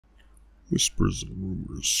Whispers and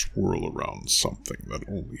rumors swirl around something that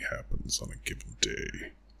only happens on a given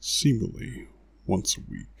day, seemingly once a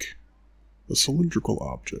week. A cylindrical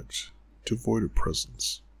object, devoid of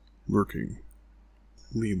presence, lurking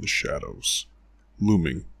only in the shadows,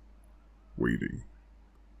 looming, waiting.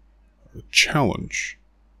 A challenge,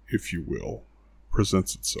 if you will,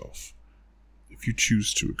 presents itself. If you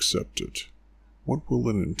choose to accept it, what will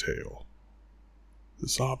it entail?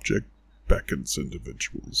 This object beckons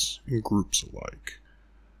individuals and groups alike.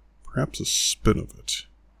 Perhaps a spin of it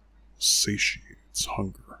satiates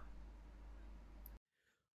hunger.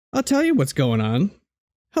 I'll tell you what's going on.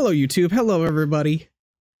 Hello, YouTube. Hello, everybody.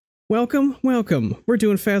 Welcome, welcome. We're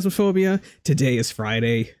doing Phasmophobia. Today is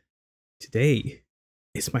Friday. Today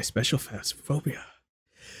is my special Phasmophobia.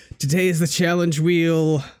 Today is the challenge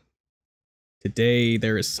wheel. Today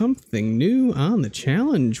there is something new on the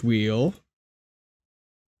challenge wheel.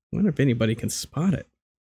 I wonder if anybody can spot it.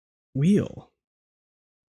 Wheel.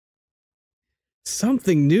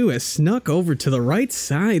 Something new has snuck over to the right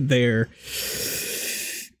side there.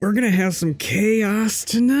 We're gonna have some chaos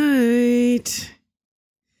tonight.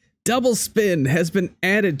 Double spin has been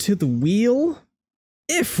added to the wheel.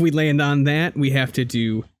 If we land on that, we have to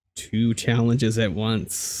do 2 challenges at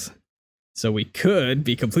once. So we could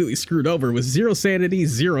be completely screwed over with 0 sanity,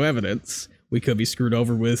 0 evidence. We could be screwed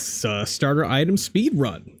over with starter item speed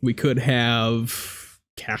run. We could have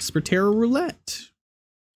Casper Terror Roulette.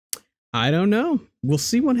 I don't know. We'll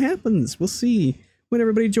see what happens. We'll see when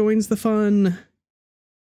everybody joins the fun.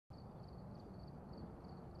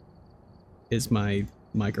 Is my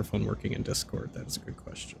microphone working in Discord? That's a good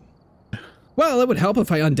question. Well, it would help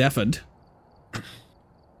if I undeafened.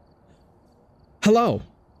 Hello.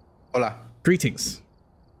 Hola. Greetings.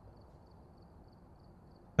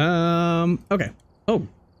 Okay. Oh,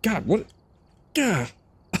 God, what? God.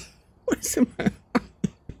 What is in my...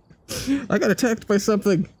 I got attacked by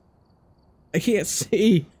something. I can't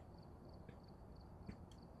see.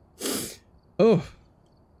 Oh.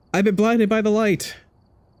 I've been blinded by the light.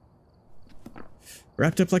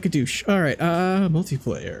 Wrapped up like a douche. Alright,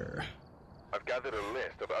 multiplayer. I've gathered a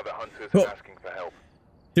list of other hunters asking for help.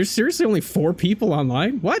 There's seriously only 4 people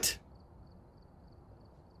online? What?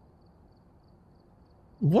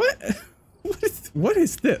 What? What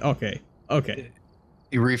is this? Okay. Okay.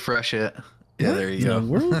 You refresh it. Yeah, what there you go.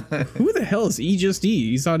 Who the hell is E?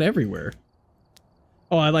 He's on everywhere.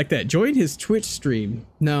 Oh, I like that. Join his Twitch stream.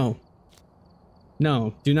 No.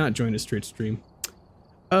 No, do not join his Twitch stream.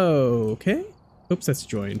 Okay. Oops, that's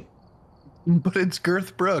join. But it's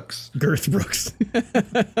Girth Brooks. Girth Brooks.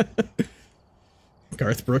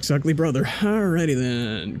 Garth Brooks' ugly brother. Alrighty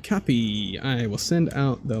then. Copy. I will send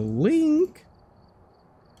out the link.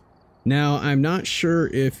 Now, I'm not sure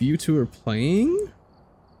if you two are playing,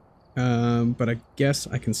 but I guess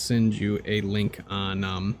I can send you a link on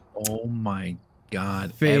oh my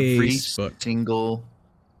God. Facebook. Every single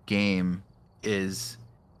game is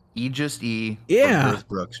E. Yeah. Or Girth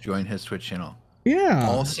Brooks. Join his Twitch channel. Yeah.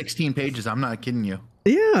 All 16 pages. I'm not kidding you.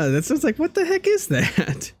 Yeah, that sounds like, what the heck is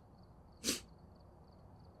that?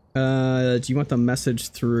 Do you want the message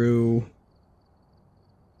through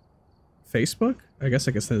Facebook? I guess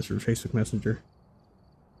I can send it through Facebook Messenger.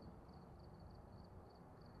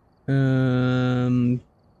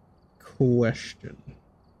 Question.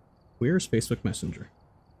 Where's Facebook Messenger?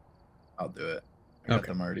 I'll do it. I got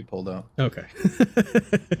Okay. them already pulled out. Okay.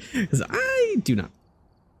 'Cause I do not.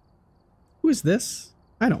 Who is this?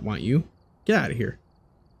 I don't want you. Get out of here.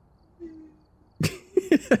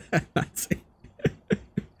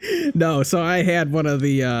 No, so I had one of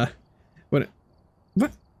the what?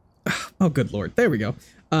 Oh, good lord! There we go.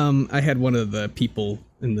 I had one of the people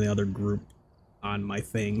in the other group on my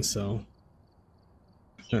thing, so.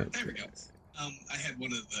 There we go. I had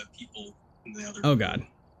one of the people in the other. Oh god,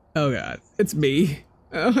 oh god, it's me.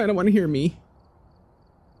 Oh, I don't want to hear me.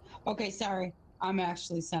 Okay, sorry. I'm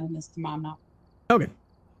actually sending this to Mom now. Okay.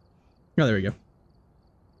 Oh, there we go.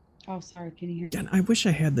 Oh, sorry. Can you hear? Again, I wish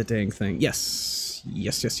I had the dang thing. Yes.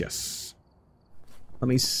 Yes, yes, yes. Let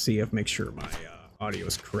me see if make sure my audio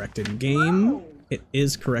is correct in game. Whoa. It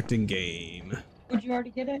is correct in game. Did you already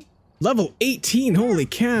get it? Level 18, holy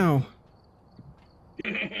cow.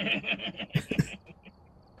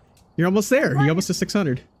 You're almost there. You're almost to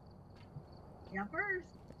 600. Yeah, first.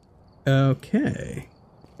 Okay.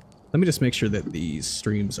 Let me just make sure that these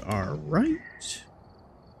streams are right.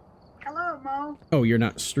 Hello, Mo. Oh, you're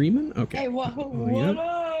not streaming? Okay. Hey, what yeah. up?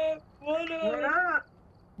 What up? What up?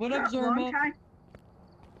 What up, Long Zorma? time.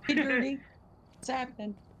 Hey, Dirty. What's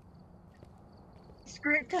happening?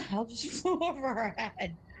 Script. What the hell just flew over our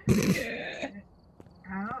head? I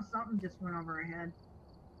don't know, something just went over our head.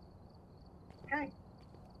 Okay.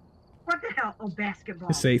 What the hell? Oh, basketball.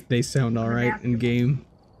 They sound all right in Basketball. game.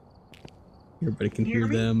 Everybody can You hear hear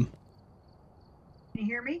me? them. Can you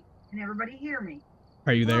hear me? Can everybody hear me?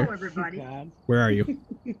 Are you Hello, there? everybody. God. Where are you?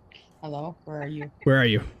 Hello, where are you? Where are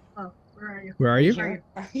you? Oh, where are you? Where are you? Here?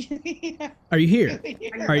 Are you here? Are you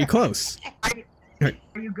here? Are you close? Are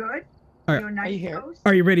you good? Are- you a nice Are you here? ghost?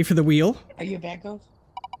 Are you ready for the wheel? Are you a bad ghost?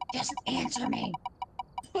 Just answer me.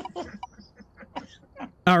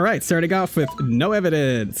 All right, starting off with no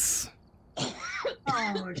evidence.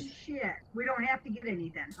 Oh, shit. We don't have to get any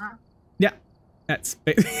then, huh? Yeah, that's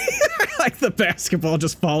like the basketball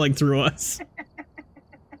just falling through us.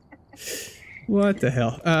 What the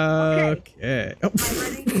hell? Okay. Oh, Am I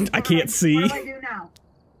ready? I can't see. What do I do now?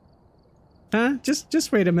 Huh?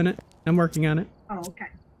 Just wait a minute. I'm working on it. Oh, okay.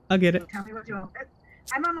 I'll get it. So tell me what to do.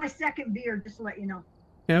 I'm on my second beer, just to let you know.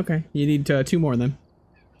 Yeah, okay. You need 2 more then.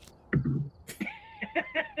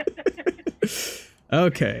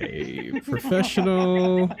 Okay.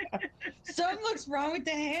 Professional Something looks wrong with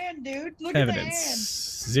the hand, dude. Look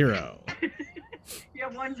evidence 0. Yeah,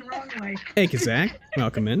 one's the wrong way. Hey, Kazak.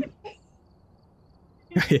 Welcome in.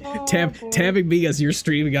 at the hand. Tabbing me as you're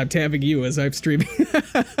streaming. I'm tabbing you as I'm streaming.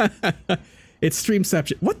 It's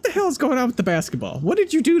streamception. What the hell is going on with the basketball? What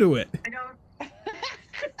did you do to it? I don't.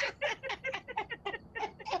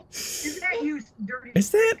 Is that you, dirty? Is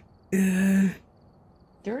that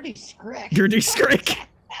Dirty Scrick. Dirty Scrick?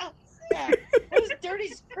 Yeah, what is Dirty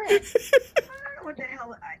Scrick? I don't know what the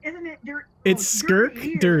hell. Isn't it dirt? It's dirty Skirk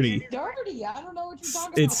here. Dirty. It is like- Dirty. I don't know what you're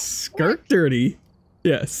talking It's about. SkerkDirty.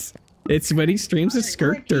 Yes. It's when he streams as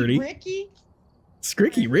SkerkDirty. Ricky.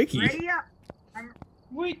 Skricky Ricky. Ready up.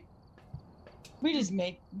 We just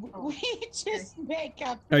make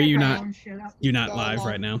up. Are you My not? own shit up. You're not live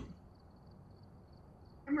right now.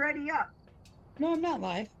 I'm ready up. No, I'm not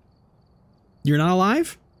live. You're not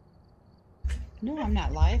alive? No, I'm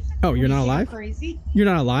not live. Oh, you're not You think I'm alive? Crazy. You're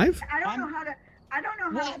not alive? I don't I'm- know how to. I don't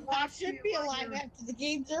know how Well, to I watch should you be on alive your- after the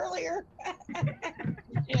games earlier.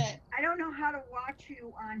 Shit. I don't know how to watch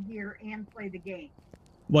you on here and play the game.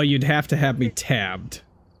 Well, you'd have to have me tabbed.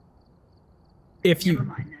 If Never you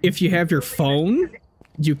mind then. if you have your phone,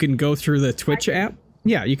 you can go through the Twitch app.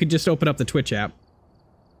 Yeah, you could just open up the Twitch app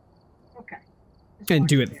Okay. and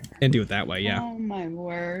do it that way. Yeah. Oh my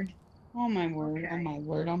word. Oh my word. Oh Okay. my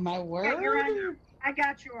word. Oh my Yeah, you're on. word. I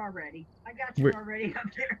got you already. I got you We're- already up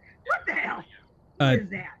there. What the hell? What is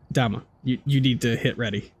that? Dama, you need to hit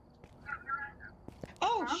ready.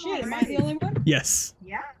 Oh I'm shit. Am I already. the only one? Yes.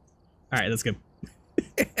 Yeah. All right, let's go.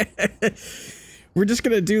 We're just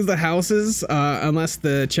gonna do the houses unless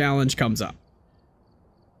the challenge comes up.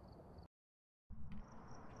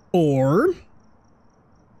 Or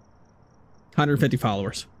 150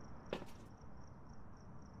 followers.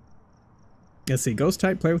 Let's see. Ghost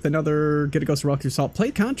type, play with another, get a ghost to walk through salt.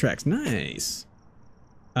 Play contracts. Nice.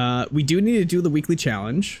 We do need to do the weekly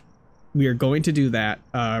challenge. We are going to do that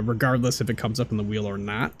regardless if it comes up in the wheel or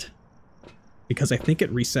not. Because I think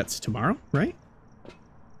it resets tomorrow, right?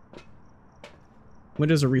 When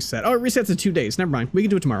does it reset? Oh, it resets in 2 days. Never mind. We can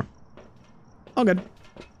do it tomorrow. All good.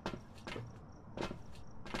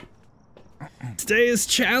 Today is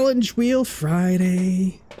Challenge Wheel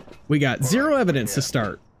Friday. We got 0 evidence to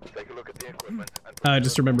start. Take a look at the equipment and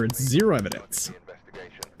Just remember, it's 0 evidence. the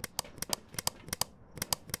investigation.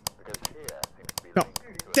 Because here seems to be Oh,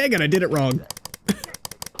 dang it, I did it wrong.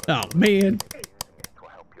 Oh, man. will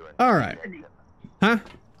help you in All right. Huh?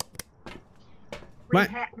 What?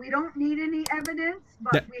 We don't need any evidence,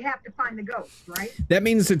 but That- we have to find the ghost, right? That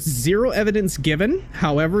means it's 0 evidence given.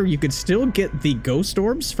 However, you could still get the ghost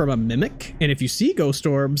orbs from a mimic. And if you see ghost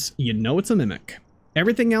orbs, you know it's a mimic.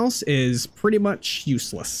 Everything else is pretty much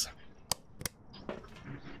useless.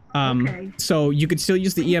 Okay. So you could still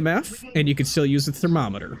use the EMF and you could still use the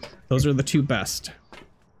thermometer. Those are the 2 best.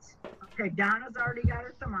 Okay, Donna's already got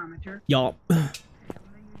her thermometer. Y'all, I'm gonna use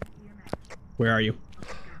the EMF. where are you?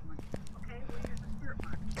 Okay, we'll use the spirit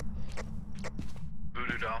box.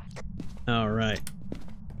 Voodoo doll. All right.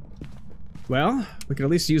 Well, we can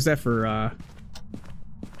at least use that for,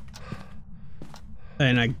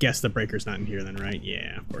 and I guess the breaker's not in here then, right?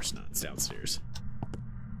 Yeah, of course not. It's downstairs.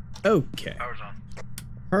 Okay. Power's on.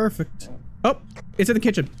 Perfect. Oh, it's in the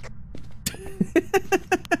kitchen.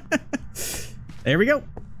 There we go.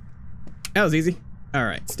 That was easy. All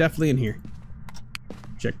right, it's definitely in here.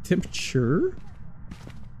 Check temperature.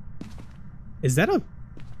 Is that a...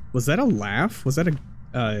 Was that a laugh? Was that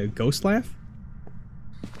a ghost laugh?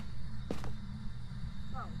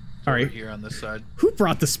 All right. Over here on this side. Who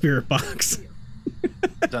brought the spirit box?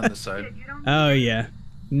 It's on this side. You don't Oh, yeah.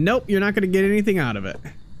 Nope, you're not going to get anything out of it.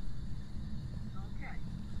 okay.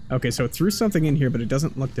 Okay, so it threw something in here, but it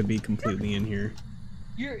doesn't look to be completely in here.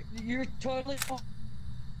 You're totally.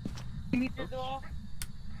 Can you through the wall?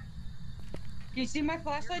 Can you see my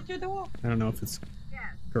flashlight through the wall? I don't know if it's Yes.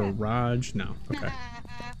 garage. No. Okay.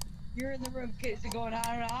 You're in the room. Is it going on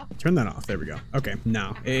and off? Turn that off. There we go. Okay.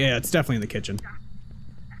 No. Yeah, it's definitely in the kitchen.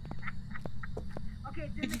 Okay,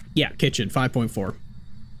 did it, Yeah, kitchen 5.4.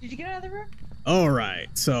 Did you get out of the room? All right.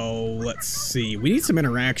 So let's see. We need some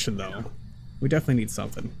interaction though. We definitely need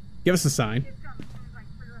something. Give us a sign. it's coming. As soon as I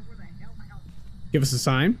figure out where the hell my house is. Give us a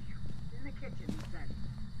sign. In the kitchen, you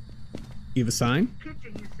said. Give a sign.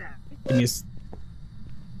 Kitchen, you said. Give me a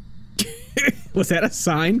Was that a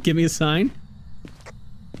sign? Give me a sign.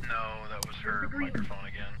 No, that was her Green. microphone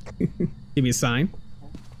again. Give me a sign.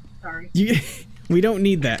 Sorry. You, we don't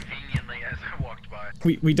need that. Conveniently, as I walked by.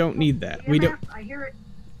 We don't need that. We don't. EMF, I hear it.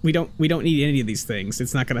 We don't need any of these things.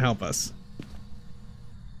 It's not gonna help us.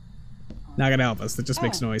 Not gonna help us. That just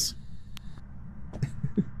makes noise.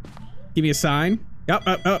 Give me a sign. Up.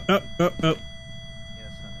 Yes,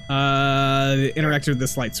 honey. Interact with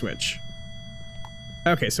this light switch.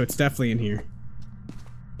 Okay, so it's definitely in here.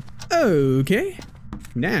 Okay.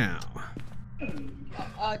 Now.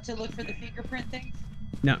 To look for the fingerprint things.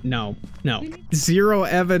 No. 0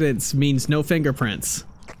 evidence means no fingerprints.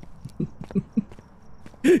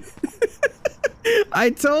 I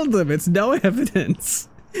told them it's no evidence.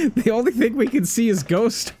 The only thing we can see is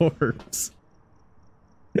ghost orbs.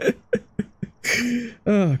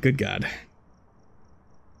 Oh, good God.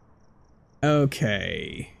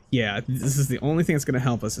 Okay. Yeah, this is the only thing that's going to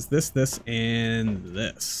help us is this, and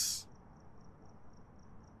this.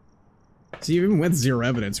 So even with 0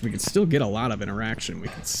 evidence, we could still get a lot of interaction. We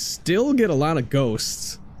could still get a lot of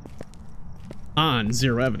ghosts on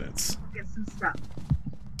 0 evidence. Get some stuff.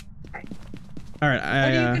 All right, What are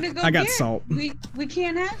you gonna go I got get? salt. We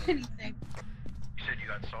can't have anything. You said you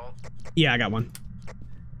got salt? Yeah, I got one.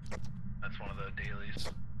 That's one of the dailies.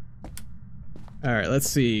 All right, let's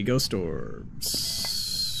see. Ghost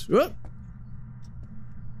orbs. Whoop.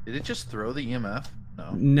 Did it just throw the EMF?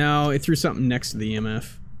 No. No, it threw something next to the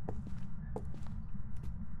EMF.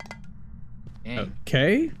 Dang.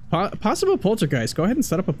 Okay. Possible poltergeist. Go ahead and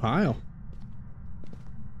set up a pile.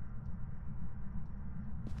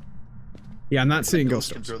 Yeah, I'm not seeing ghost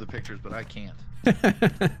Can orbs. throw the pictures, but I can't.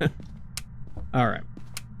 All right.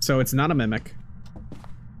 So it's not a mimic.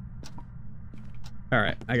 All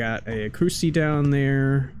right. I got a cruci down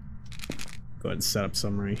there. Go ahead and set up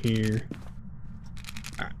some right here.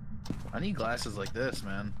 All right. I need glasses like this,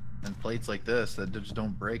 man. And plates like this that just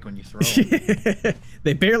don't break when you throw them.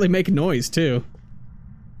 They barely make noise too.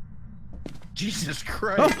 Jesus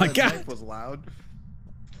Christ. Oh my that God. knife was loud.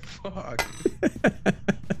 Fuck.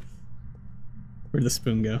 Where'd the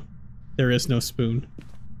spoon go? There is no spoon.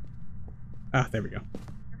 Ah, there we go.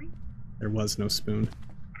 There was no spoon.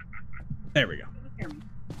 There we go. Hear me.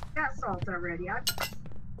 Got salt already.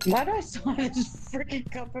 Why do I still have this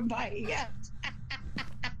freaking cup in my hand?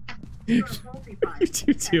 What are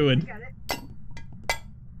you doing? I'm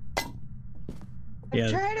Yeah.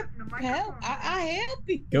 trying to help. I help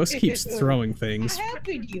you. Ghost keeps throwing things. I'm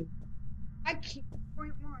helping you. I can't.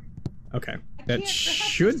 Okay. I That can't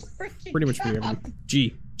should drop this freaking pretty much be cup. everything.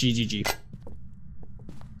 G.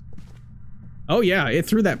 Oh yeah, it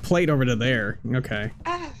threw that plate over to there. Okay.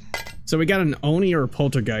 Ah, So we got an Oni or a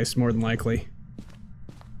poltergeist, more than likely.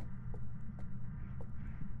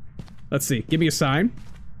 Let's see. Give me a sign.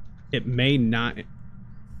 It may not.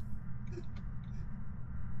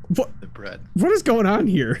 What? The bread. What is going on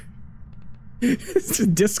here? It's a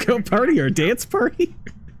disco party or a dance party?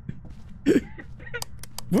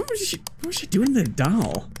 What was she doing to the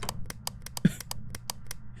doll?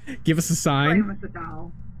 Give us a Playing sign. with the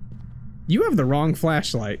doll. You have the wrong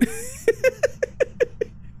flashlight.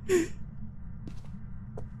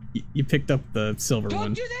 You picked up the silver don't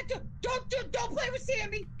one. do that. Don't play with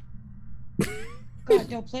Sammy. God,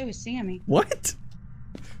 don't play with Sammy. What?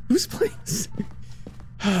 Who's playing?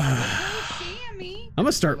 Sammy. I'm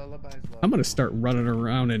gonna start running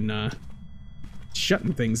around and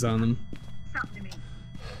shutting things on them. Something to me.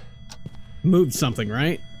 Moved something,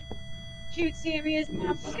 right? Cute Sammy is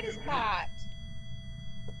my his pot.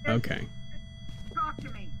 Okay. Talk to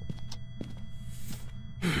me.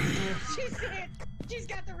 She said she's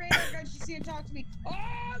got the radar gun. She's here to talk to me.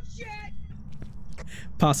 Oh shit!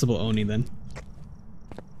 Possible Oni then.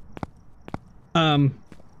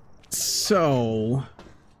 So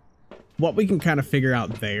what we can kind of figure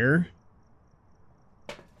out there.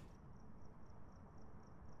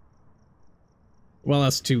 Well,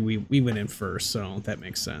 us two, we went in first, so that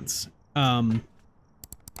makes sense.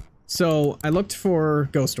 So I looked for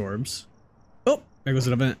ghost orbs. Oh, there goes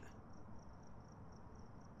an event.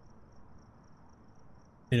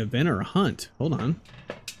 An event or a hunt? Hold on.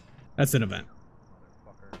 That's an event.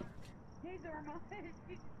 Hey,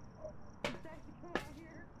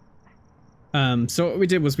 Zorma. So what we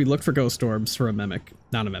did was we looked for ghost orbs for a mimic,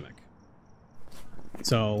 not a mimic.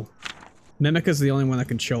 So, mimic is the only one that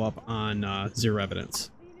can show up on zero evidence.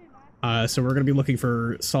 So we're going to be looking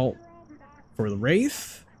for salt for the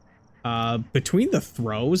wraith. Between the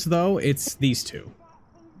throws, though, it's these two.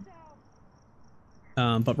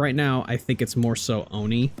 But right now, I think it's more so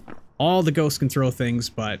Oni. All the ghosts can throw things,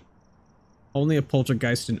 but only a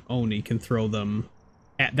poltergeist and Oni can throw them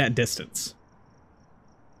at that distance.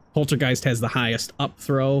 Poltergeist has the highest up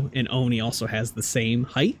throw, and Oni also has the same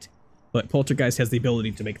height, but Poltergeist has the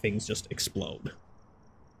ability to make things just explode.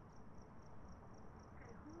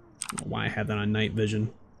 I don't know why I had that on night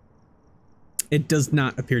vision. It does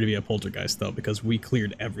not appear to be a poltergeist, though, because we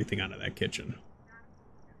cleared everything out of that kitchen.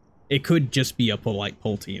 It could just be a polite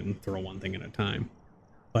polty and throw one thing at a time.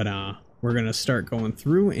 But we're going to start going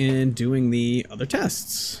through and doing the other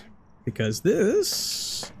tests, because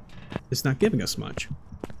this is not giving us much.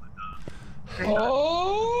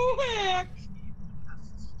 Oh, heck!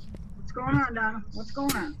 What's going on, Donna? What's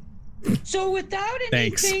going on? So without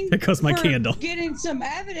Thanks. anything, There goes my for candle. getting some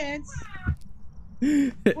evidence.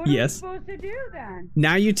 What are we Yes. supposed to do then?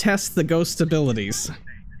 Now you test the ghost abilities.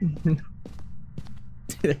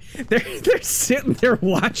 they're sitting there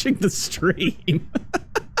watching the stream.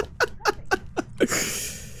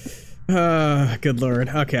 Good lord.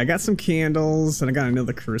 Okay, I got some candles and I got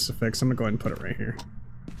another crucifix. I'm gonna go ahead and put it right here.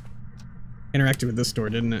 Interacted with this door,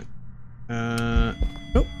 didn't it?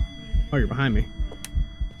 Oh, you're behind me.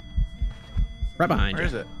 Right behind Where you.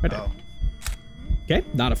 is it? Right there. Oh. Okay,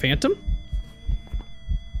 not a phantom.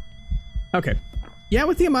 Okay. Yeah,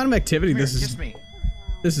 with the amount of activity, Come here, this kiss me.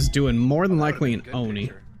 is doing more than That likely an would've been a good Oni.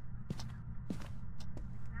 picture.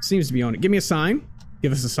 Seems to be Oni. Give me a sign.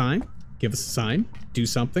 Give us a sign. Give us a sign. Do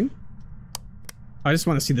something. I just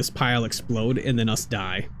want to see this pile explode and then us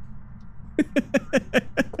die.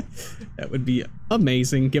 That would be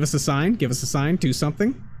amazing. Give us a sign. Give us a sign. Do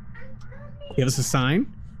something. Give us a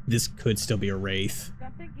sign. This could still be a wraith.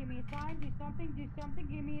 Something, give me a sign. Do something,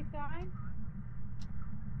 give me a sign.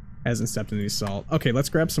 Hasn't stepped in any salt. Okay, let's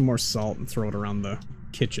grab some more salt and throw it around the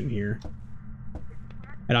kitchen here.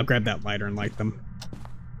 And I'll grab that lighter and light them.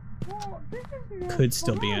 Well, this is no Could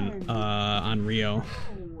still be in fun. on Rio.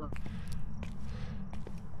 Oh,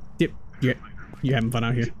 Yep. You having fun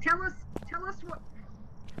out here?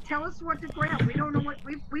 tell us what to grab. We don't know what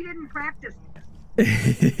we didn't practice.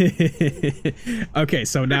 Okay,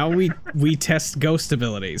 so now we test ghost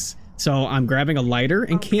abilities. So I'm grabbing a lighter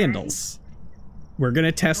and Okay. candles. We're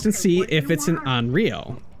gonna test and see what do if you it's an want?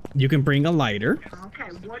 Unreal. You can bring a lighter. Okay,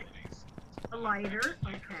 what? A lighter.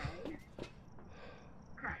 Okay.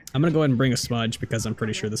 Okay. I'm gonna go ahead and bring a smudge because I'm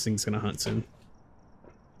pretty sure this thing's gonna hunt soon.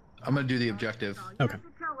 I'm gonna do the objective. All you Okay. have to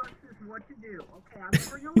tell us is what to do. Okay, I'm gonna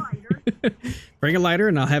bring a lighter. Bring a lighter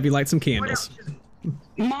and I'll have you light some What candles. else?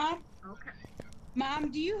 Mom, Okay.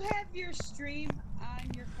 Mom, do you have your stream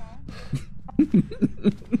on your phone?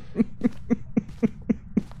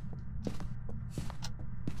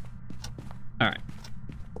 Alright.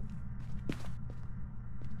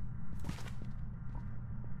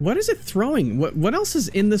 What is it throwing? What else is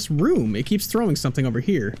in this room? It keeps throwing something over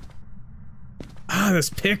here. Ah, this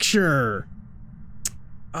picture.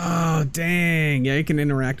 Oh, dang. Yeah, you can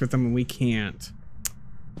interact with them and we can't.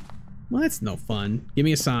 Well, that's no fun. Give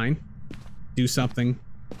me a sign. Do something.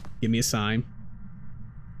 Give me a sign.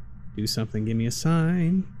 Do something. Give me a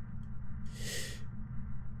sign.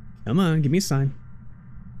 Come on, give me a sign.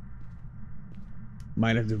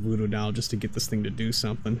 Might have to voodoo doll just to get this thing to do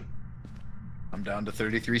something. I'm down to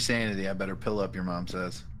 33 sanity. I better pill up, your mom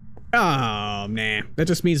says. Oh, nah. That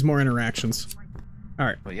just means more interactions.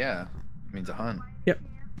 Alright. Well, yeah. It means a hunt. Yep.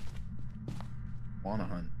 Want a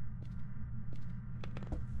hunt.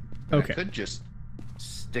 And Okay. I could just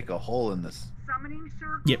stick a hole in this Summoning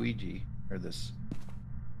circle. Yep. Ouija or this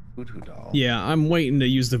voodoo doll. Yeah, I'm waiting to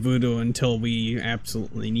use the voodoo until we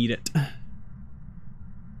absolutely need it.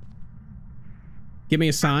 Give me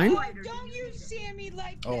a sign. Oh, don't you Sammy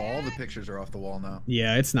like that? Oh, all the pictures are off the wall now.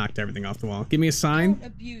 Yeah, it's knocked everything off the wall. Give me a sign. Don't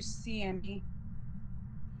abuse Sammy.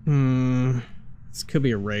 This could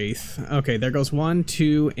be a wraith. Okay, there goes 1,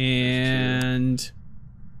 2, and...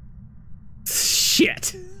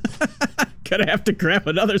 Shit! Gonna have to grab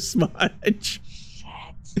another smudge.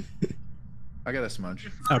 Shit. I got a smudge.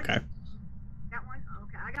 Okay. That one.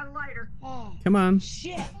 Okay, I got a lighter. Oh, Come on.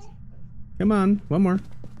 shit. Come on. One more.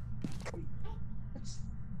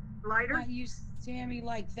 Lighter. Not use Sammy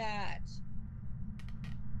like that.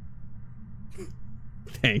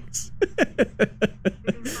 Thanks.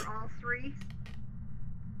 Hitting for all three?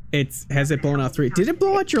 Has it blown out 3? Did it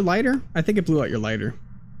blow out your lighter? I think it blew out your lighter.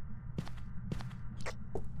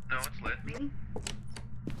 No, it's lit. Me?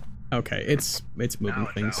 Okay, it's moving Now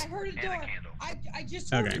it's things. I heard a And a door. candle. I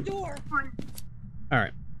just heard Okay. a door. One. All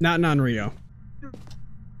right, not on Rio.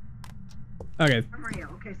 Okay, Maria.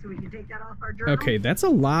 Okay, so we can take that off our journal. okay, that's a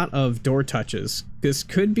lot of door touches. This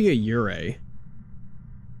could be a Ure. It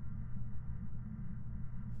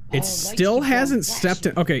lights still keep on hasn't stepped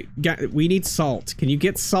in. Okay, we need salt. Can you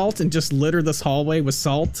get salt and just litter this hallway with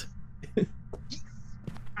salt? Yes.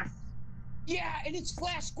 Yeah, and it's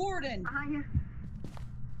Flash Gordon. Behind you.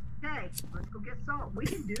 Hey, let's go get salt. We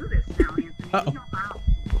can do this now, Anthony. Uh-oh. You know how.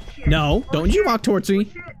 Shit. No, Oh, don't you shit. walk towards Oh, me.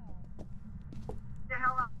 shit. The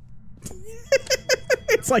hell up.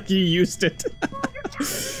 It's like you used it.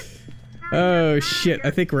 Oh shit,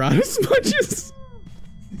 I we're out of smudges.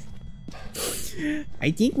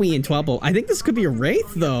 I think we in trouble. I think this could be a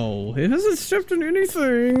wraith though. It hasn't stepped in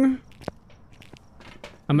anything.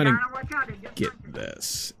 I'm gonna Gotta watch out, it just get hunted.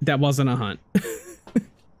 this. That wasn't a hunt.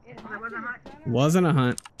 That wasn't a hunt. Wasn't a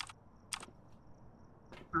hunt.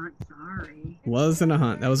 Hunt, sorry. Wasn't a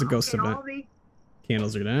hunt. That was a ghost Okay, event. all the,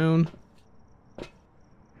 Candles are down.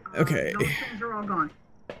 Okay. Those things are all gone.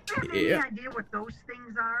 Do you have any Yeah. idea what those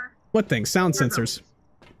things are? What thing? Sound What are sensors. those?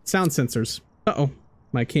 Sound sensors. Uh-oh.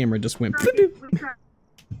 My camera just went. We tried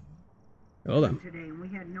Hold on. today and we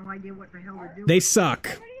had no idea what the hell to do. They suck.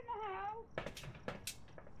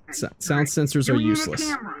 Okay, Sound sensors you are need useless. A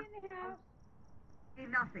camera.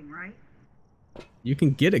 Need nothing, right? You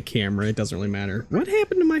can get a camera, it doesn't really matter. What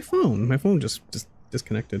happened to my phone? My phone just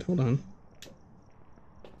disconnected. Hold on. I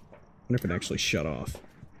wonder if it actually shut off.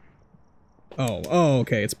 Oh,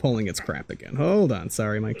 okay, it's pulling its crap again. Hold on,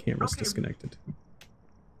 sorry, my camera's Okay. disconnected.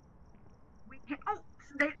 We can, oh,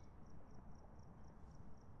 they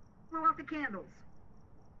blow out the candles.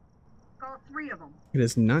 All three of them. It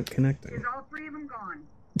is not connecting. Is all three of them gone?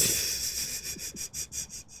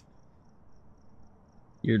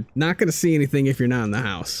 You're not gonna see anything if you're not in the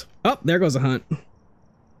house. Oh, there goes a hunt.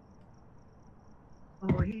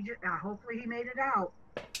 Oh, he just, hopefully he made it out.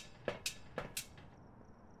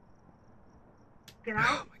 Get Oh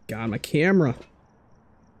out. my god, my camera.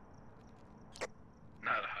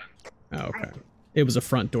 Not a hunt. Oh, okay. It was a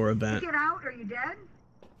front door event. Get out. Are you dead?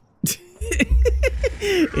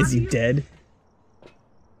 Is he dead?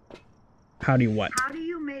 How do you what? How do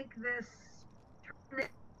you make this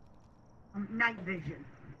night vision?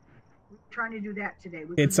 We're trying to do that today.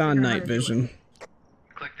 We It's couldn't on figure out how night to do it. vision.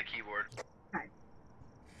 Click the keyboard. Okay.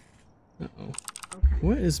 Uh-oh. Okay.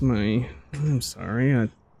 What is my... I'm sorry.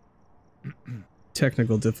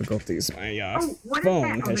 Technical difficulties. My Oh, what is phone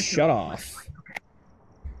that? Oh, has this is shut the off. flashlight. Okay.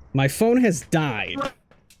 My phone has died.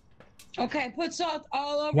 Okay, put salt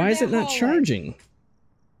all over. Why is that it not hallway. charging? I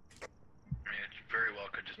mean, it very well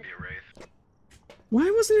could just be a wraith.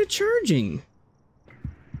 Why wasn't it charging?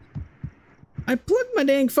 I plugged my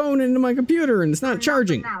dang phone into my computer and it's not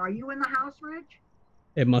charging. Now, are you in the house, Rich?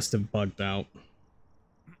 It must have bugged out.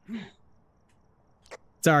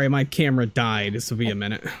 Sorry, my camera died. This will be a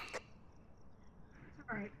minute.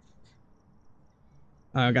 All right.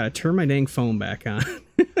 I gotta turn my dang phone back on.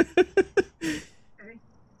 Okay.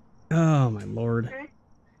 Oh my lord. Okay.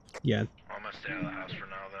 Yeah, I'm gonna stay out of the house for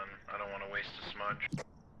now then. I don't want to waste a smudge.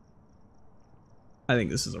 I think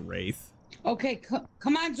this is a wraith. Okay,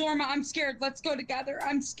 come on, Zorma. I'm scared. Let's go together.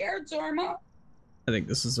 I'm scared, Zorma. I think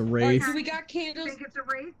this is a All right, wraith. so we got candles. Think it's a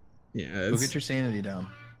wraith? Yeah, Go it's, get your sanity down.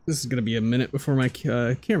 this is gonna be a minute before my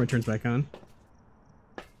camera turns back on.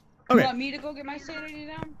 You Okay. want me to go get my sanity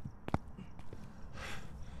down?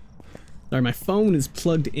 Sorry, my phone is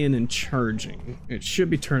plugged in and charging. It should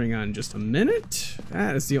be turning on in just a minute.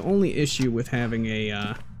 That is the only issue with having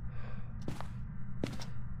a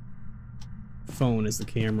phone as the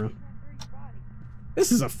camera.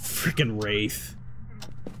 This is a freaking wraith.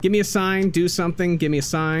 Give me a sign, do something, give me a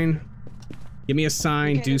sign. Give me a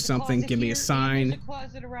sign, Okay, do there's a something, closet give me here, a and sign. there's a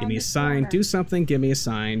closet around Give me a this sign, corner. do something, give me a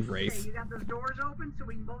sign, Okay, wraith. you got those doors open so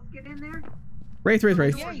we can both get in there? Wraith, wraith,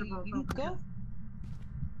 wraith. Yeah, you can go.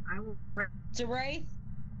 I will. It's a wraith.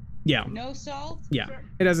 Yeah, No salt. yeah.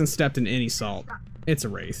 It hasn't stepped in any salt. It's a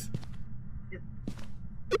wraith.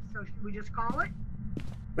 So should we just call it?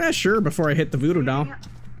 Eh, sure, before I hit the voodoo doll.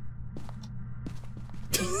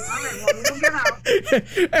 All right, well, we'll get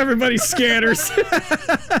out. Everybody scatters. Bye,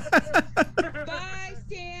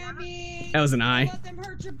 Sammy. That was an eye. Don't let them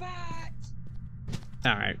hurt your butt.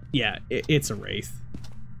 Alright, yeah, it's a wraith.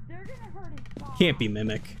 They're gonna hurt his butt. Can't be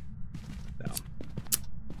mimic. So.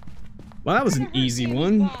 Well, that was They're an gonna hurt easy Sammy's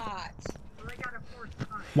one. butt. Well, they got a force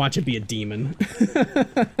behind. Watch it be a demon.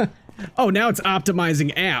 Oh, now it's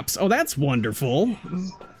optimizing apps. Oh, that's wonderful.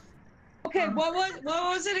 Okay, what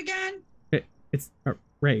was it again? It's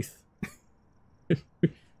Wraith.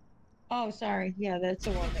 Oh, sorry. Yeah, that's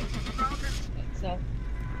the one. So.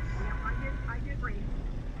 I did read.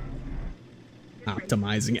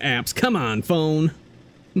 Optimizing apps. Come on, phone.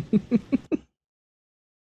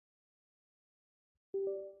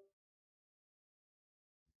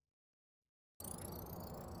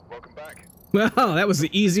 Welcome back. Wow, that was the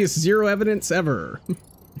easiest zero evidence ever.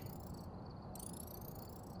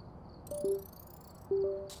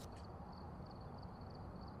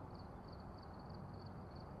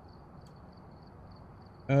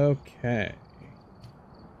 Okay.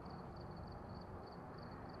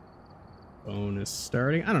 Phone is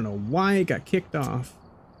starting. I don't know why it got kicked off.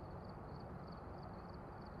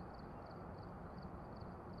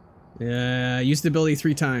 Yeah, used the ability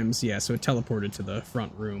 3 times. Yeah, so it teleported to the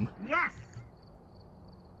front room. Yes.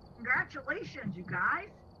 Congratulations, you guys.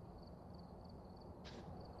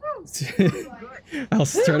 Woo. Good. I'll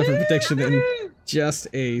start up a prediction in just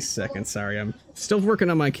a second. Sorry, I'm still working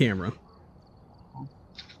on my camera.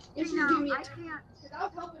 Hey, now, I can't.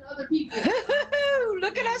 Without helping other people.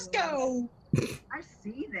 Look at us go. I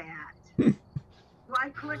see that. Do I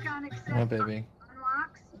click on accept? Oh, baby.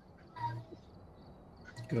 Unlocks?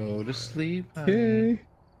 Go to sleep. Okay.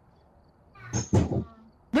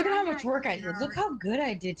 Look at how much work I did. Look how good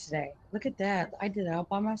I did today. Look at that. I did it all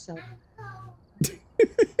by myself.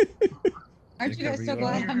 Aren't you guys so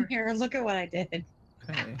glad I'm here? Look at what I did.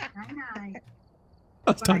 Okay. Night.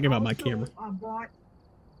 I was talking about my camera.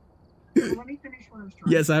 Let me finish what I was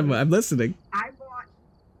trying Yes, to I'm say. listening. I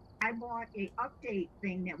bought a update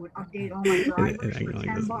thing that would update all my drivers for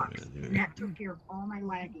 $10, and that took care of all my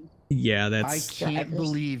lagging. Yeah, I that's. can't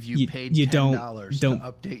believe you You- paid you $10 don't- to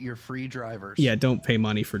update your free drivers. Yeah, don't pay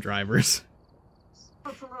money for drivers.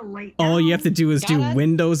 It's a little late. All you now. have to do is do Got it?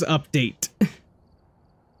 Windows Update.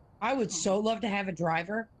 I would so love to have a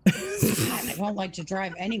driver. I don't like to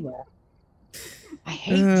drive anywhere. I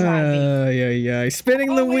hate driving. Yeah.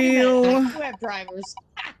 Spinning the Oh, wait a minute. I wheel. do have drivers.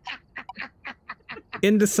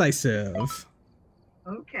 Indecisive.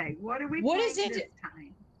 Okay, what are we What playing is it? this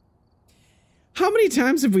time? How many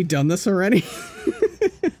times have we done this already? I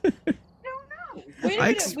don't know. Wait a I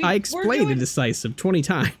minute. I explained doing... indecisive 20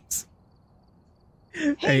 times.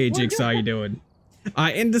 Hey, we're Jigsaw, how doing- you doing?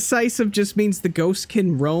 Indecisive just means the ghost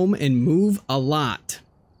can roam and move a lot.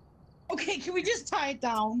 Okay, can we just tie it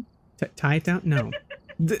down? Tie it down? No.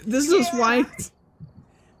 This is why.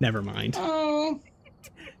 Never mind. Oh.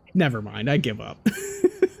 Never mind. I give up.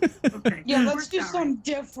 Okay. Yeah, we're let's do sorry. something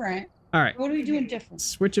different. All right. What are we doing different?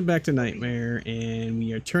 Switch it back to Nightmare, and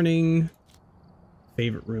we are turning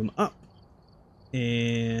favorite room up.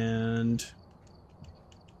 And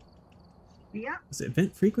Yeah. is it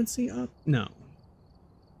event frequency up? No.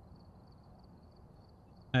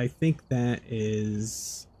 I think that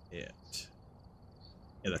is it.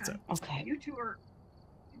 Yeah, that's it. Okay. You two are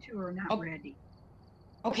not Oh. ready.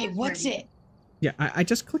 Okay, Who's what's ready? it? Yeah, I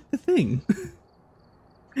just clicked the thing.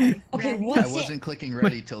 Okay, Ready? what's I it? wasn't clicking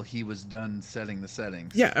ready till he was done setting the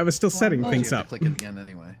settings. Yeah, I was still setting Oh, things You have up. to click it again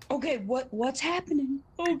anyway. Okay, what's happening?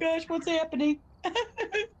 Oh gosh, what's happening?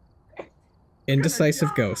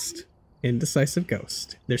 Indecisive ghost. Indecisive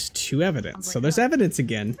ghost. There's 2 evidence. So there's evidence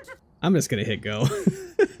again. I'm just gonna hit go.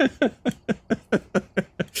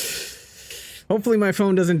 Hopefully my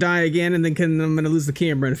phone doesn't die again, and then I'm gonna lose the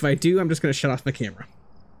camera. And if I do, I'm just gonna shut off my camera.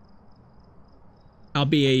 I'll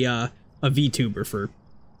be a VTuber for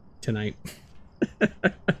tonight.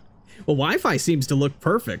 Well, Wi-Fi seems to look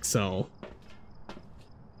perfect, so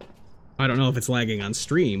I don't know if it's lagging on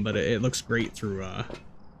stream, but it looks great through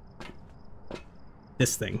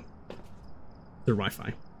this thing, through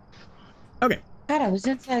Wi-Fi. Okay, God, I was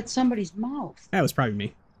inside somebody's mouth. that was probably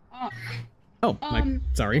me. Oh,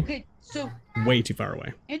 sorry, Okay, so way too far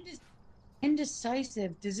away.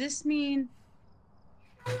 indecisive. Does this mean?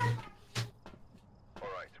 All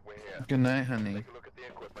right, we're here. Good night, honey. Take a look at the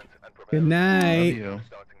equipment and prepare Good Love night. you.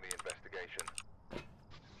 starting the investigation.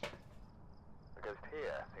 The ghost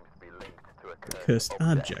here seems to be linked to a Cursed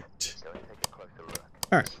object. Go and take a closer look.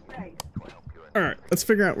 All right, Hey, Will help you in. all right. Let's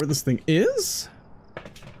figure out where this thing is.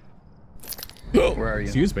 Where are you?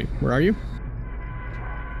 Excuse me. Where are you?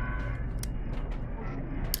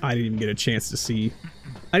 I didn't even get a chance to see.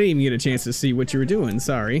 I didn't even get a chance to see what you were doing.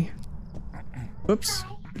 Sorry. Whoops.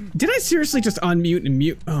 Did I seriously just unmute and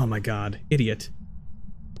mute? Oh my god, idiot.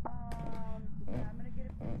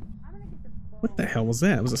 What the hell was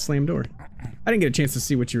that? It was a slam door. I didn't get a chance to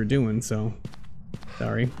see what you were doing, so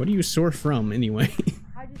sorry. What are you sore from anyway?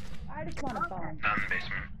 I I just want a phone. Not in the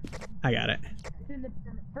basement. I got it. It's in the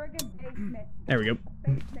friggin' basement. There we go.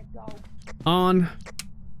 Basement, go. On.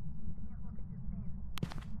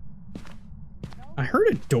 I heard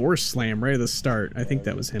a door slam right at the start. I think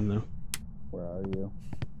that was him, though. Where are you?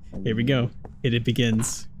 Here we go. It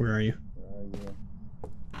begins. Where are you? Where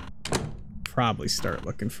are you? Probably start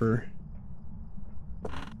looking for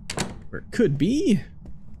where it could be.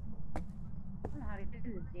 I don't know how to get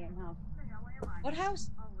in this damn house. What house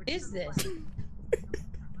is this?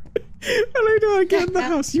 What are you doing? Get in the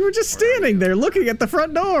house. You were just standing there looking at the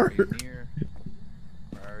front door. Are you near?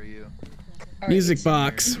 Where are you? All right, Music it's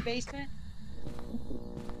box. In the basement?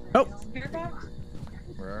 Oh, Spirit box?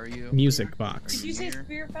 Where are you? music box. Did you say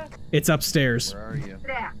spirit box? It's upstairs. Where are you?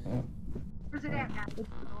 Where's it at?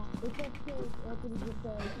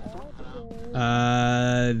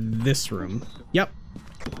 This room. Yep.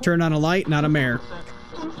 Turn on a light, not a mirror.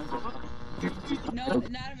 No,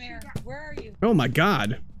 not a mirror. Where are you? Oh my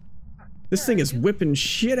god. This thing is whipping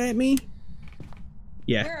shit at me.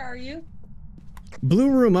 Yeah. Where are you? Blue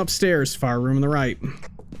room upstairs, far room on the right.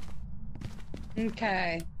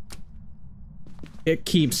 Okay. It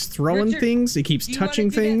keeps throwing Richard, things, it keeps do you touching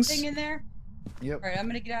wanna do things. That thing in there? Yep. All right, I'm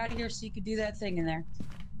gonna get out of here so you can do that thing in there.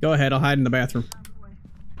 Go ahead, I'll hide in the bathroom.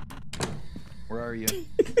 Where are you?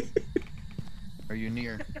 Are you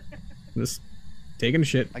near? Just taking a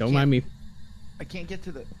shit, I don't can't- mind me. I can't get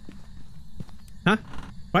to the. Huh?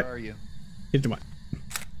 What? Where are you? Get to what?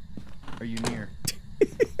 Are you near?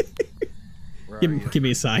 Where are you? Give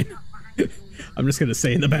me a sign. I'm just gonna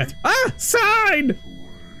say in the bathroom. Ah! Sign!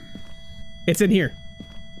 It's in here.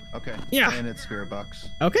 Okay. Yeah. And it's spirit box.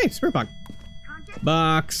 Okay, spirit box.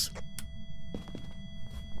 Box.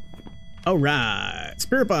 Alright,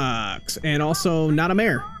 spirit box. And also not a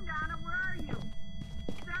mare.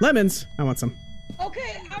 Lemons. I want some.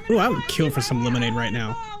 Okay, I'm Ooh, gonna I would find kill you. for some lemonade right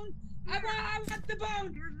now. I want the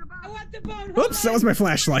bone. I want the bone. Oops, that was my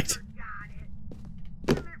flashlight.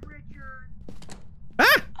 Ah!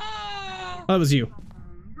 Oh, Oh, that was you.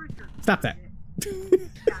 Stop that.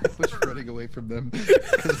 I was running away from them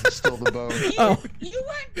because I stole the bone. Oh. you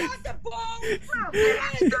went got the bone. You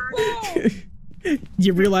wanted the bone.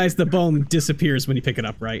 You realize the bone disappears when you pick it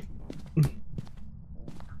up, right?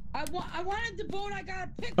 I wanted the bone. I got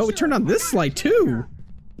a picture. Oh, it turned on this light too.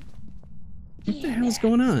 What the hell is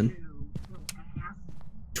going on?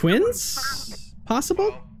 Twins? Possible?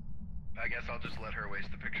 Well, I guess I'll just let her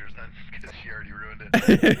waste the pictures then, because she already ruined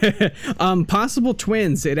it. Possible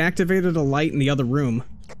twins. It activated a light in the other room.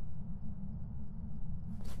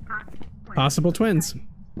 Possible twins.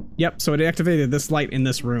 Yep, so it activated this light in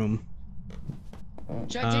this room.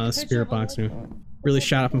 Should I take a picture Spirit of box. it? Really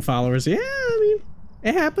shot up in followers. Yeah, I mean,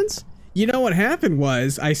 it happens. You know what happened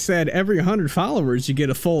was, I said every 100 followers you get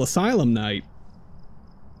a full asylum night.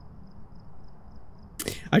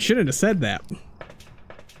 I shouldn't have said that.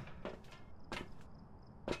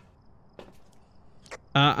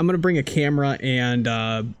 I'm gonna bring a camera and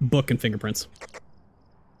book and fingerprints.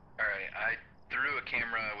 Alright, I threw a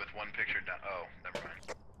camera with one picture down. Oh, never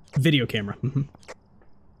mind. Video camera. Mm-hmm.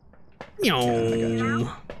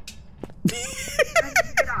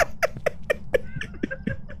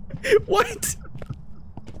 What?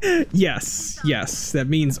 Yes, yes. That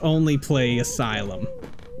means only play Asylum.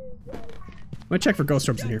 I'm gonna check for ghost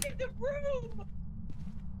orbs in here. Check the room.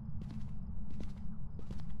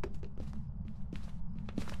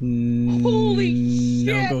 Holy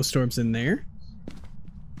No shit. ghost orbs in there.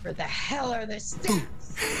 Where the hell are the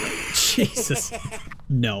sticks? Jesus.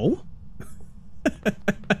 No.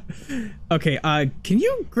 Okay, can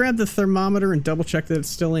you grab the thermometer and double check that it's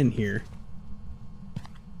still in here?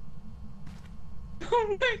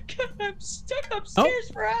 Oh my god, I'm stuck upstairs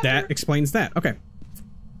forever. That explains that. Okay.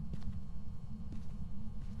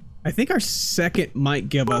 I think our second might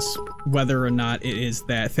give us whether or not it is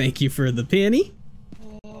that. Thank you for the penny.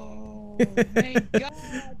 Oh my god.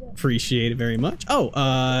 Appreciate it very much. Oh,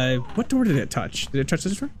 what door did it touch? Did it touch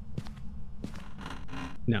this door?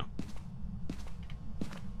 No.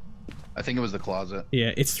 I think it was the closet.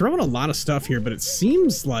 Yeah, it's throwing a lot of stuff here, but it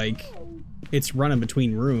seems like it's running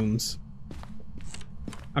between rooms.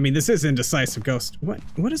 I mean, this is Indecisive Ghost.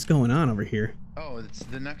 What is going on over here? Oh, it's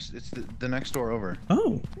the next. It's the next door over.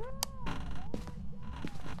 Oh.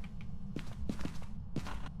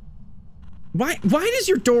 Why does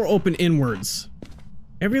your door open inwards?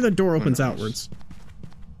 Every other door opens outwards.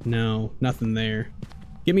 No, nothing there.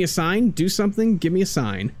 Give me a sign. Do something. Give me a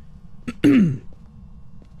sign.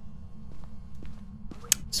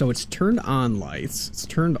 So it's turned on lights. It's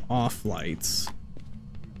turned off lights.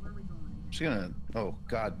 She's gonna. Oh,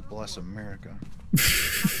 God bless America.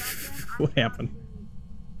 What happened?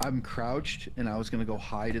 I'm crouched and I was gonna go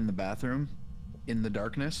hide in the bathroom in the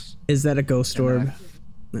darkness. Is that a ghost orb?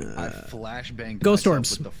 I flashbanged ghost myself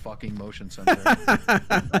orbs with the fucking motion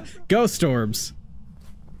sensor. Ghost orbs.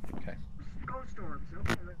 Okay. Ghost orbs.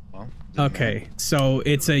 Okay. Well. Okay, so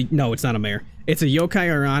it's a no, it's not a mare. It's a yokai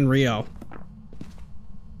or Onryo.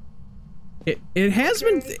 It has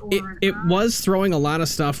been it was throwing a lot of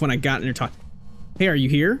stuff when I got in there talking. Hey, are you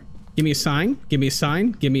here? Give me a sign. Give me a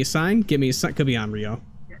sign. Give me a sign. Give me a sign. Could be Onryo.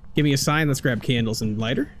 Give me a sign. Let's grab candles and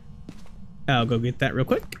lighter. I'll go get that real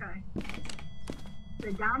quick. Okay.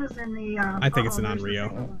 The down is in the. I think it's an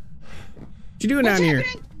Onryo. What you doing down here?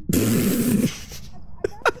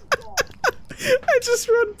 I just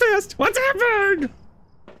run past. What's happened?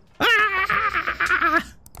 Ah!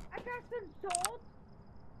 I got some salt.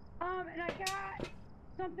 And I got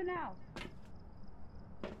something else.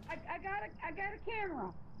 I got a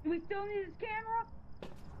camera. Do we still need this camera?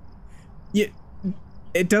 Yeah,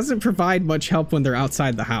 it doesn't provide much help when they're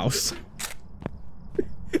outside the house.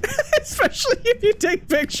 Especially if you take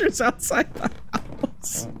pictures outside the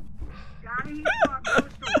house. Johnny, you saw ghost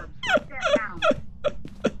orbs. Write that down.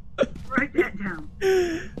 Write that down.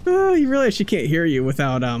 Oh, you realize she can't hear you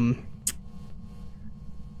without I know,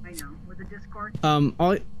 with the Discord.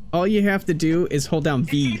 All you have to do is hold down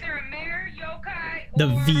V. Either a mare, yokai, The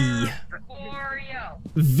or V. Oreo.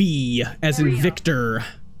 V as in Oreo. Victor.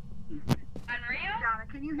 Unreal? Donna,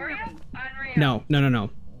 can you hear me? Unreal. No.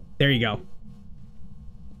 There you go.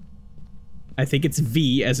 I think it's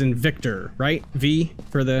V as in Victor, right? V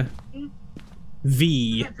for the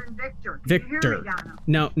V. It's in Victor. Can Victor. You hear me,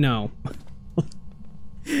 Donna? No.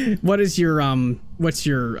 What is your what's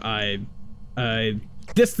your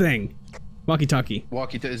this thing? Walkie-talkie.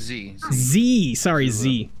 Walkie-talkie Z. Z. Sorry,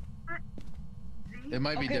 Z. It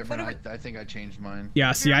might be Okay, different. I think I changed mine.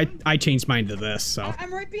 Yeah, see, I changed mine to this, so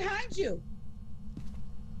I'm right behind you.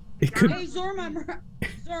 it could. Hey, Zorma, I'm right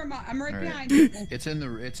All right. behind you. It's in the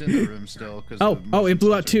room still. Cause Oh, the it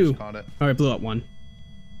blew out motion sensor two. just caught it. Oh, it blew out one.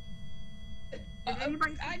 I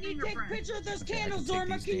need to take a picture of those candles, take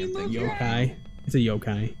Zorma. these Can you damn move things your hand? Yokai. It's a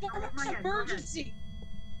yokai. Zorma, it's an emergency.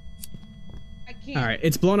 I can't. All right,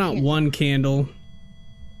 it's blown out one candle.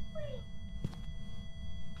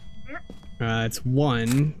 It's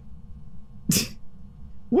one.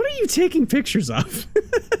 What are you taking pictures of?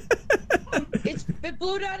 It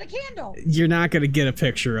blew out a candle. You're not gonna get a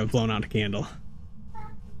picture of blown out a candle.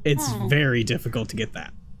 It's very difficult to get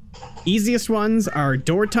that. Easiest ones are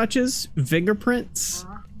door touches, fingerprints,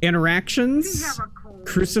 interactions,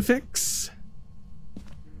 crucifix.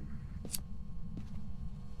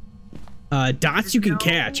 Dots you can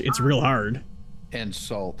catch. It's real hard. And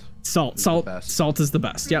salt. Salt is the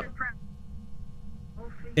best. Yep.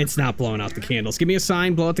 It's not blowing out the candles. Give me a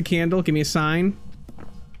sign. Blow out the candle. Give me a sign.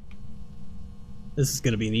 This is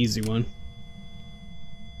gonna be an easy one.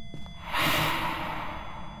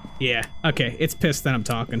 Yeah. Okay. It's pissed that I'm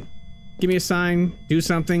talking. Give me a sign. Do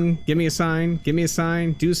something. Give me a sign. Give me a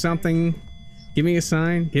sign. Do something. Give me a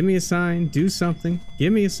sign. Give me a sign. Do something.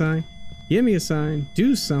 Give me a sign. Give me a sign.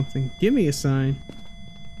 Do something. Give me a sign.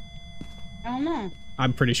 I don't know.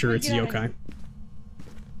 I'm pretty sure it's a yokai.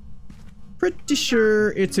 Pretty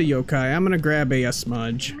sure it's a yokai. I'm gonna grab a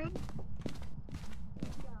smudge.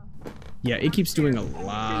 Yeah, it keeps doing a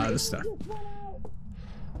lot of stuff.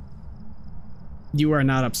 You are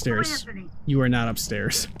not upstairs. You are not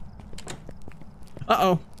upstairs.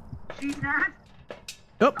 Uh-oh. She's not.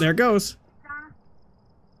 Oh, there it goes.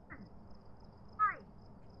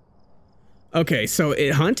 Okay, so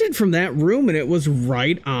it hunted from that room and it was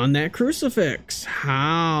right on that crucifix.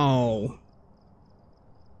 How?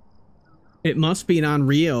 It must be an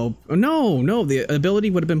Onryo. Oh, no, the ability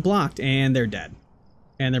would have been blocked and they're dead.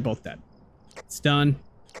 And they're both dead. It's done.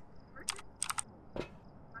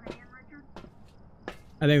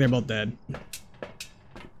 I think they're both dead.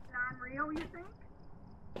 Non-real, you think?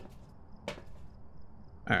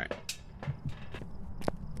 Alright.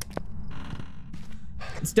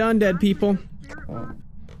 It's done, dead people.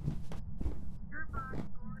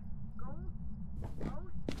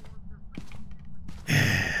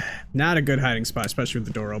 Not a good hiding spot, especially with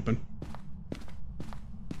the door open.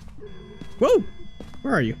 Whoa!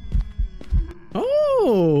 Where are you?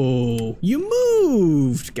 Oh! You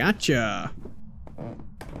moved! Gotcha.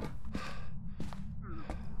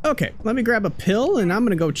 Okay, let me grab a pill and I'm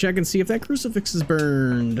gonna go check and see if that crucifix is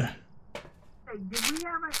burned. Hey, did we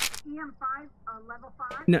have an EM5, level 5?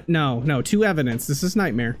 No, 2 evidence. This is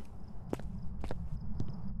Nightmare.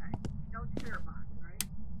 No spirit box, right?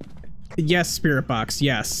 Yes, spirit box,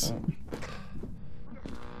 yes.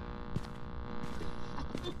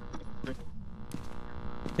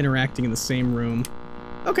 Interacting in the same room.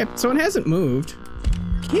 Okay, so it hasn't moved.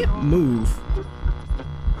 Can't move.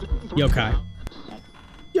 Yokai.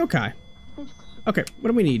 Yokai. Okay, what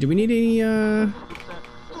do we need? Do we need any,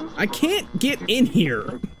 I can't get in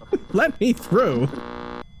here. Let me through.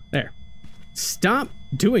 There. Stop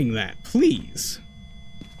doing that, please.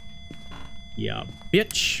 Ya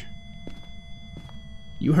bitch.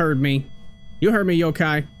 You heard me. You heard me,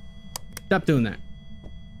 Yokai. Stop doing that.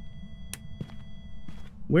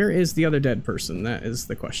 Where is the other dead person? That is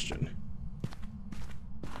the question.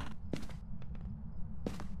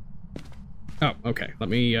 Oh, okay. Let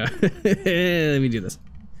me let me do this.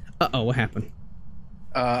 Uh-oh, what happened?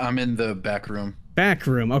 I'm in the back room. Back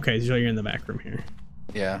room. Okay, so you're in the back room here.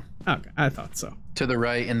 Yeah. Okay, I thought so. To the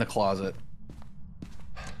right in the closet.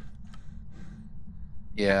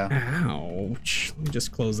 Yeah. Ouch. Let me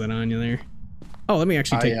just close that on you there. Oh, let me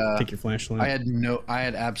actually take your flashlight. I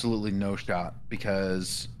had absolutely no shot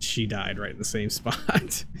because she died right in the same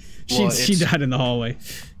spot. she died in the hallway.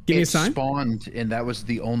 Give me a sign. It spawned, and that was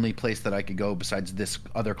the only place that I could go besides this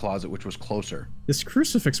other closet, which was closer. This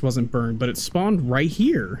crucifix wasn't burned, but it spawned right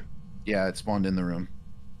here. Yeah, it spawned in the room.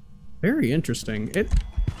 Very interesting.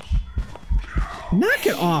 Knock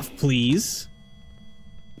it off, please.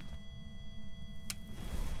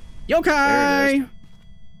 Yokai!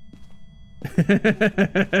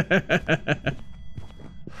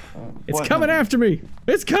 It's coming after me!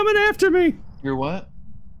 It's coming after me! You're what?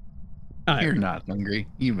 You're not hungry.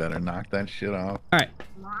 You better knock that shit off. Alright.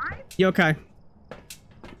 Yokai.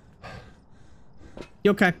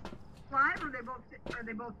 Yokai. Live, or are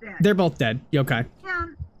they both dead? They're both dead. Yokai. Yeah.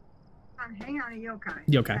 Hang on, a yokai.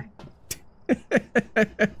 Yokai.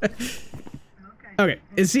 Okay.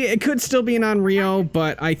 See, it could still be an Onryo,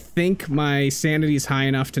 but I think my sanity is high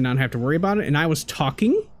enough to not have to worry about it. And I was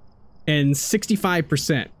talking, and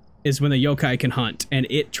 65% is when the yokai can hunt, and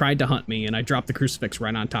it tried to hunt me, and I dropped the crucifix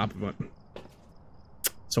right on top of it.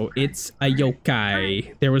 So it's a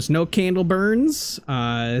yokai. There was no candle burns,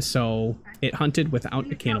 so it hunted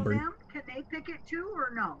without a candle burn. Can they pick it too,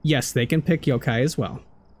 or no? Yes, they can pick yokai as well.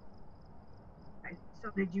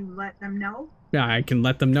 So did you let them know? Yeah, I can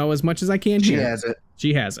let them know as much as I can here. She has it.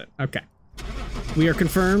 She has it. Okay. We are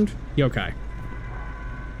confirmed. Yokai.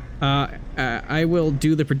 I will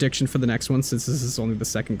do the prediction for the next one since this is only the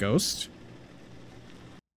second ghost.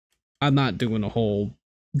 I'm not doing a whole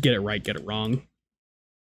get it right, get it wrong.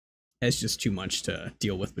 It's just too much to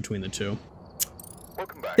deal with between the two.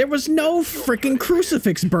 There was no freaking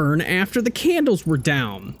crucifix burn after the candles were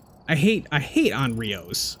down. I hate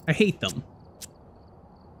Onryos. I hate them.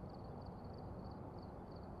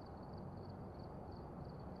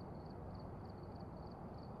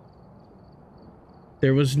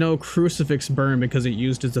 There was no crucifix burn because it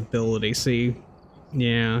used its ability, see?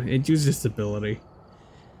 Yeah, it used its ability.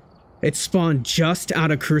 It spawned just out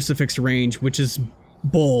of crucifix range, which is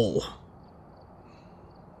bull.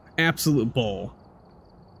 Absolute bull.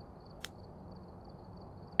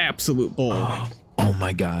 Absolute bull. Oh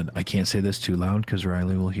my god, I can't say this too loud because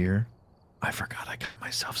Riley will hear. I forgot I got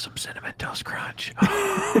myself some Cinnamon Toast Crunch.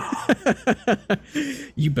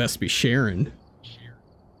 You best be sharing.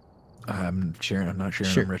 I'm sharing. I'm not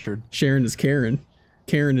sharing. I'm Richard. Sharon is Karen.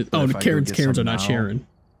 Karen is. Oh, Karens are not Sharon.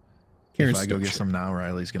 If I go get some now,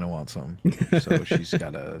 Riley's gonna want some. So she's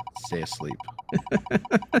gotta stay asleep.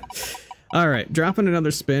 All right, dropping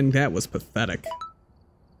another spin. That was pathetic.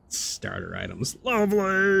 Starter items,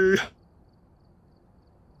 lovely.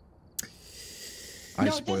 I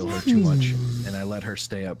spoil her too much, and I let her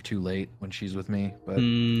stay up too late when she's with me. But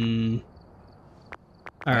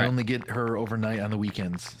I only get her overnight on the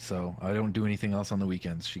weekends, so I don't do anything else on the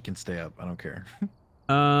weekends. She can stay up. I don't care.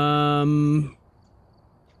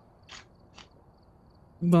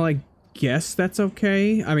 Well, I guess that's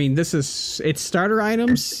okay. I mean, it's starter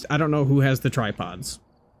items. I don't know who has the tripods.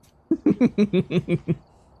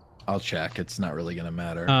 I'll check. It's not really gonna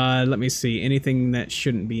matter. Let me see. Anything that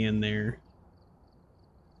shouldn't be in there.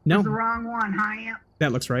 No. That's the wrong one, huh?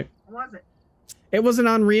 That looks right. What was it? It wasn't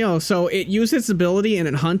on Rio, so it used its ability and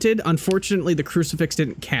it hunted. Unfortunately, the crucifix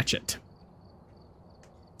didn't catch it.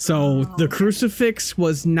 So the crucifix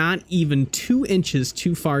was not even 2 inches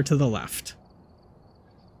too far to the left.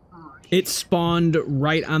 It spawned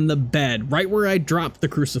right on the bed, right where I dropped the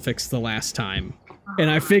crucifix the last time. And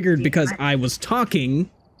I figured because I was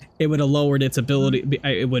talking, it would have lowered its ability.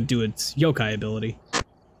 It would do its yokai ability.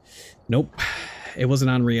 Nope. It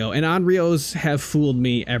wasn't on Rio. And on Rios have fooled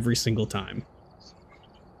me every single time.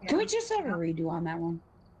 Can we just have a redo on that one?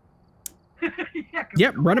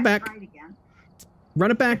 Yep, run it back.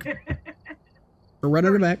 Run it back. Or run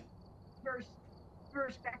it back.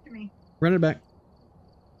 First, back to me. Run it back.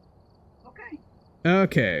 Okay.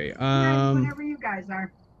 Okay. Whenever you guys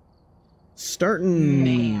are.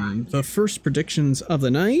 Starting the first predictions of the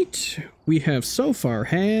night, we have so far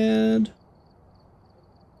had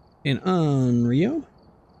an Onryo.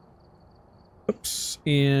 Oops,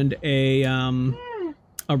 and a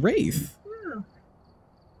Wraith.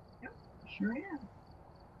 Yep, sure is.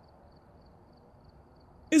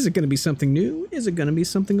 Is it going to be something new? Is it going to be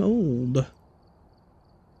something old?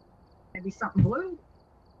 Maybe something blue.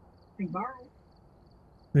 Something borrowed.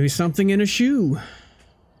 Maybe something in a shoe.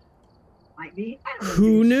 Might be. I don't know.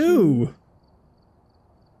 Who knew?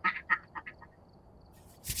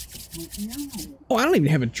 Oh, I don't even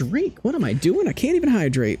have a drink. What am I doing? I can't even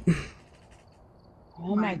hydrate.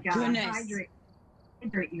 Oh my God. goodness.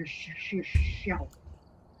 Hydrate your shell.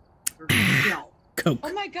 Coke.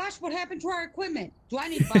 Oh my gosh, what happened to our equipment? Do I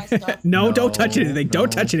need to buy stuff? No, don't touch anything. No.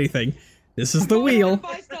 Don't touch anything. This is the wheel.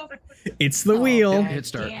 Buy stuff. It's the wheel. Hit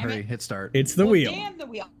start. Damn Hurry. it. Hit start. It's the Well, wheel. Damn the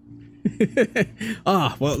wheel.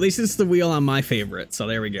 Ah, well, at least it's the wheel on my favorite. So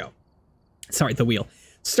there we go. Sorry, the wheel.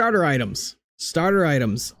 Starter items. Starter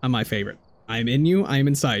items on my favorite. I'm in you. I'm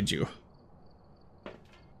inside you.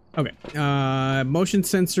 Okay. Motion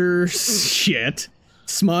sensor. Shit.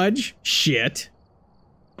 Smudge. Shit.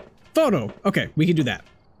 Photo. Okay, we can do that.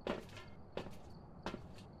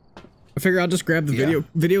 I figure I'll just grab the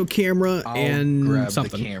video camera I'll and grab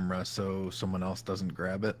something. the camera so someone else doesn't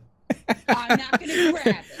grab it. I'm not gonna grab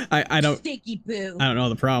it. I don't. Sticky poo. I don't know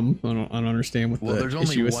the problem. I don't understand what Well, the there's only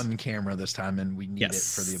issue is. one camera this time, and we need it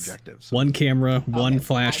for the objectives. One camera, one Okay,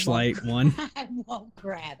 flashlight, one. I won't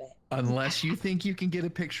grab it. Unless you think you can get a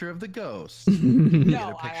picture of the ghost. No, Get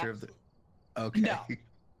a picture of the. Okay. No.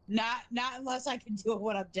 Not unless I can do it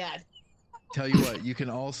when I'm dead. Tell you what, you can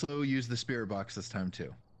also use the spirit box this time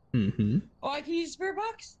too. Mm-hmm. Oh, I can use spirit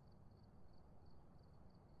box?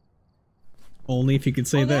 Only if you could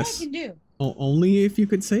say Oh, that this. I can do. Only if you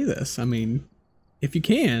could say this. I mean, if you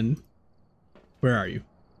can, where are you?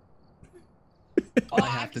 Oh, I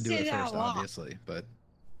have to do say it that first, out loud. obviously, but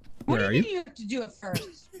What Where do are you you? mean you have to do it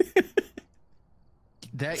first?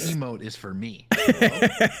 that emote is for me.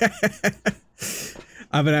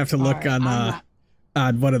 I'm gonna have to look Alright,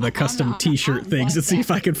 on one of the I'm custom not- T-shirt I'm things and see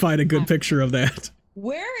if I can find a good I'm- picture of that.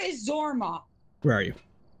 Where is Zorma? Where are you?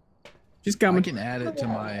 She's I coming. can add it to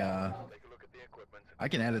my. I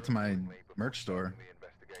can add it to my merch store.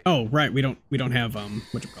 Oh, right. We don't have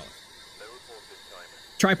what you call it.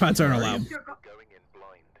 Tripods aren't allowed.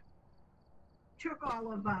 Took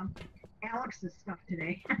all of Alex's stuff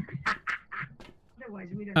today. Otherwise,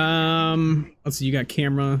 we don't. Let's see. You got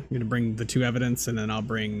camera. You're gonna bring the two evidence, and then I'll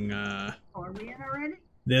bring Are we in already?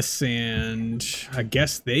 this, and I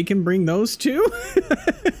guess they can bring those too.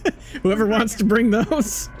 Whoever wants to bring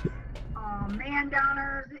those. Man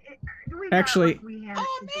downers. Actually-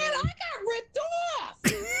 Oh man, I got ripped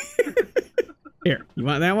off! Here, you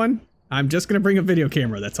want that one? I'm just gonna bring a video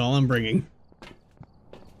camera. That's all I'm bringing.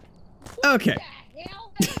 Okay. What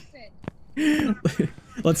the hell happened?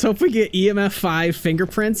 Let's hope we get EMF 5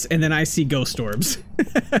 fingerprints, and then I see ghost orbs.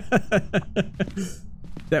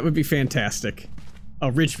 That would be fantastic. Oh,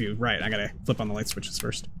 ridge view. Right, I gotta flip on the light switches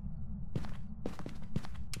first.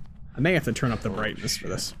 I may have to turn up the brightness for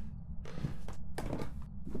this.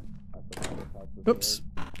 Oops.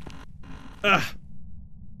 Ugh.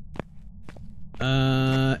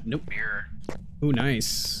 Nope. Mirror. Ooh,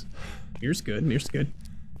 nice. Mirror's good. Mirror's good.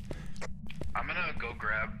 I'm gonna go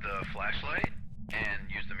grab the flashlight and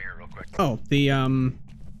use the mirror real quick. Oh, the,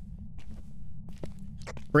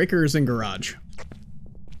 breaker's in garage.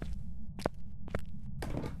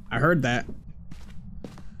 I heard that.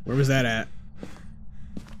 Where was that at?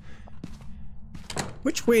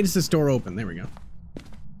 Which way does this door open? There we go.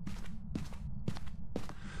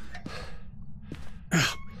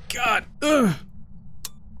 Oh my god. Ugh.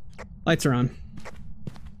 Lights are on.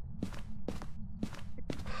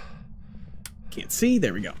 Can't see.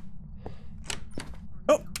 There we go.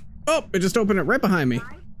 Oh! Oh! It just opened it right behind me.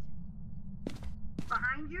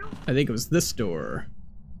 Behind you? I think it was this door.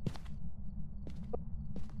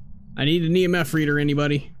 I need an EMF reader,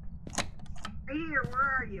 anybody? Right here.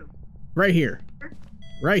 Where are you? Right here.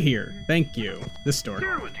 Right here. Thank you. This door. Two.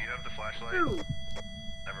 Do you have the flashlight? Two.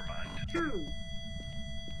 Never mind. Two.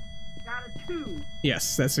 Got a 2.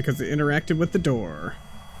 Yes, that's because it interacted with the door.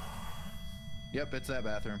 Yep, it's that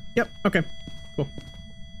bathroom. Yep, okay. Cool.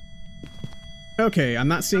 Okay, I'm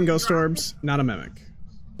not seeing ghost orbs. Not a mimic.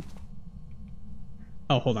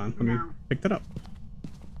 Oh, hold on. Let me pick that up.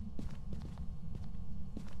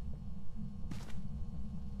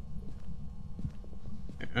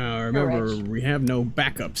 Remember, Alright. we have no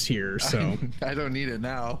backups here, so... I don't need it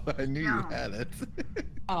now. I knew you No. had it.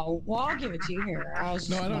 Oh, well, I'll give it to you here. I was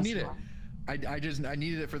No, just I don't need messing it. around. I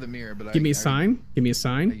needed it for the mirror, but Give me a sign. Give me a I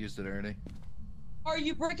sign. used it already. Are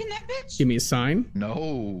you breaking that bitch? Give me a sign.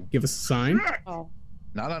 No, Give us a sign. Oh.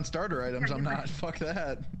 not on starter items. I'm not. Fuck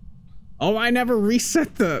that. Oh, I never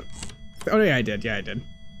reset the. Oh yeah, I did. Yeah, I did.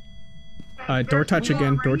 Door touch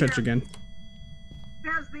again. Door touch again.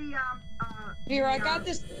 There's the Here, I got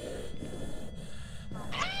this.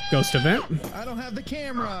 Ghost event. I don't have the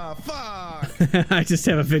camera. Fuck. I just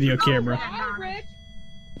have a video Oh, camera. wow, Rich.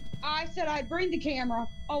 I said I'd bring the camera.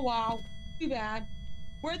 Oh, wow. Too bad.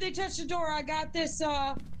 Where'd they touch the door? I got this,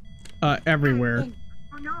 Everywhere.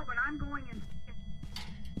 Oh no, but I'm going in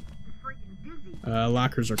freaking dizzy.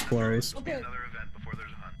 Lockers are closed. Okay. Another event before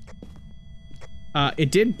there's a hunt.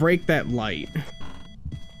 It did break that light. Yeah,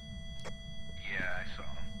 I saw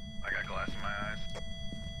him. I got glass in my eyes.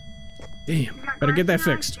 Damn. Better get that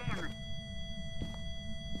fixed.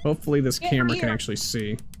 Hopefully this camera can actually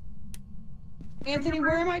see. Anthony,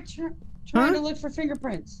 where am I trying to look for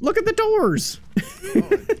fingerprints? Look at the doors. Oh,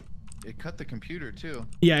 it cut the computer too.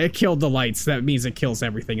 Yeah, it killed the lights. That means it kills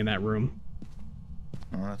everything in that room.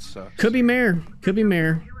 Oh, that sucks. Could be Mare. Could be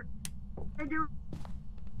Mare.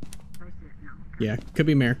 Yeah, could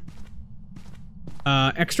be Mare.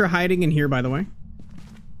 Extra hiding in here, by the way.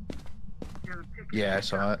 Yeah, I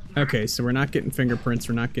saw it. Okay, so we're not getting fingerprints.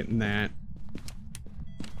 We're not getting that.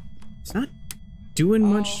 It's not doing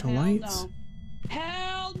much to hell lights. No.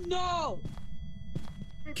 Hell no!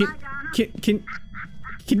 Can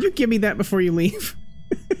you give me that before you leave?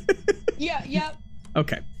 Yeah, yep.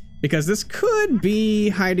 Okay, because this could be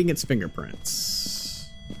hiding its fingerprints.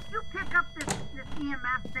 You pick up this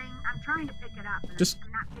EMF thing. I'm trying to pick it up. And Just-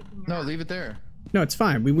 I'm not picking it No, up. leave it there. No, it's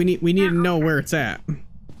fine. We need to know where it's at.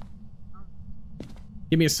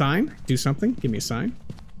 Give me a sign. Do something. Give me a sign.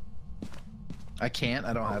 I can't.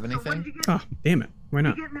 I don't have So what anything. did you get? Oh, damn it. Why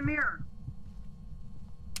not? You get in the mirror.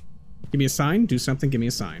 Give me a sign. Do something. Give me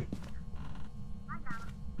a sign. I got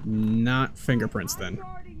it. Not fingerprints then.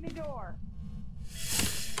 Guarding the door.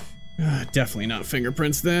 Definitely not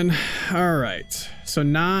fingerprints then. All right. So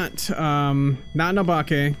not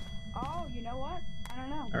Nobake. Oh, you know what? I don't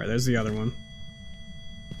know. All right, there's the other one.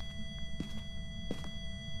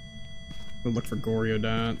 We'll look for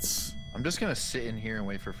Goryodots. I'm just gonna sit in here and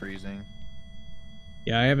wait for freezing.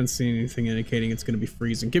 Yeah, I haven't seen anything indicating it's going to be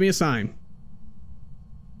freezing. Give me a sign.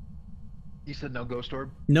 You said no ghost orb?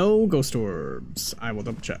 No ghost orbs. I will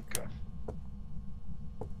double check. Okay.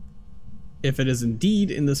 If it is indeed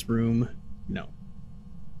in this room, no.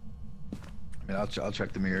 I mean, I'll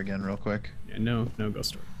check the mirror again real quick. Yeah, no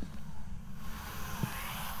ghost orb.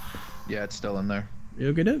 Yeah, it's still in there.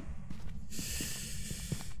 You get it?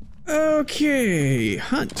 Okay,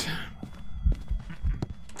 hunt.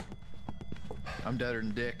 I'm deader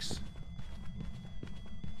than dicks.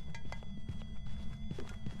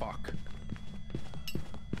 Fuck.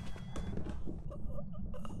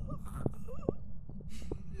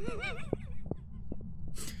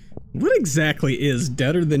 What exactly is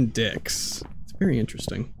deader than dicks? It's very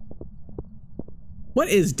interesting. What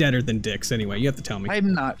is deader than dicks anyway? You have to tell me.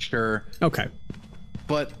 I'm not sure. Okay.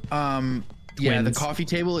 But, yeah, the Twins. coffee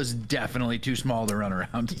table is definitely too small to run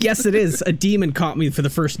around. Yes, it is. A demon caught me for the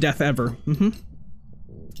first death ever.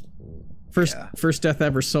 First death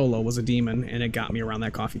ever solo was a demon, and it got me around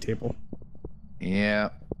that coffee table. Yeah,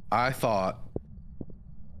 I thought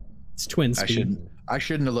It's twin speed. I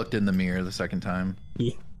shouldn't have looked in the mirror the second time.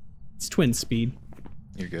 Yeah. It's twin speed.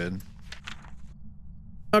 You're good.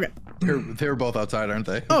 Okay. They're both outside, aren't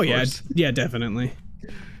they? Oh Of yeah, course. yeah, definitely.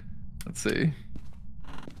 Let's see.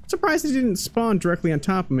 Surprised it didn't spawn directly on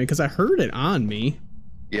top of me because I heard it on me.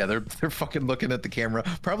 Yeah, they're fucking looking at the camera.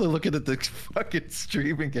 Probably looking at the fucking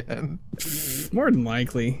stream again. More than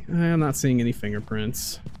likely. I'm not seeing any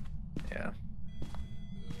fingerprints. Yeah.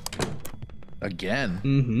 Again.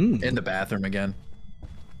 Mm-hmm. In the bathroom again.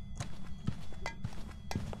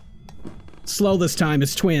 Slow this time.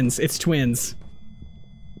 It's twins. It's twins.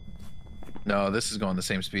 No, this is going the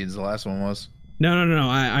same speed as the last one was. No.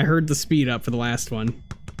 I heard the speed up for the last one.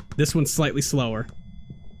 This one's slightly slower.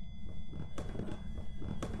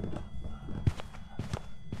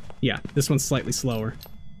 Yeah, this one's slightly slower.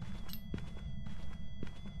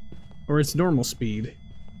 Or it's normal speed.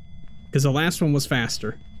 Because the last one was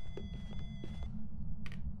faster.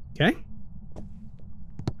 Okay?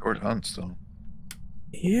 Short hunt still.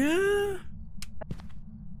 Yeah?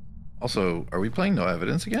 Also, are we playing no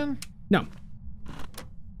evidence again? No.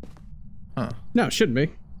 Huh. No, it shouldn't be.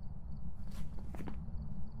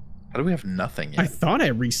 How do we have nothing I yet? thought I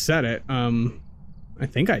reset it. I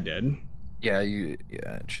think I did. Yeah,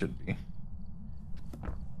 it should be.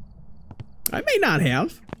 I may not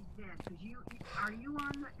have. He's dead. 'Cause are you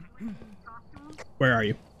on the... Can you talk to him? Where are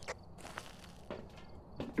you?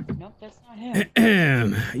 Nope, that's not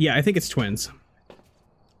him. Yeah, I think it's twins.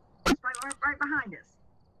 Right behind us.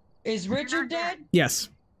 Is Richard dead? Yes.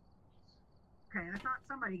 Okay, I thought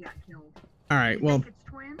somebody got killed. All right, You well, think it's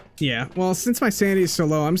twin? yeah. Well, since my sanity is so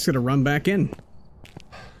low, I'm just going to run back in.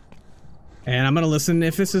 And I'm going to listen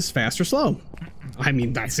if this is fast or slow. I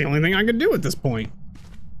mean, that's the only thing I can do at this point.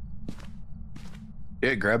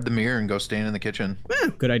 Yeah, grab the mirror and go stand in the kitchen.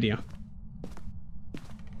 Good idea.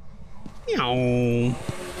 Meow.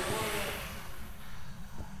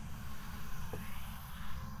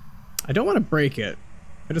 I don't want to break it.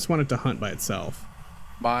 I just want it to hunt by itself.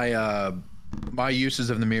 My uses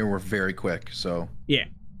of the mirror were very quick, so. Yeah.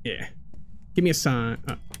 Give me a sign.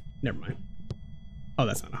 Oh, never mind. Oh,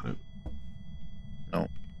 that's not a hunt. No.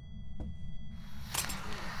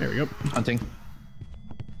 There we go. Hunting.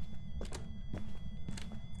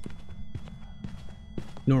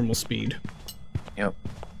 Normal speed. Yep.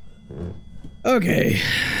 Okay.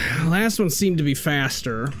 Last one seemed to be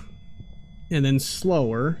faster. And then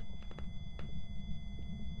slower.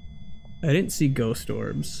 I didn't see ghost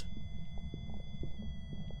orbs.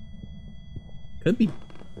 Could be.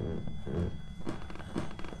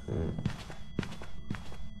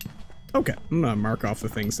 Okay, I'm gonna mark off the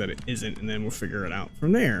things that it isn't, and then we'll figure it out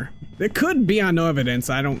from there. It could be on no evidence.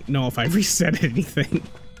 I don't know if I reset anything.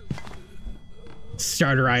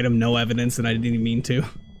 Starter item, no evidence, and I didn't even mean to.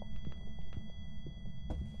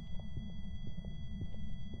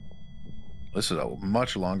 This is a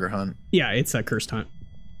much longer hunt. Yeah, it's a cursed hunt.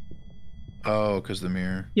 Oh, because the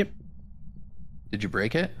mirror. Yep. Did you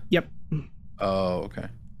break it? Yep. Oh, okay.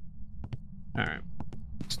 All right.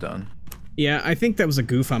 It's done. Yeah, I think that was a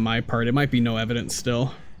goof on my part. It might be no evidence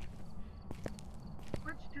still.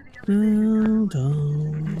 You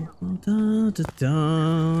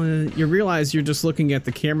realize you're just looking at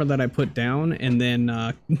the camera that I put down, and then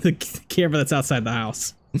the camera that's outside the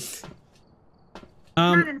house.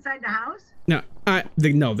 Not inside the house? No,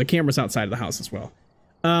 the camera's outside of the house as well.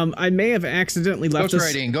 I may have accidentally left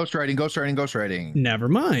Ghost writing. Never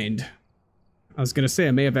mind. I was gonna say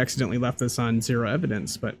I may have accidentally left this on zero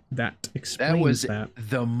evidence, but that explains that.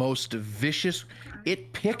 The most vicious.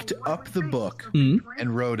 It picked up the book Mm-hmm.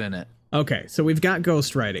 and wrote in it. Okay, so we've got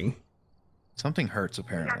ghost writing. Something hurts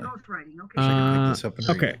apparently. Ghost writing. Okay.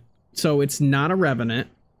 Okay, so it's not a revenant.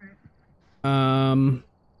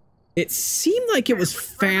 It seemed like it was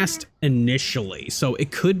fast initially, so it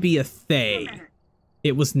could be a Thay.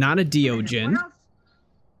 It was not a Deogen.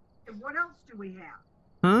 What else do we have?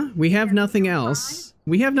 Huh? We have nothing else.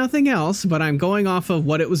 We have nothing else, but I'm going off of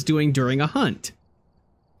what it was doing during a hunt.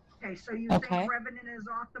 Okay, so you think Revenant is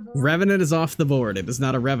off the board? Revenant is off the board. It is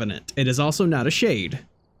not a Revenant. It is also not a Shade.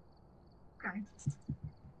 Okay.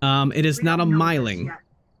 It is not a Myling.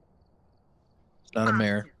 It's not a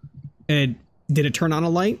mare. And did it turn on a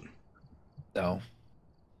light? No.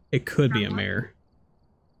 It could be a mare.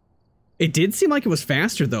 It did seem like it was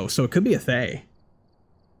faster though, so it could be a Thay.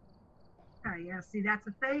 Yeah, see, that's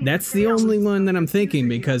a Thay. That's the only one that I'm thinking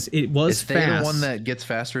because it was Is Thay fast. the one that gets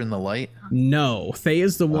faster in the light? No, Thay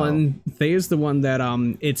is the one. Thay is the one that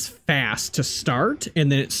it's fast to start,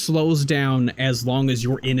 and then it slows down as long as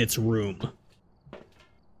you're in its room.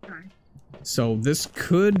 Okay. So this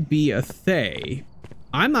could be a Thay.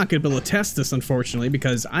 I'm not gonna be able to test this, unfortunately,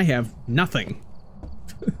 because I have nothing.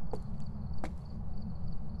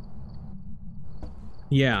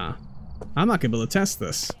 Yeah, I'm not gonna be able to test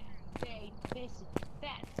this.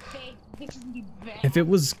 If it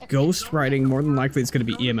was ghost writing, more than likely it's going to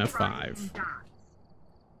be EMF 5.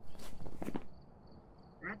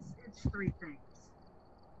 It's 3 things.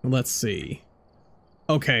 Let's see.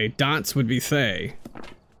 Okay, dots would be Thay.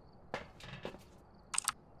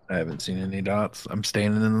 I haven't seen any dots. I'm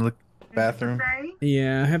standing in the bathroom.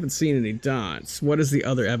 Yeah, I haven't seen any dots. What is the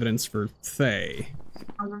other evidence for Thay?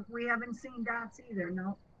 Oh, we haven't seen dots either,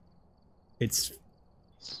 no. It's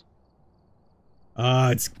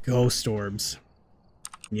ghost orbs.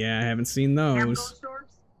 Yeah, I haven't seen those. Ghost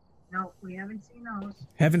orbs? No, we haven't seen those.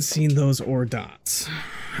 Haven't seen those or dots.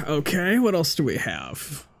 Okay, what else do we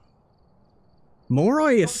have?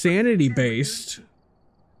 Morai is sanity based.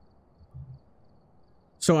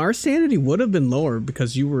 So our sanity would have been lower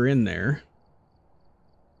because you were in there.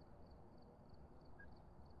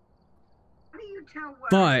 How do you tell what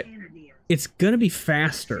But our sanity is? it's gonna be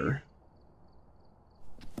faster.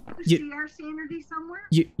 You see our sanity somewhere?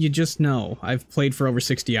 You just know. I've played for over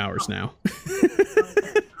 60 hours now.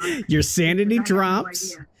 Your sanity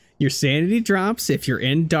drops. Your sanity drops if you're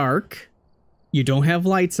in dark. you don't have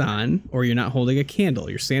lights on, or you're not holding a candle,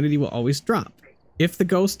 your sanity will always drop. If the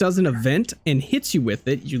ghost does an event and hits you with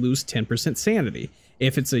it, you lose 10% sanity.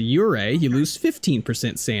 If it's a Ure, you lose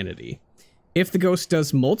 15% sanity. If the ghost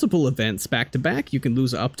does multiple events back to back, you can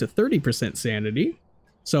lose up to 30% sanity.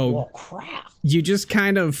 So you just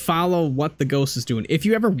kind of follow what the ghost is doing. If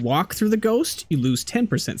you ever walk through the ghost, you lose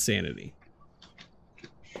 10% sanity.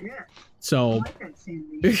 Shit. So, I like that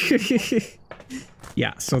sanity.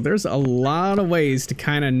 yeah, so there's a lot of ways to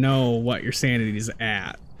kind of know what your sanity is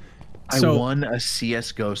at. I won a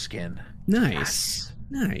CSGO skin. Nice.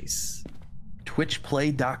 Nice.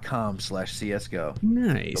 Twitchplay.com/CSGO.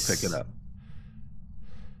 Nice. Go pick it up.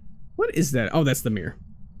 What is that? Oh, that's the mirror.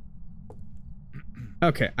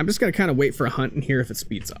 Okay, I'm just gonna kind of wait for a hunt and hear if it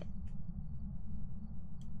speeds up.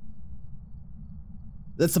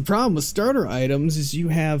 That's the problem with starter items, is you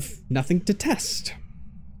have nothing to test.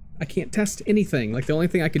 I can't test anything. Like, the only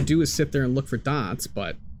thing I could do is sit there and look for dots,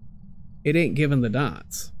 but it ain't giving the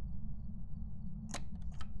dots.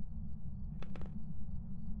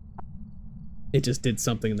 It just did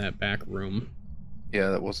something in that back room. Yeah,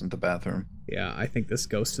 that wasn't the bathroom. Yeah, I think this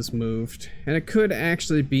ghost has moved. And it could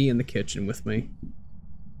actually be in the kitchen with me.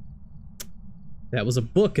 That was a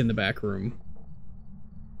book in the back room.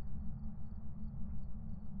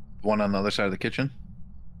 One on the other side of the kitchen?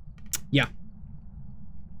 Yeah.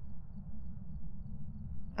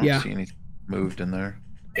 I don't see anything moved in there.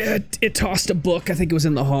 It tossed a book. I think it was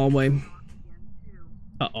in the hallway.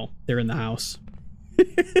 Uh-oh. They're in the house.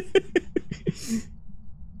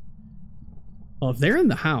 Well, if they're in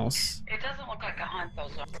the house... It doesn't look like a hunt, though,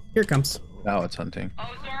 Zorma. Here it comes. Now it's hunting. Oh,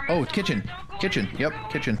 Zorma, Oh, kitchen. Kitchen. Yep,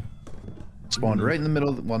 kitchen. Spawned right in the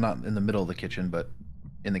middle. Well, not in the middle of the kitchen, but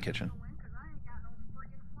in the kitchen.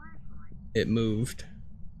 It moved.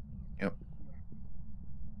 Yep.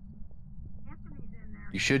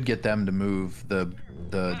 You should get them to move the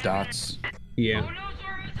dots. Yeah.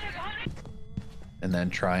 And then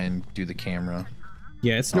try and do the camera.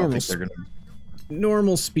 Yeah, it's normal.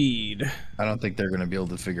 Normal speed. I don't think they're gonna be able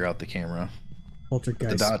to figure out the camera.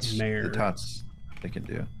 Poltergeist. The dots they can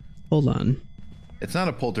do. Hold on. It's not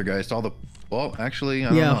a poltergeist. Well, actually, I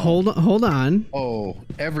don't yeah. know. Hold on. Oh,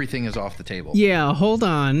 everything is off the table. Yeah, hold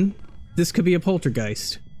on. This could be a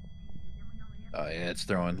poltergeist. Oh yeah, it's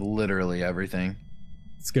throwing literally everything.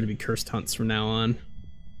 It's gonna be cursed hunts from now on.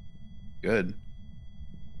 Good.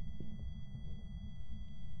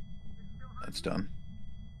 That's done.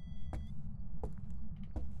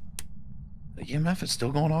 The EMF is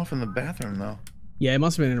still going off in the bathroom, though. Yeah, it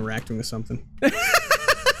must have been interacting with something.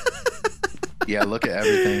 Yeah, look at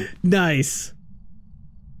everything. Nice.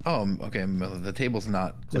 Oh, okay. The table's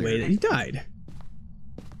not clear. The way that he died.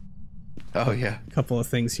 Oh, yeah. A couple of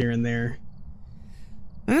things here and there.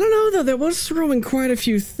 I don't know, though. That was throwing quite a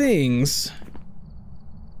few things.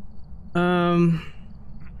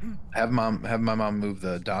 Have my mom move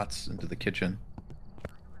the dots into the kitchen.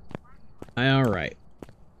 All right.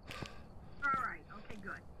 Okay,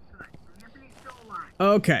 good. Anthony's still alive.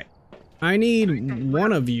 Okay. I need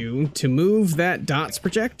one of you to move that dots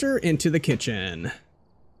projector into the kitchen.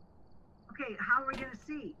 Okay, how are we gonna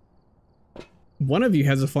see? One of you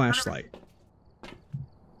has a flashlight.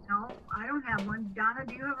 No, I don't have one. Donna,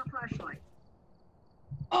 do you have a flashlight?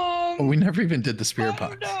 Oh, we never even did the spirit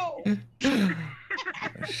box. No. Oh,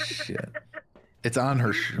 shit. It's on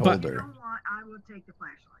her shoulder. I will take the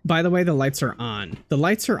flashlight. By the way, the lights are on. The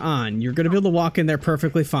lights are on. You're going to be able to walk in there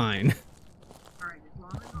perfectly fine. All right, as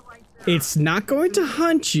long as the lights are It's not going to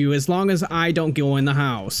hunt you as long as I don't go in the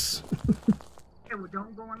house. Okay, well,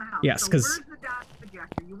 don't go in the house. Yes, so 'cause- where's the dot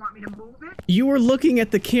projector? You want me to move it? You were looking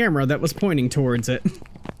at the camera that was pointing towards it.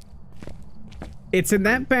 It's in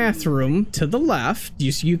that bathroom to the left.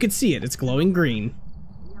 You can see it. It's glowing green.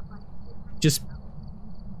 Just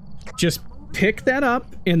pick that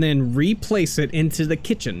up and then replace it into the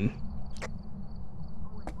kitchen.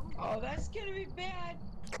 Oh, that's gonna be bad.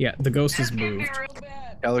 Yeah, the ghost has That's gonna be moved. real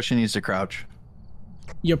bad. Tell her she needs to crouch.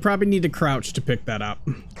 You'll probably need to crouch to pick that up.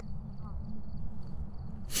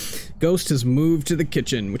 Ghost has moved to the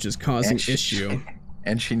kitchen, which is causing issue.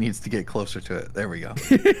 And she needs to get closer to it. There we go.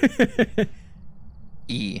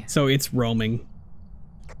 E. So it's roaming.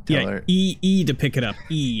 Tell Yeah, her. E to pick it up.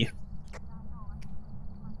 E.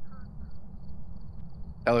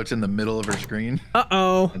 Tell her it's in the middle of her screen.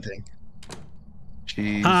 Uh-oh. I think.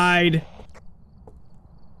 She's... Hide.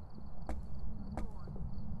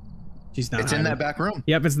 She's not It's in hiding. that back room.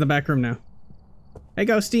 Yep, it's in the back room now. Hey,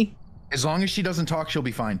 Ghosty. As long as she doesn't talk, she'll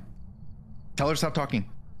be fine. Tell her to stop talking.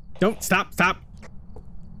 Don't stop.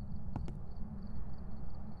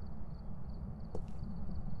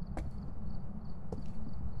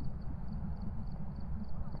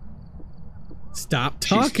 Stop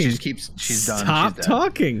talking. She's done. Stop She's dead.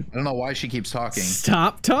 talking. I don't know why she keeps talking.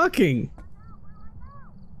 Stop talking.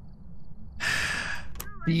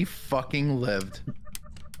 She fucking lived.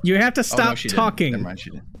 You have to Oh, stop no, she talking. Didn't. Never mind, she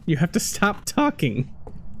didn't. You have to stop talking.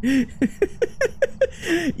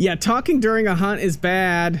 Yeah, talking during a hunt is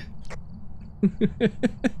bad.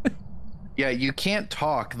 Yeah, you can't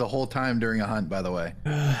talk the whole time during a hunt, by the way.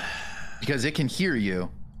 Because it can hear you.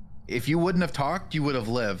 If you wouldn't have talked, you would have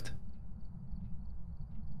lived.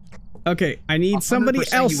 Okay, I need somebody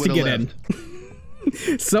 100% else you to would've get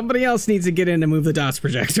in. Somebody else needs to get in to move the DOTS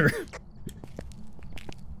projector.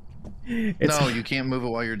 No, you can't move it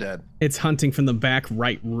while you're dead. It's hunting from the back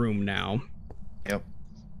right room now. Yep.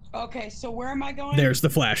 Okay, so where am I going? There's the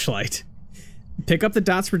flashlight. Pick up the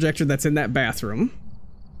DOTS projector that's in that bathroom.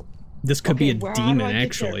 This could be a demon,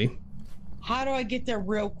 actually. How do I get there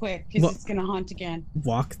real quick? Because it's gonna hunt again.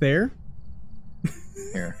 Walk there.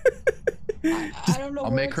 Here. I don't know. I'll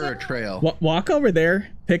make her a trail. Walk over there.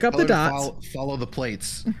 Pick up the dots. Follow the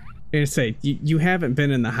plates. And say, you haven't been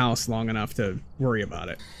in the house long enough to worry about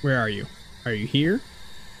it. Where are you? Are you here?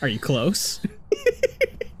 Are you close?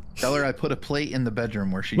 Tell her I put a plate in the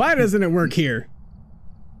bedroom where she... Why doesn't it work here?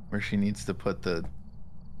 Where she needs to put the...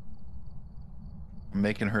 I'm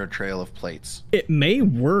making her a trail of plates. It may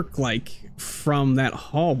work, like, from that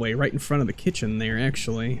hallway right in front of the kitchen there,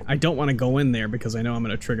 actually. I don't want to go in there because I know I'm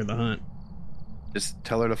going to trigger the hunt. Just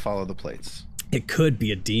tell her to follow the plates. It could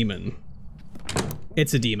be a demon.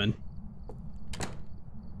 It's a demon.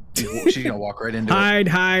 She's gonna walk right into hide, it.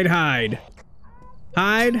 Hide, hide.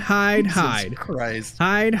 Hide, hide, hide. Jesus Christ.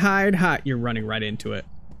 Hide, hide, hide. You're running right into it.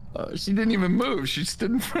 She didn't even move. She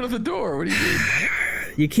stood in front of the door. What do you mean?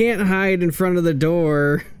 You can't hide in front of the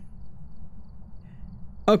door.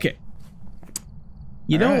 Okay.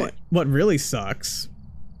 You know what really sucks?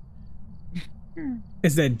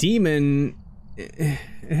 Is that demon... It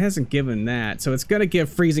hasn't given that, so it's gonna give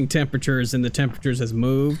freezing temperatures and the temperatures has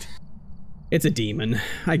moved. It's a demon.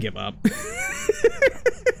 I give up.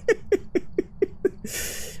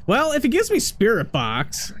 Well, if it gives me spirit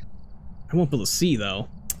box, I won't be able to see though.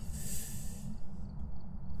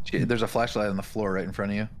 There's a flashlight on the floor right in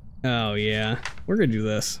front of you. Oh yeah, we're gonna do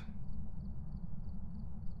this.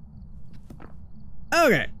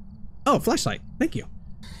 Okay. Oh, flashlight. Thank you.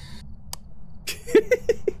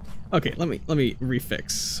 Okay, let me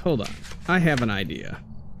refix. Hold on. I have an idea.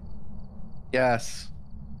 Yes.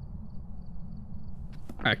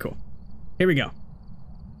 Alright, cool. Here we go.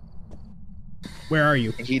 Where are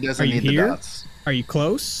you? He doesn't are you need here? the dots. Are you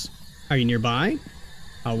close? Are you nearby?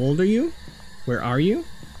 How old are you? Where are you?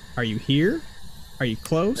 Are you here? Are you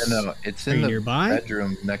close? No, it's in the nearby?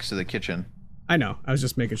 bedroom next to the kitchen. I know. I was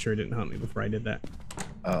just making sure it didn't hunt me before I did that.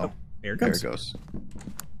 Oh, there it comes. There it goes.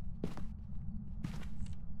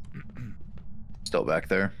 Still back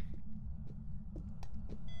there.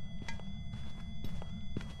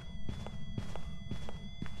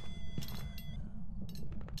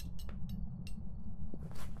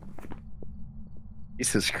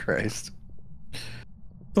 Jesus Christ. That's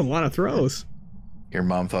a lot of throws. Your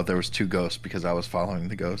mom thought there was 2 ghosts because I was following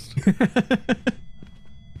the ghost.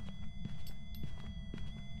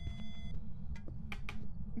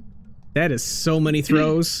 That is so many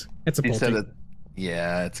throws. It's a Pulte.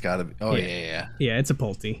 Yeah, it's gotta be. Oh, yeah. Yeah, it's a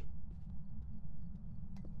Pulte.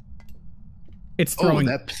 It's throwing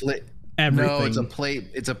that plate. everything. No, it's a plate.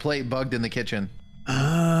 It's a plate bugged in the kitchen.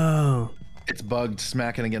 Oh. It's bugged,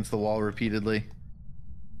 smacking against the wall repeatedly.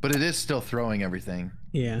 But it is still throwing everything.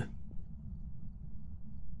 Yeah.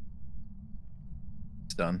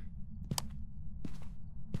 It's done.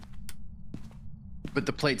 But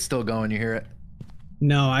the plate's still going, you hear it?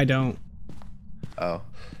 No, I don't. Oh.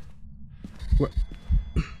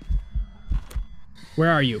 Where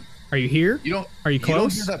are you? Are you here? You don't. Are you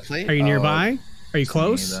close? You don't hear that plate? Are you nearby? Are you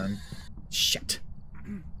close? Then. Shit.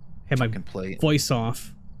 Have my plate. Voice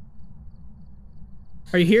off.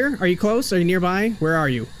 Are you here? Are you close? Are you nearby? Where are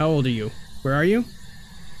you? How old are you? Where are you?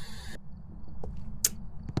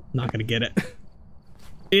 Not gonna get it.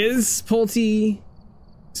 Is Pulte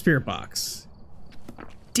spirit box?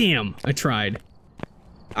 Damn, I tried.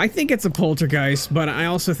 I think it's a poltergeist, but I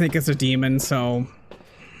also think it's a demon, so...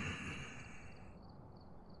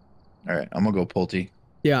 Alright, I'm gonna go Pulte.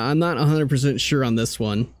 Yeah, I'm not 100% sure on this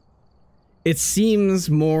one. It seems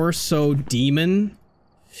more so demon.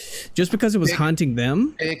 Just because it was haunting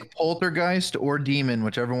them? Pick poltergeist or demon,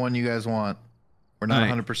 whichever one you guys want. We're not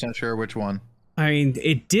 100% sure which one. I mean,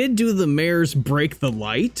 it did do the mayor's break the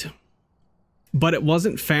light, but it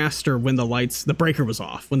wasn't faster when the breaker was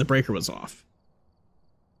off,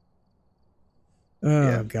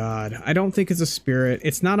 Oh God, I don't think it's a spirit.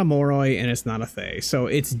 It's not a Moroi and it's not a Thay. So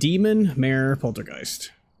it's demon, mare,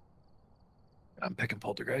 poltergeist. I'm picking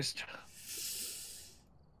poltergeist.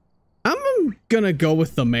 I'm gonna go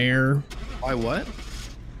with the mare. Why what?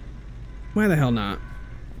 Why the hell not?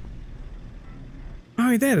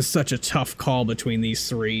 Oh, that is such a tough call between these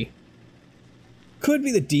three. Could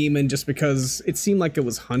be the demon just because it seemed like it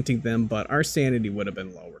was hunting them, but our sanity would have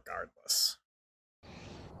been low regardless.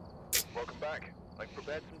 Welcome back. I've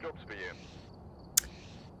prepared some jobs for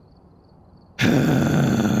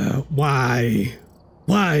you. Why?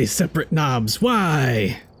 Why, separate knobs?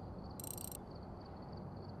 Why?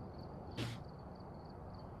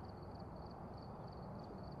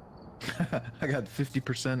 I got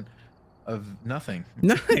 50% of nothing.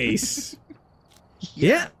 Nice.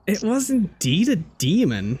 Yeah, it was indeed a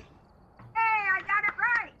demon. Hey, I got it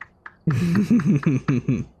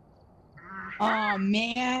right. Oh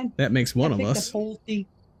man. That makes one of I picked us. the whole thing.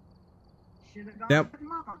 Should've gone Yep. with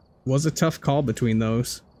Mom. Was a tough call between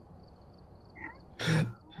those.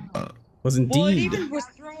 Was indeed. Well, it even was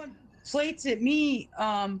throwing plates at me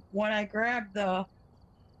when I grabbed the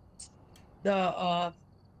dots,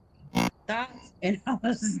 and I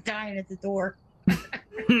was dying at the door.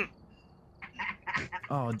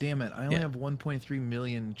 Oh, damn it. I only have 1.3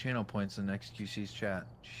 million channel points in XQC's chat.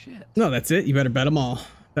 Shit. No, that's it. You better bet them all.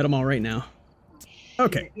 Bet them all right now.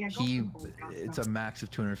 Okay. Yeah, go He, for the whole guy it's stuff. a max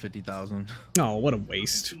of 250,000. Oh, what a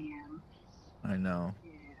waste. Damn. I know.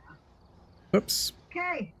 Yeah. Oops.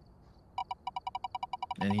 Okay.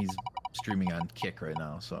 And he's streaming on Kick right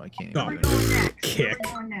now, so I can't Oh, even. We're going next. Kick.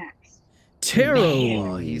 We're going next. Tarot.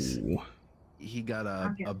 Well, he got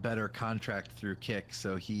Okay. a better contract through Kick,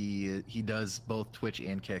 so he does both Twitch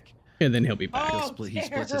and Kick. And then he'll be back. Oh, He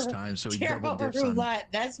splits his time, so he double Tarot dips on. roulette.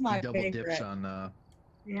 That's my He double favorite. dips on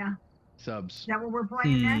Yeah. subs. Is that what we're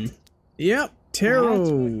playing next? Yep.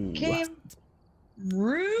 Tarot. Came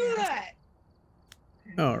roulette.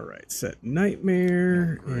 All right. Set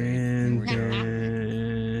nightmare and Here we go.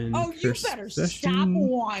 then. Oh, you curse better stop possession.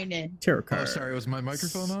 whining. Tarot Oh, card. sorry, was my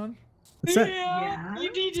microphone on? What's that? Yeah.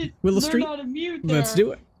 You need to Willow learn Street? how to mute there. Let's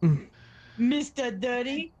do it. Mr.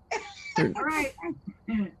 Dirty. All right.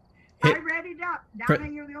 I readied up. Donna,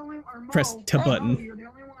 you're the only or Mo. Press T Mo, button. You're the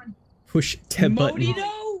only one. Push T button.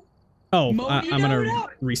 Modito? Oh, I'm Modito gonna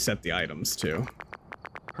up. reset the items too.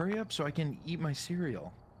 Hurry up so I can eat my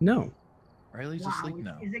cereal. No, Riley's Wow. asleep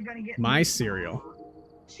now. Is it gonna get my cereal.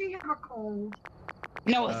 She have a cold.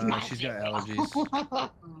 No, it's not. She's got allergies. Oh,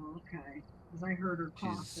 okay. Because I heard her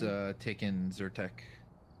coughing. She's taking Zyrtec.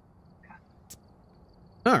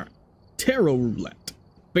 All right. Tarot roulette.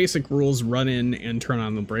 Basic rules: run in and turn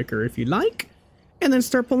on the breaker if you like, and then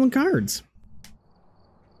start pulling cards.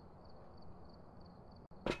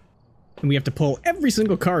 And we have to pull every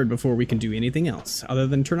single card before we can do anything else, other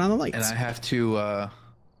than turn on the lights. And I have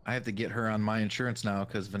to get her on my insurance now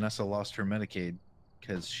because Vanessa lost her Medicaid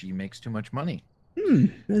because she makes too much money.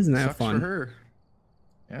 Isn't that Sucks fun? for her.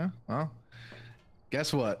 Yeah. Well,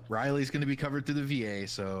 guess what? Riley's going to be covered through the VA,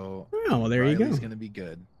 so Oh, well, there you Riley's go. going to be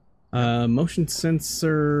good. Motion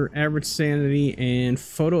sensor, average sanity, and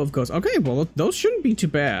photo of ghost. Okay, well, those shouldn't be too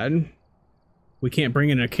bad. We can't bring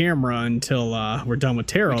in a camera until we're done with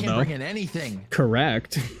tarot, We can't though. bring in anything.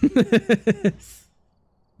 Correct.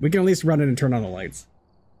 We can at least run in and turn on the lights.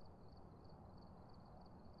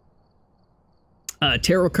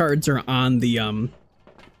 Tarot cards are on the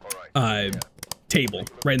table,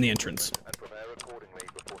 right in the entrance. And prepare accordingly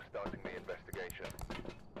before starting the investigation.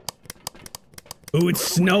 Ooh, it's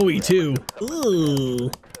snowy too. Ooh.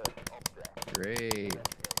 Great.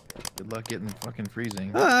 Good luck getting fucking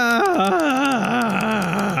freezing.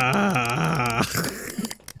 Ah. Did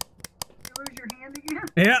you lose your hand again?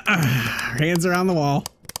 Yeah, hands are on the wall.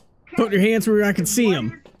 Put your hands where I can see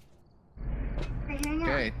them. Hey, hang on.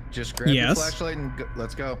 Okay, just grab Yes. your flashlight and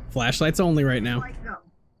let's go. Flashlights only right now. Like, go.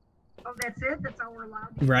 Oh, that's it? That's all we're allowed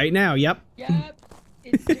to do? Right now, yep. Yep.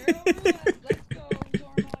 It's tarot roulette. Let's go,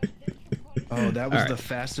 Zorma. Oh, that was All right. the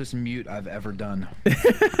fastest mute I've ever done.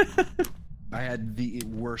 I had the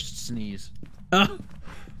worst sneeze.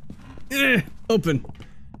 Open.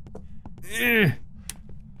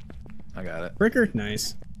 I got it. Breaker,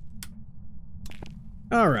 nice.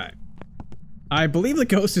 All right. I believe the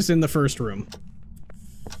ghost is in the first room.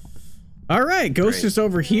 All right, ghost Great. is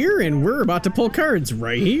over here, and we're about to pull cards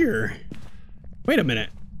right here. Wait a minute.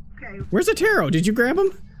 Okay. Where's the tarot? Did you grab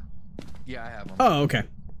him? Yeah, I have them. Oh, okay.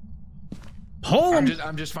 Pull him.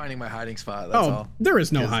 I'm just finding my hiding spot. That's Oh, all. there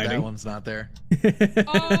is no 'Cause That hiding. one's not there.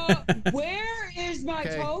 Where is my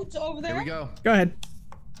Okay. totes over there? Here we go. Go ahead.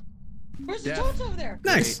 Where's the Yeah. totes over there?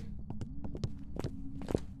 Nice.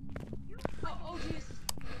 Oh, Jesus.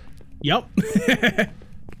 Yup.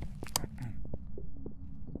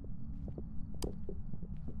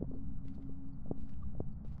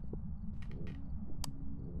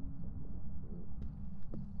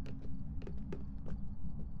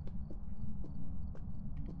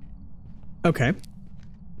 Okay.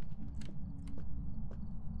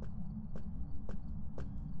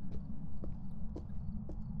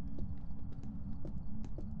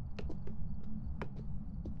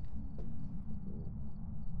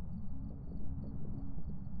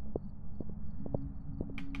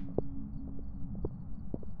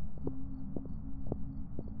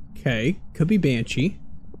 Okay, could be Banshee.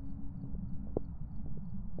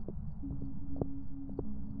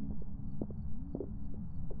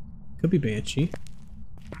 Could be Banshee.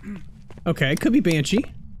 Okay, could be Banshee.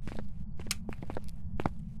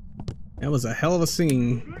 That was a hell of a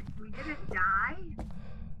scene. We didn't die.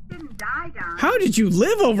 Didn't die, Don. How did you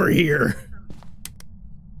live over here?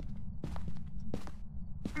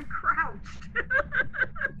 And crouched.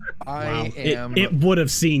 I am. It would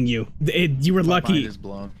have seen you. You were my lucky. mind is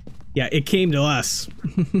blown. Yeah, it came to us.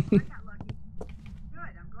 I got lucky. Good,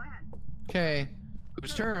 I'm glad. Okay,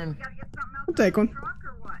 whose turn? We gotta get something else I'll take out one. of the truck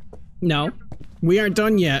or what? No, we aren't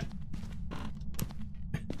done yet.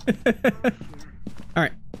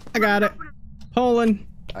 Alright, I got it. Poland.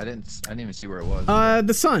 I didn't even see where it was.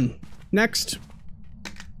 The sun. Next.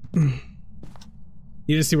 You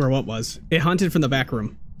didn't see where what was. It hunted from the back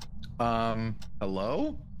room.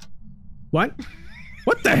 Hello? What?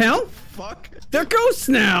 What the hell? Fuck. They're ghosts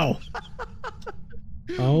now!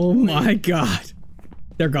 Oh my god.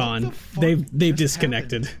 They're gone. the fuck They've just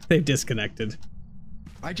disconnected. happened? They've disconnected.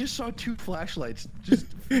 I just saw 2 flashlights just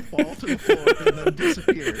fall to the floor and then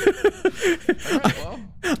disappear.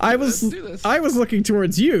 Alright, well, let's do this. I was looking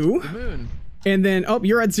towards you, The moon. and then oh,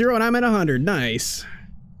 you're at 0 and I'm at 100. Nice.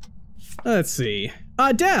 Let's see.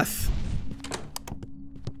 Death.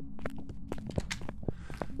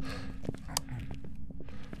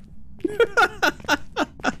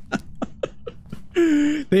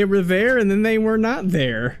 They were there and then they were not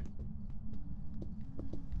there.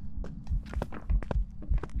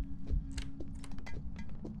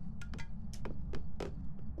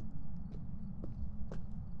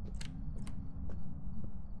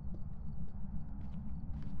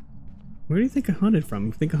 Where do you think I hunted from?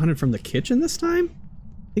 You think I hunted from the kitchen this time?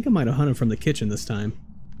 I think I might have hunted from the kitchen this time.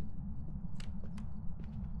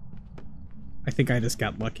 I think I just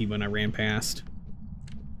got lucky when I ran past.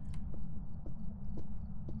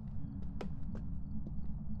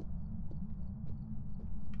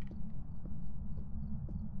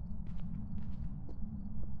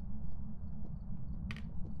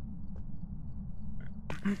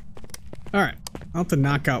 Alright, I'll have to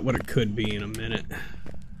knock out what it could be in a minute.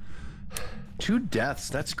 2 deaths,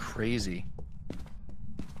 that's crazy.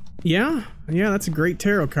 Yeah, that's a great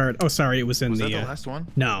tarot card. Oh, sorry, it was in Was the... that the last one?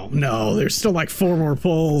 No, there's still like 4 more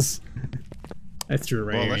pulls. I threw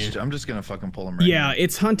right Well, here. I'm just gonna fucking pull them right Yeah, now.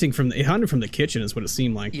 it hunted from the kitchen is what it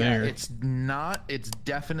seemed like Yeah, there. it's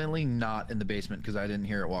definitely not in the basement because I didn't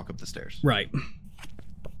hear it walk up the stairs. Right.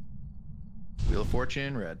 Wheel of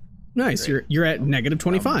Fortune, red. Nice, Great. you're at negative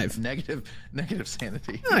 25. Negative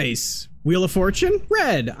sanity. Nice. Wheel of Fortune,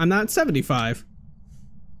 red. I'm not 75.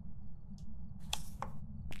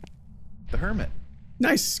 The Hermit.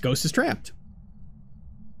 Nice, ghost is trapped.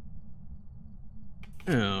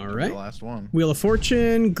 All right. The last one. Wheel of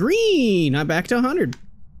Fortune, green. I'm back to 100.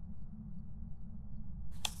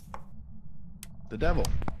 The Devil.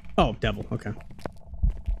 Oh, devil. Okay.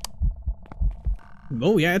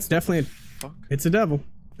 Oh yeah, it's definitely Fuck. it's a devil.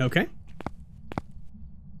 Okay.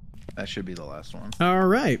 That should be the last one. All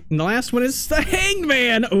right. And the last one is the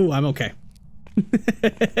Hangman. Oh, I'm okay.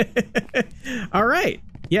 All right.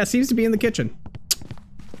 Yeah, seems to be in the kitchen.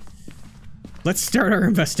 Let's start our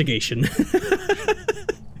investigation.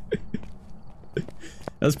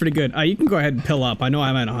 That was pretty good. You can go ahead and pill up. I know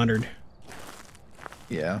I'm at 100.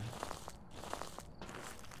 Yeah.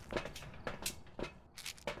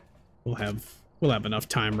 We'll have enough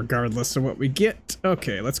time regardless of what we get.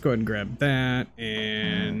 Okay, let's go ahead and grab that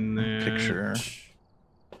and that. Picture.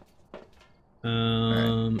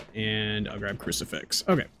 And I'll grab crucifix.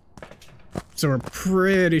 Okay. So we're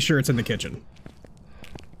pretty sure it's in the kitchen.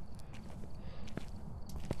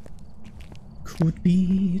 Could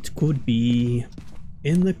be, it could be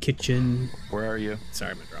in the kitchen. Where are you?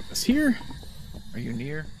 Sorry, I'm gonna drop this here. Are you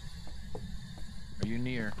near? Are you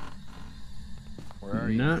near? Where are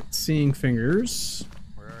you? Not seeing fingers.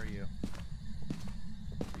 Where are you?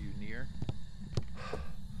 Are you near?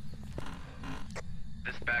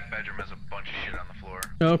 This back bedroom has a bunch of shit on the floor.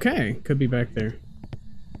 Okay, could be back there.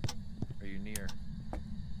 Are you near?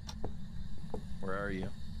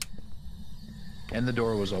 And the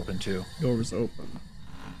door was open too. Door was open.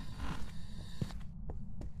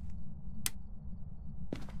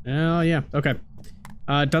 Oh, yeah. Okay.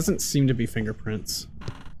 Doesn't seem to be fingerprints.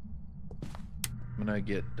 I'm gonna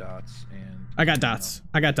get dots and... I got dots.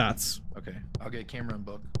 I got dots. Okay. I'll get camera and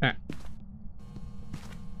book. Alright.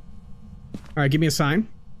 Alright, give me a sign.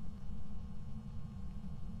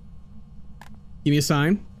 Give me a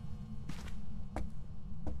sign.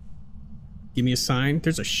 Give me a sign.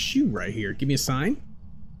 There's a shoe right here. Give me a sign.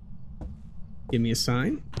 Give me a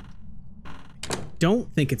sign.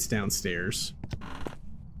 Don't think it's downstairs.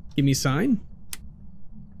 Give me a sign.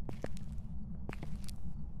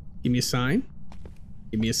 Give me a sign.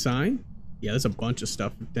 Give me a sign. Yeah, there's a bunch of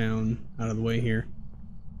stuff down out of the way here.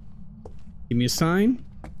 Give me a sign.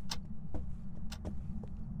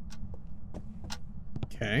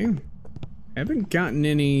 Okay. Haven't gotten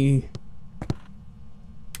any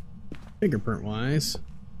fingerprint wise.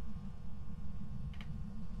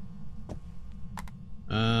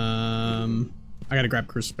 I gotta grab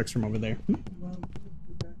crucifix from over there.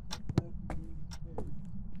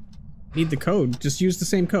 Need the code. Just use the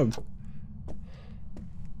same code.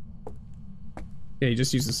 Yeah, you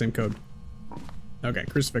just use the same code. Okay,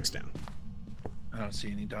 crucifix down. I don't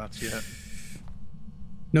see any dots yet.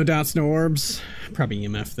 No dots, no orbs. Probably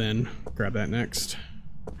EMF then. Grab that next.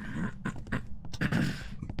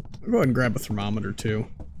 I'll go ahead and grab a thermometer too.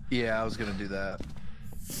 Yeah, I was gonna do that.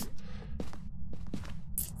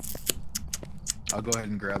 I'll go ahead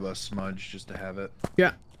and grab a smudge just to have it.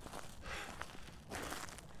 Yeah.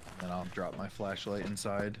 Then I'll drop my flashlight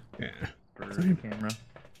inside. Yeah. For the camera.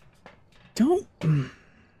 Don't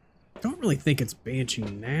really think it's Banshee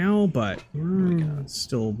now, but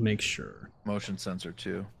still make sure. Motion sensor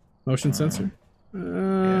too. Motion sensor? Yeah.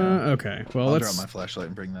 Okay. Well, I'll let's drop my flashlight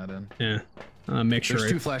and bring that in. Yeah. Make sure.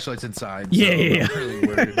 There's two flashlights inside. Yeah, so yeah. I'm really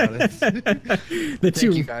worried about it. Thank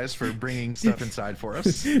you guys for bringing stuff inside for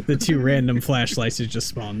us. The two random flashlights that just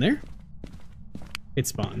spawned there. It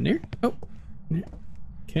spawned there. Oh.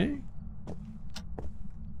 Okay.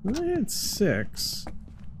 Well, I had 6.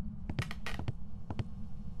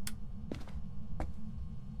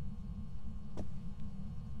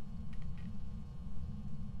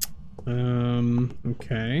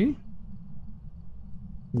 Okay.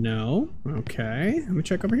 No. Okay. Let me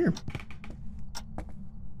check over here.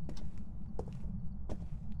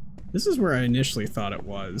 This is where I initially thought it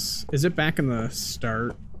was. Is it back in the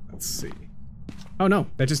start? Let's see. Oh no,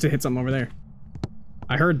 that just hit something over there.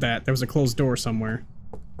 I heard that. There was a closed door somewhere.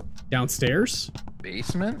 Downstairs?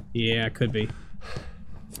 Basement? Yeah, it could be.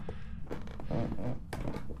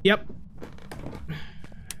 Yep.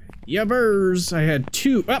 Yubbers. I had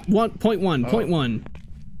 2. 1.1. 0.1.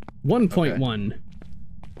 1.1.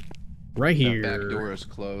 Right here. That back door is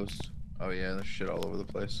closed. Oh yeah, there's shit all over the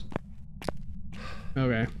place.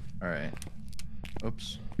 Okay. Alright.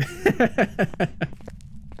 Oops.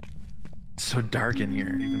 It's so dark in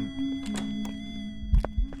here, even.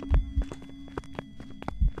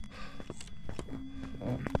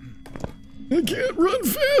 I can't run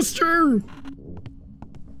faster!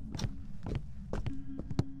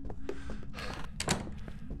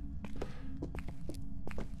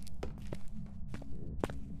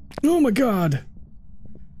 Oh my god!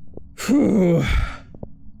 Whew.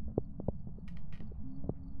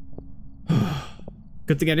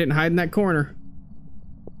 Good thing I didn't hide in that corner.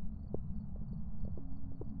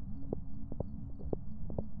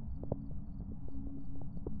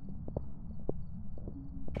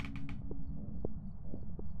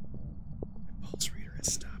 My pulse reader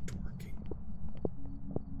has stopped working.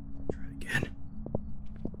 Try it again.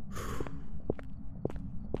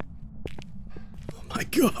 Oh my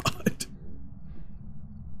god!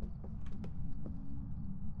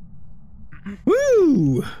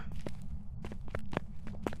 Woo!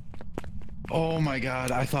 Oh my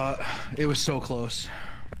god, I thought it was so close.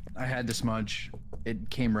 I had to smudge. It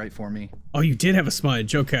came right for me. Oh, you did have a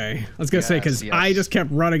smudge. Okay. I was gonna say, because yes. I just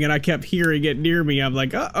kept running and I kept hearing it near me. I'm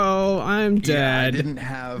like, uh-oh, I'm dead.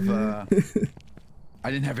 Yeah,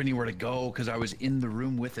 I didn't have anywhere to go because I was in the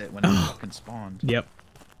room with it when it fucking spawned. Yep.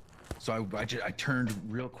 So I turned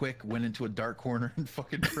real quick, went into a dark corner and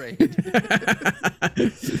fucking prayed.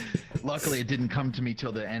 Luckily, it didn't come to me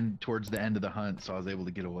till the end, towards the end of the hunt, so I was able to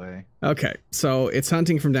get away. Okay, so it's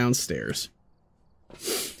hunting from downstairs.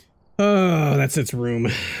 Oh, that's its room.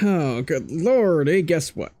 Oh, good lord. Hey,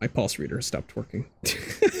 guess what? My pulse reader has stopped working.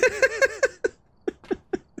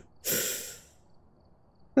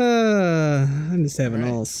 I'm just having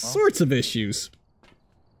all sorts of issues.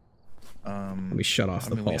 Let me shut off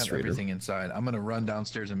the pulse reader. Everything inside. I'm gonna run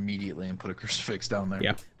downstairs immediately and put a crucifix down there.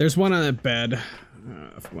 Yeah, there's one on the bed.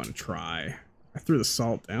 If you want to try. I threw the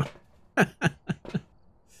salt down.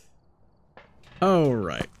 All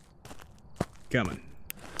right. Coming.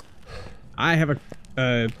 I have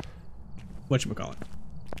a, whatchamacallit.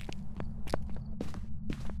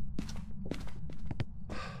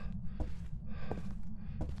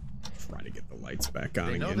 Trying to get the lights back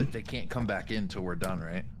on They know again. that they can't come back in till we're done,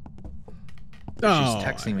 right? Oh, She's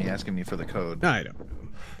texting me, asking me for the code. I don't know.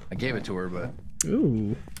 I gave it to her, but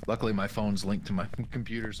Ooh, luckily my phone's linked to my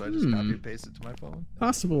computer, so I just copy and paste it to my phone.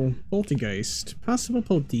 possible poltergeist. Possible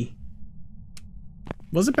polty.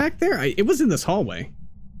 Was it back there? It was in this hallway.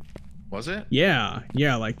 Was it? Yeah,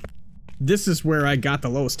 like, this is where I got the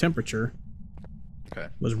lowest temperature. Okay.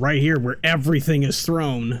 Was right here where everything is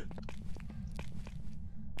thrown.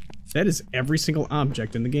 That is every single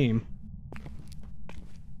object in the game.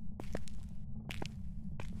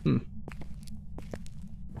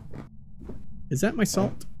 Is that my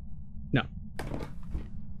salt? No.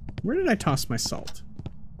 Where did I toss my salt?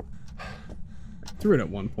 I threw it at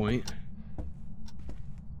one point. I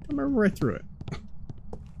don't remember where I threw it.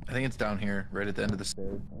 I think it's down here, right at the end of the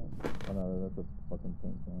stairs. Oh no, that's a fucking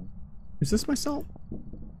paint can. Is this my salt?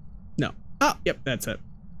 No. Oh, yep, that's it.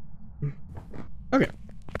 Okay.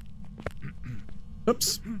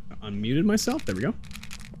 Oops. I unmuted myself. There we go.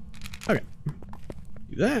 Okay.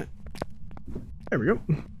 Do that. There we go.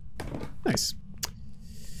 Nice.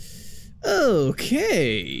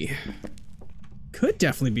 Okay. Could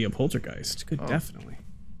definitely be a poltergeist. Could definitely.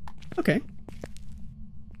 Okay.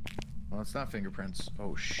 Well, it's not fingerprints.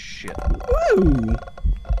 Oh shit. Woo!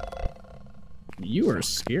 You are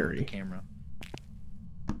scary. Camera.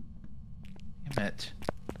 Damn it.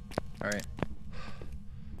 Alright.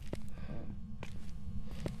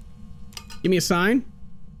 Give me a sign.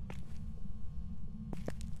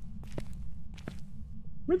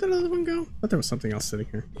 Where'd that other one go? I thought there was something else sitting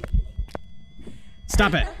here.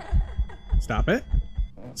 Stop it! Stop it.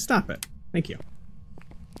 Stop it. Thank you.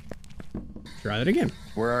 Try that again.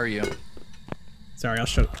 Where are you? Sorry, I'll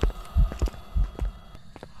show.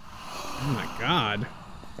 Oh my god.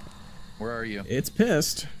 Where are you? It's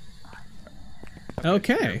pissed.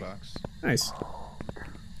 Okay. Box. Nice.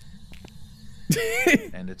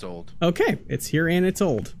 And it's old. Okay, it's here and it's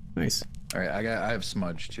old. Nice. Alright, I have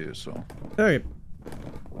smudge too, so Alright.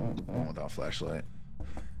 one without flashlight.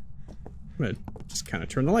 I'm gonna just kind of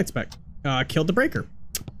turn the lights back. Killed the breaker.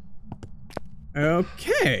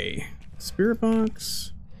 Okay. Spirit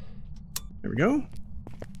box. There we go.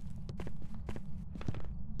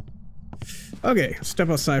 Okay, step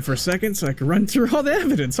outside for a second so I can run through all the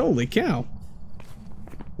evidence. Holy cow.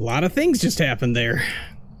 A lot of things just happened there.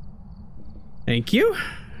 Thank you.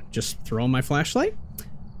 Just throw on my flashlight.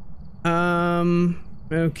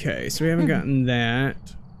 Okay, so we haven't gotten that.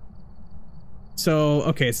 So,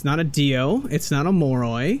 okay, it's not a Dio. It's not a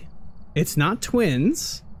Moroi. It's not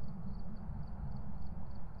twins.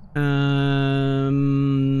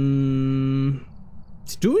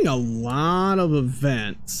 It's doing a lot of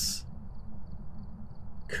events.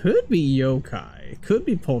 Could be yokai. Could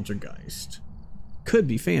be poltergeist. Could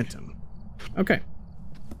be phantom. Okay.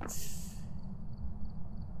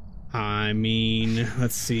 I mean,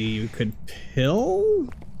 let's see. We could pill?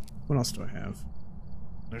 What else do I have?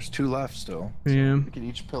 There's 2 left still. So Yeah. we could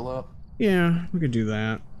each pill up. Yeah, we could do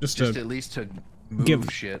that. Just to, at least to move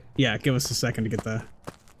shit. yeah, give us a second to get the...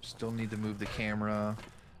 Still need to move the camera.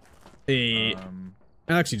 I'll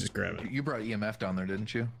actually just grab it. You brought EMF down there,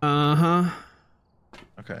 didn't you? Uh-huh.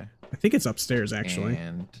 Okay. I think it's upstairs, actually.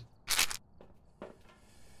 And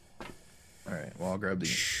alright, well I'll grab the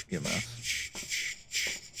EMF.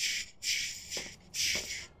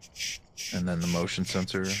 And then the motion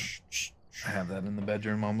sensor. I have that in the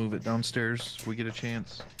bedroom. I'll move it downstairs if we get a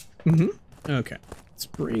chance. Mm-hmm. Okay. Let's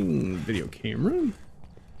bring video camera.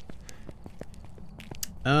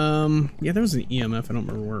 Yeah, there was an EMF. I don't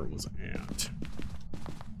remember where it was at.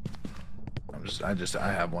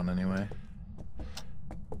 I have one anyway.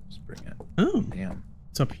 Let's bring it. Oh. Damn.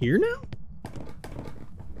 It's up here now?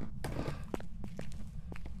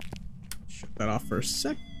 Shut that off for a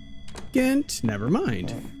second. Never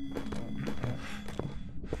mind.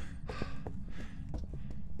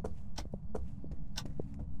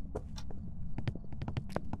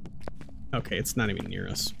 Okay, it's not even near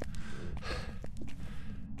us.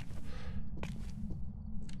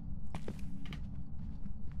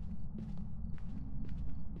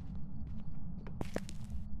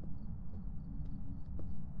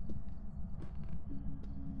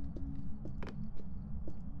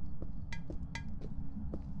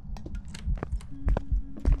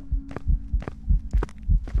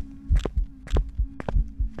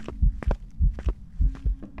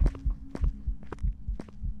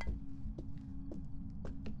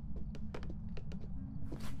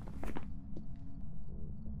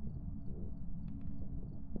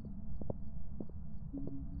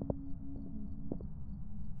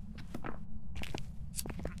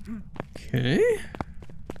 Okay.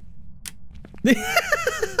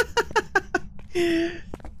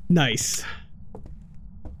 Nice.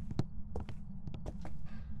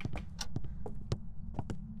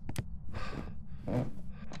 All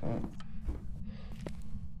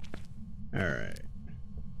right.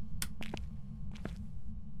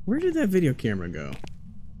 Where did that video camera go?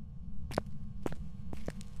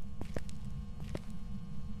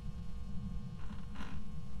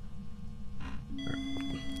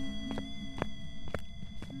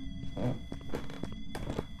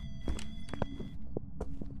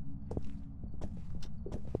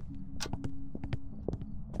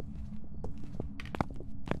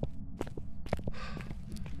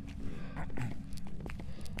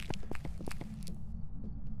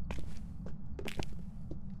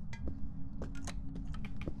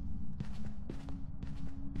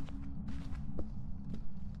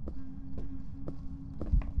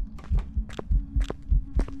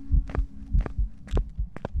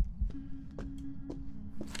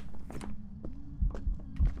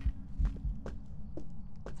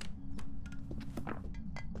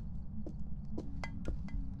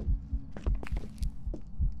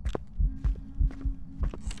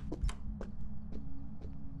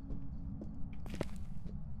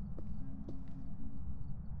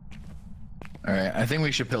 All right, I think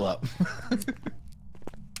we should pill up.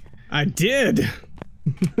 I did.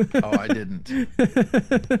 Oh, I didn't.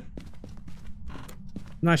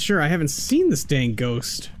 Not sure. I haven't seen this dang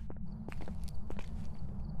ghost.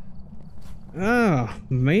 Oh,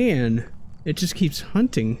 man. It just keeps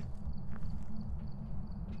hunting.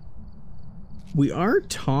 We are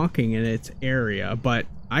talking in its area, but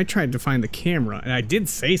I tried to find the camera, and I did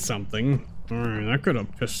say something. Alright, that could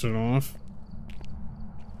have pissed it off.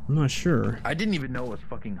 I'm not sure. I didn't even know it was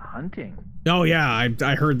fucking hunting. Oh yeah,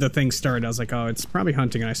 I heard the thing start. I was like, oh, it's probably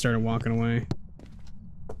hunting, and I started walking away.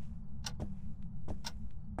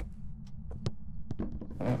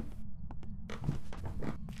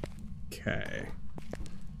 Okay.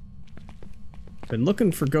 Been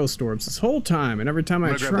looking for ghost orbs this whole time, and every time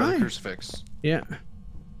I try, crucifix. Yeah,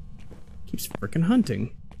 keeps freaking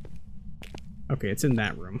hunting. Okay, it's in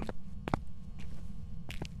that room.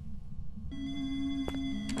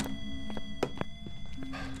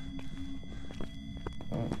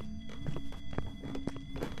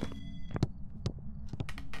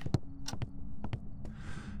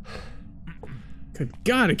 Good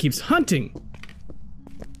God, it keeps hunting.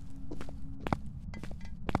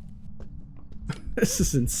 This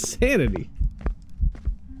is insanity.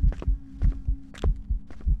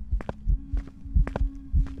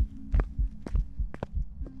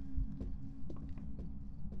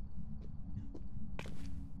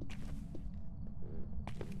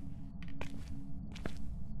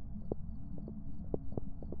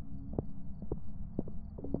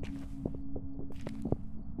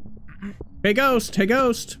 Hey ghost, hey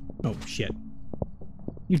ghost. Oh shit.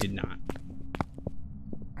 You did not.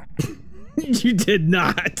 You did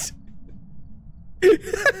not.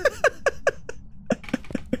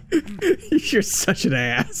 You're such an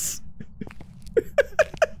ass.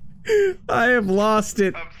 I have lost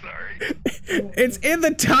it. I'm sorry. It's in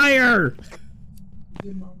the tire.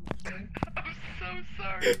 I'm so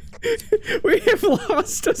sorry. We have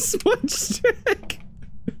lost a smudge stick.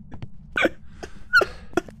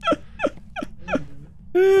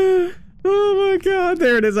 Oh my God,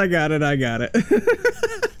 there it is. I got it. I got it.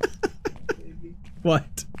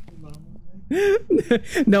 What?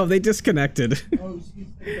 No, they disconnected. Oh, she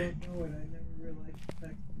said don't know it. I never realized the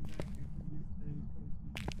text back.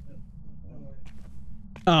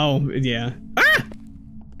 Oh, yeah. Ah!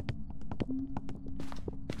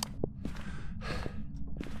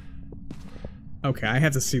 Okay, I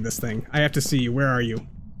have to see this thing. I have to see you. Where are you?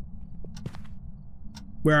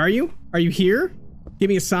 Where are you? Are you here? Give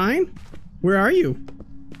me a sign. Where are you?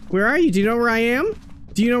 Where are you? Do you know where I am?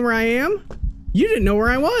 Do you know where I am? You didn't know where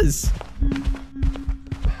I was.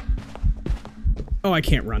 Oh, I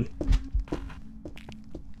can't run.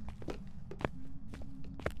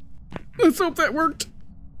 Let's hope that worked.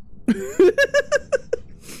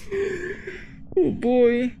 Oh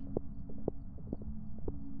boy.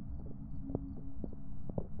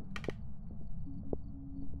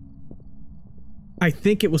 I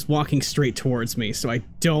think it was walking straight towards me, so I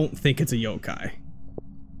don't think it's a yokai.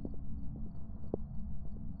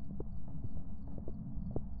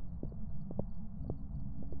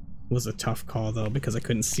 It was a tough call though, because I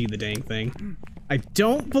couldn't see the dang thing. I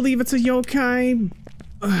don't believe it's a yokai,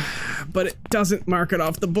 but it doesn't mark it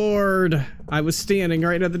off the board. I was standing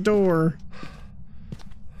right at the door.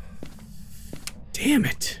 Damn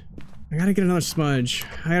it. I gotta get another smudge.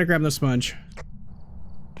 I gotta grab another smudge.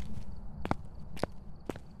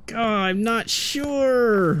 God, I'm not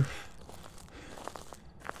sure.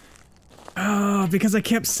 Oh, because I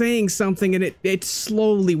kept saying something and it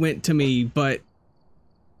slowly went to me, but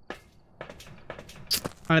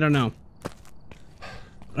I don't know.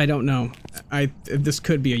 I don't know. This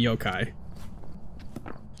could be a yokai.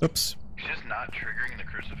 Oops. He's just not triggering the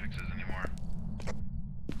crucifixes anymore.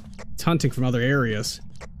 It's hunting from other areas.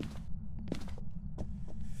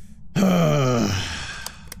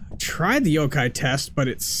 Tried the yokai test, but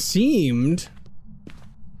it seemed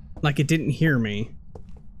like it didn't hear me.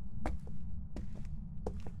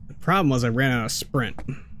 The problem was I ran out of sprint.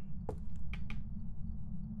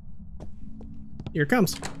 Here it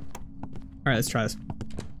comes. Alright, let's try this.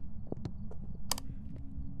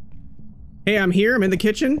 Hey, I'm here. I'm in the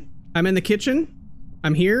kitchen. I'm in the kitchen.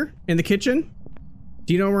 I'm here in the kitchen.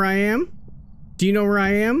 Do you know where I am? Do you know where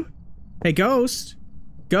I am? Hey, ghost.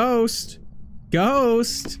 Ghost.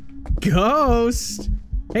 Ghost. Ghost.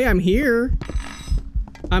 Hey, I'm here.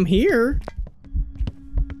 I'm here.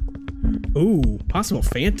 Ooh, possible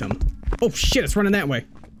phantom. Oh shit, it's running that way.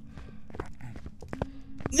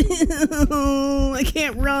 I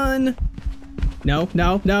can't run. No,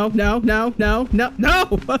 no, no, no, no, no, no,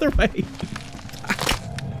 no, other way.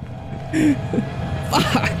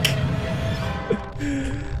 Fuck.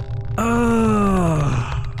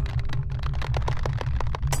 Oh.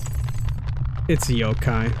 It's a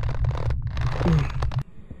yokai.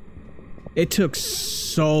 It took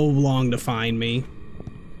so long to find me.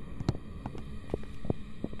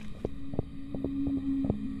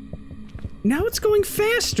 Now it's going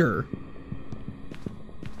faster.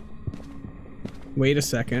 Wait a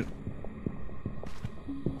second.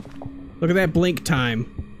 Look at that blink time.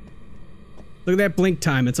 Look at that blink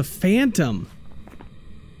time. It's a phantom.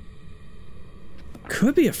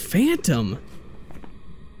 Could be a phantom.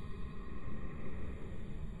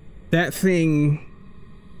 That thing...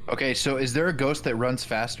 Okay, so is there a ghost that runs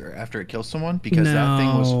faster after it kills someone? Because that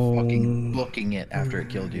thing was fucking booking it after it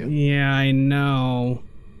killed you. Yeah, I know.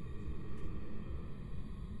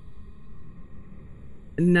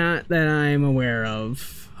 Not that I'm aware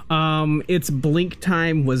of. Its blink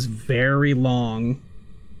time was very long.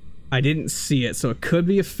 I didn't see it, so it could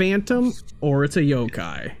be a phantom or it's a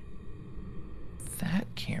yokai. That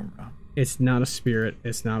camera. It's not a spirit.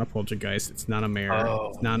 It's not a poltergeist. It's not a mirror. Oh,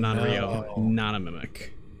 it's not non-Rio. no. Not a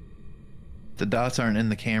mimic. The dots aren't in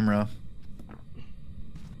the camera.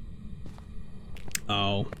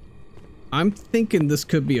 Oh. I'm thinking this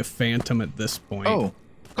could be a phantom at this point. Oh,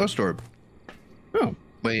 ghost orb. Oh.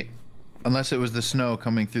 Wait, unless it was the snow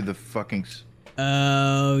coming through the fucking...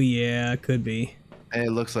 Oh, yeah, could be.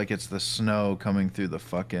 It looks like it's the snow coming through the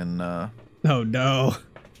fucking, Oh, no.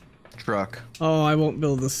 truck. Oh, I won't be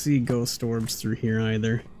able to see ghost orbs through here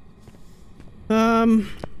either.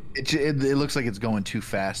 It looks like it's going too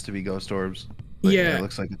fast to be ghost orbs. But yeah. It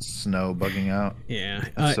looks like it's snow bugging out. Yeah.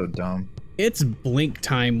 That's so dumb. Its blink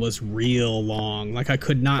time was real long. Like, I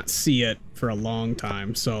could not see it for a long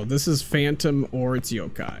time. So, this is phantom or it's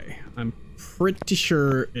yokai. I'm pretty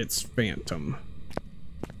sure it's phantom.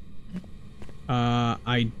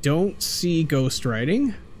 I don't see ghost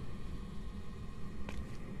writing.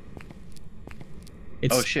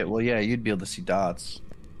 It's, oh shit, well yeah, you'd be able to see dots.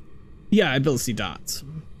 Yeah, I'd be able to see dots.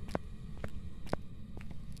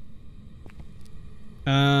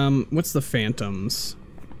 What's the phantoms?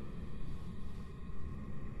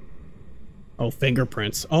 Oh,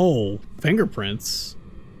 fingerprints. Oh, fingerprints.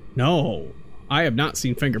 No, I have not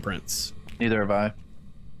seen fingerprints. Neither have I.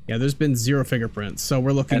 Yeah, there's been 0 fingerprints, so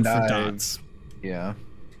we're looking for dots. Yeah.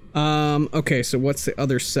 Okay, so what's the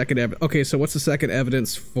other second evidence? Okay, so what's the second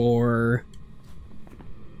evidence for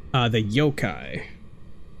the yokai?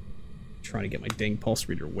 Trying to get my dang pulse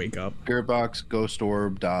reader to wake up. Spirit box, ghost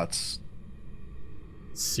orb, dots.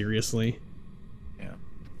 Seriously? Yeah.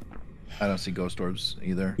 I don't see ghost orbs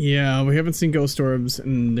either. Yeah, we haven't seen ghost orbs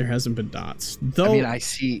and there hasn't been dots. Though I mean,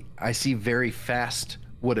 I see very fast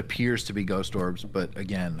what appears to be ghost orbs, but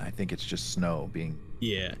again, I think it's just snow being...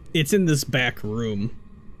 Yeah, it's in this back room.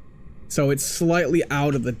 So it's slightly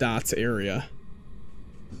out of the dots area.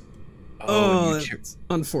 Oh, that's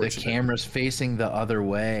unfortunate. The camera's facing the other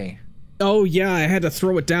way. Oh yeah, I had to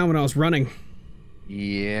throw it down when I was running.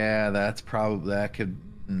 Yeah, that's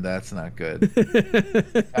not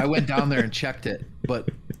good. I went down there and checked it, but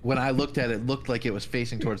when I looked at it, it looked like it was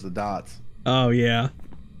facing towards the dots. Oh yeah.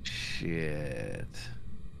 Shit.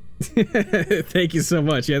 Thank you so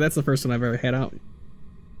much. Yeah, that's the first one I've ever had out.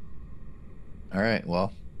 All right,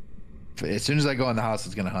 well, as soon as I go in the house,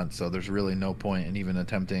 it's gonna hunt, so there's really no point in even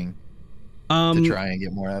attempting to try and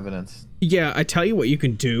get more evidence. Yeah, I tell you what you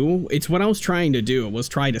can do. It's what I was trying to do, was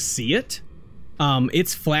try to see it.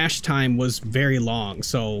 Its flash time was very long,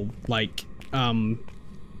 so like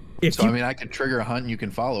if so I mean I could trigger a hunt and you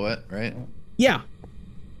can follow it, right? Yeah.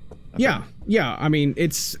 Okay. Yeah. I mean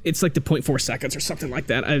it's like the 0.4 seconds or something like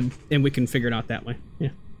that. And we can figure it out that way. Yeah.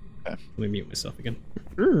 Okay. Let me mute myself again.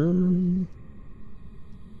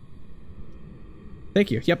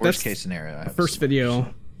 Thank you. Yep, Worst that's case scenario. I have first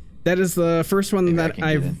video. That is the first one that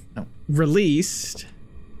I've released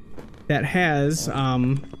that has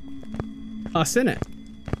us in it.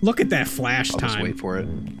 Look at that flash I'll time. just wait for it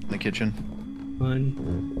in the kitchen.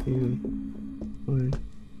 1, 2, 1.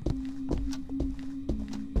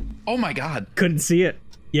 Oh my god. Couldn't see it.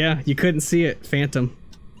 Yeah, you couldn't see it. Phantom.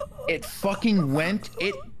 It fucking went.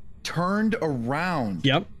 It turned around.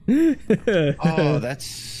 Yep. Oh, that's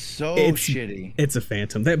so shitty. It's a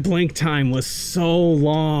phantom. That blink time was so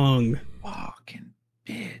long. Fucking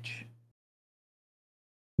bitch.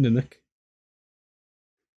 Mimic.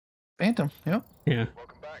 Phantom. Yep. Yeah.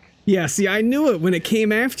 Yeah. See, I knew it when it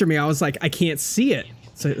came after me. I was like, I can't see it.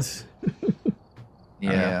 So it's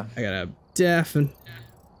Yeah. I gotta deafen.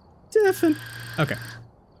 Okay.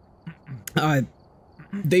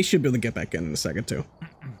 They should be able to get back in a second too.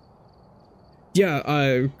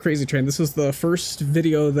 Yeah, Crazy Train, this was the first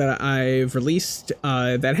video that I've released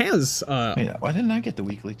that has Wait, why didn't I get the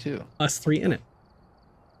weekly too? us 3 in it.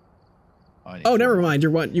 Oh, never mind.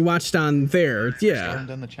 You watched on there. I Yeah. haven't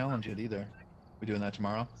done the challenge yet either. We doing that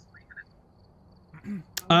tomorrow?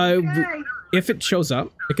 If it shows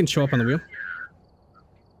up, it can show up on the wheel.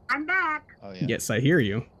 I'm back. Oh yeah. Yes, I hear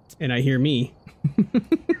you, and I hear me.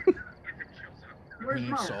 We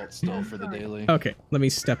need salt still for the daily. Okay, let me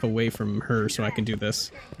step away from her so I can do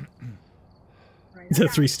this. The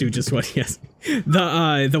Three Stooges one, yes.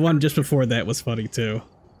 The one just before that was funny too.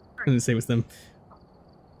 And the same with them.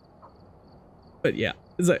 But yeah,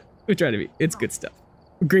 it's like we try to be. It's good stuff.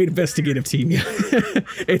 Great investigative team. Yeah,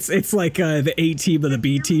 it's like the A team of the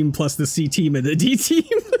B team plus the C team and the D team.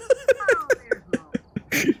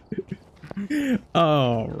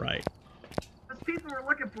 All right. Those people were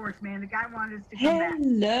looking for us, man. The guy wanted us to come back.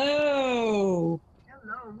 Hello.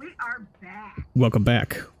 Hello, we are back. Welcome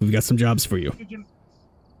back. We've got some jobs for you. Did you?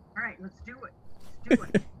 All right, let's do it.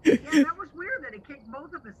 Let's do it. Yeah, that was weird that it kicked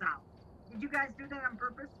both of us out. Did you guys do that on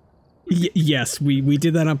purpose? Yes, we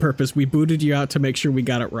did that on purpose. We booted you out to make sure we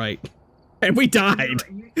got it right. And we died.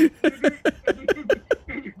 You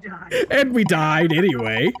died. And we died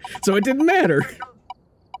anyway, so it didn't matter. So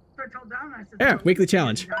I told Don, I said, Yeah, "No, weekly we didn't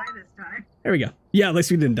challenge. die this time." There we go. Yeah, at least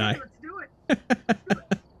we didn't die. Let's do it. Let's do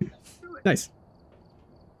it. Let's do it. Nice.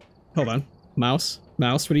 Hold on. Mouse.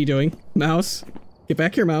 Mouse, what are you doing? Mouse. Get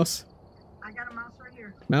back here, Mouse. I got a mouse right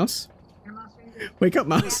here. Mouse. I got a mouse right here. Wake up,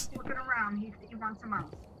 Mouse. He's looking around. He wants a mouse.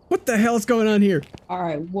 What the hell is going on here? All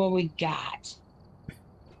right, what we got?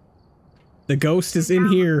 The ghost is in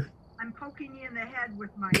here. I'm poking you in the head with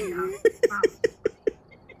my mouse.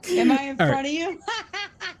 Am I in All right. front of you?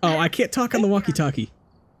 Oh, I can't talk on the walkie-talkie.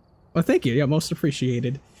 Well, thank you. Yeah, most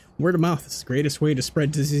appreciated. Word of mouth is the greatest way to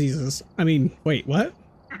spread diseases. I mean, wait, what?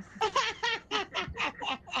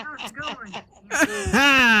 How's it going?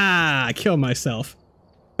 Ah! I killed myself.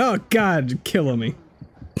 Oh, God, killing me.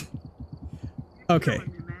 Okay.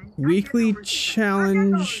 Weekly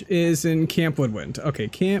challenge is in Camp Woodwind. Okay,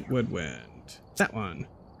 Camp Woodwind. That one.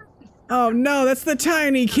 Oh, no, that's the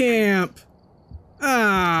tiny camp.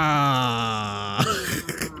 Ah.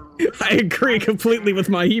 I agree completely with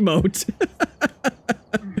my emote.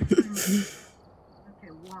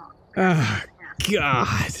 Ah,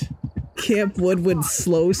 God. Camp Woodwind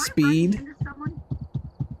slow speed.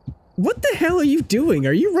 What the hell are you doing?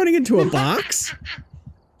 Are you running into a box?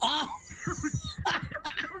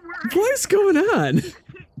 What is going on?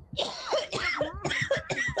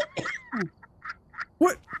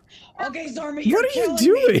 What? Okay, Zorma, What are you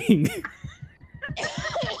doing?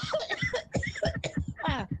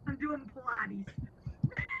 I'm doing Pilates.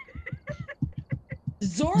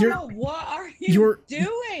 Zorma, what are you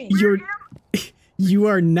doing? You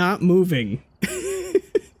are not moving.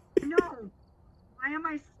 No. Why am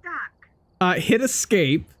I stuck? Hit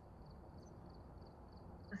escape.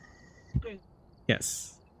 Escape. Yes.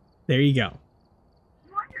 There you go.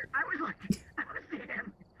 Wonder, I was seeing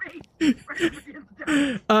face.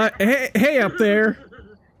 Hey up there.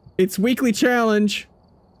 It's weekly challenge.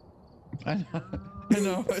 I know.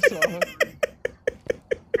 I saw it.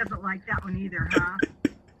 Doesn't like that one either, huh?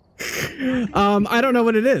 I don't know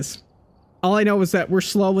what it is. All I know is that we're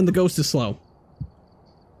slow when the ghost is slow.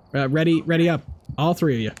 Ready up. All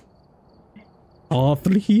 3 of you. All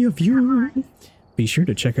 3 of you. Be sure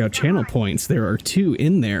to check out channel points. There are 2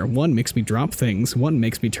 in there. One makes me drop things. One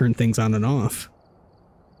makes me turn things on and off.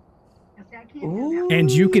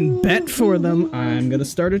 And you can bet for them. I'm gonna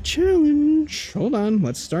start a challenge. Hold on,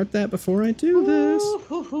 let's start that before I do this.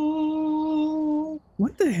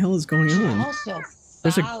 What the hell is going on? Also,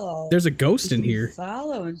 there's a ghost in here.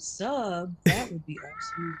 Follow and sub. That would be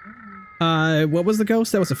awesome. What was the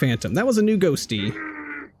ghost? That was a phantom. That was a new ghosty.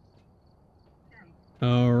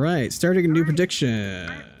 All right, starting a new prediction.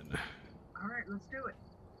 All right, let's do it.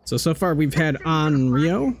 So far we've had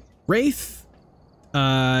Onryo, Wraith,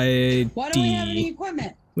 Why don't D. we have any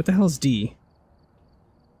equipment? What the hell's D?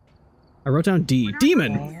 I wrote down D.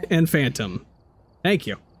 Demon and Phantom. Thank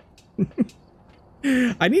you.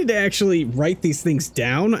 I need to actually write these things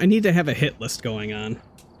down. I need to have a hit list going on.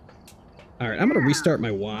 Alright, I'm gonna restart my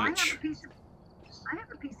watch. I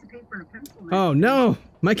have a piece of paper and a pencil. Oh no!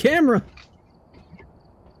 My camera!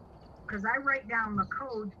 Because I write down the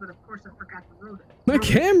codes, but of course I forgot to wrote it. My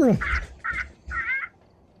camera! I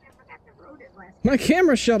forgot to wrote it last My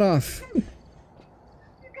camera shut off! What are you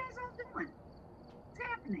guys all doing? What's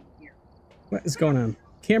happening here? What is going on?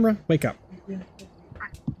 Camera, wake up.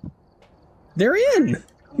 They're in!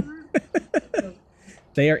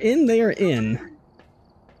 They are in, they are in.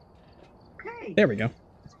 Okay. There we go.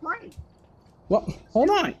 Let's play. Well, hold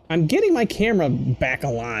on. I'm getting my camera back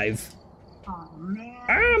alive. Oh, man.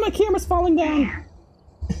 Ah, my camera's falling down.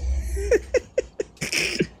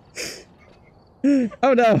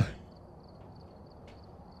 Oh no.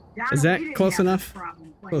 Is that close enough?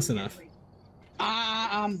 Close enough.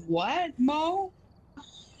 What, Mo?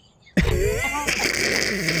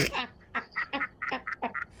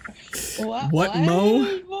 What, Mo?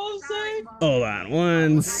 did Mo say? Hold on,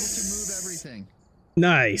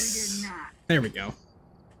 Nice. There we go.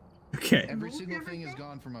 Okay. Every single thing is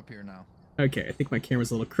gone from up here now. Okay, I think my camera's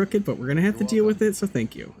a little crooked, but we're gonna have to deal with it, so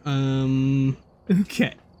thank you.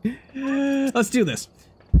 Okay. Let's do this.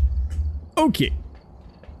 Okay.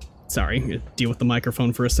 Sorry, I'm gonna deal with the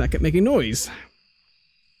microphone for a second, making noise.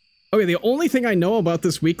 Okay, the only thing I know about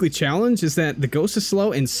this weekly challenge is that the ghost is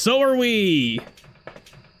slow, and so are we!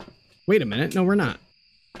 Wait a minute, no we're not.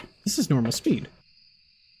 This is normal speed.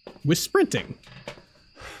 With sprinting.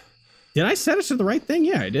 Did I set it to the right thing?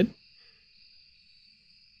 Yeah, I did.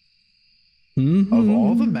 Of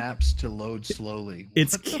all the maps to load slowly.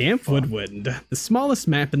 It's Camp Woodwind, the smallest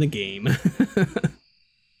map in the game.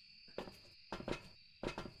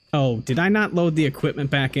 Oh, did I not load the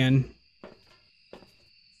equipment back in?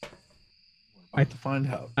 I have to find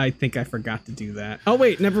out. I think I forgot to do that. Oh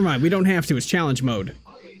wait, never mind. We don't have to. It's challenge mode.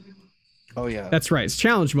 Oh yeah. That's right. It's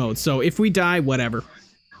challenge mode. So if we die, whatever.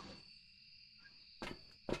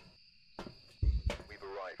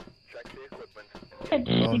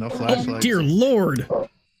 Oh, no flashlights. Dear Lord.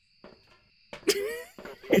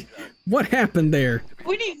 What happened there?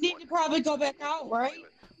 We need to probably go back out, right?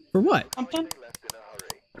 For what?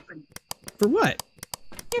 For what?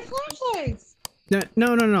 Your flashlights.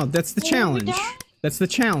 No. That's the challenge. That's the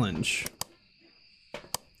challenge.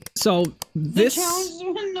 So this. The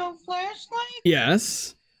challenge with no flashlight?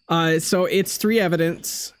 Yes. So it's 3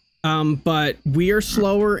 evidence. But we are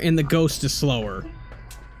slower and the ghost is slower.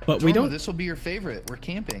 But we don't. This will be your favorite. We're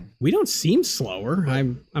camping. We don't seem slower.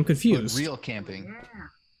 I'm confused. Real camping.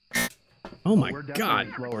 Oh my We're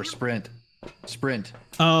god. Slower. Sprint.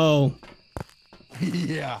 Oh.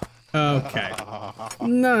 Yeah. Okay.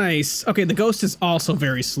 Nice. Okay, the ghost is also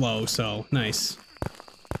very slow, so nice.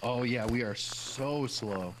 Oh yeah, we are so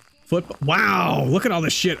slow. Wow, look at all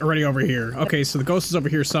this shit already over here. Okay, so the ghost is over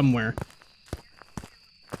here somewhere.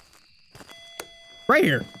 Right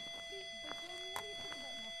here.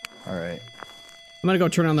 All right. I'm gonna go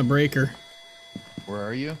turn on the breaker. Where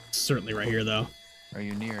are you? Certainly right here, though. Are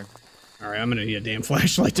you near? All right, I'm gonna need a damn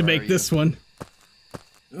flashlight to make this one.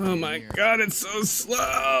 Oh my god, it's so slow.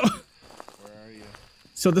 Where are you?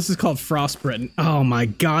 So this is called frostbitten. Oh my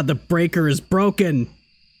god, the breaker is broken.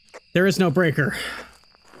 There is no breaker.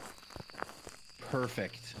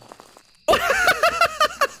 Perfect.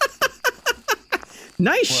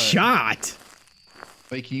 Nice shot.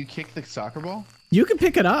 Wait, can you kick the soccer ball? You can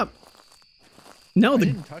pick it up. No, I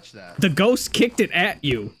didn't touch that. The ghost kicked it at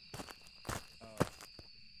you.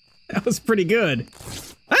 That was pretty good.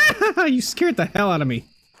 Ah, you scared the hell out of me.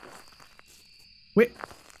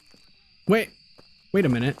 Wait a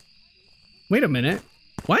minute. Wait a minute.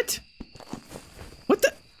 What? What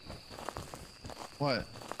the? What?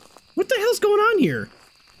 What the hell's going on here?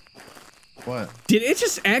 What? Did it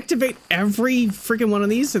just activate every freaking one of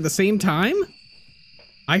these at the same time?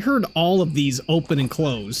 I heard all of these open and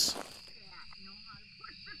close.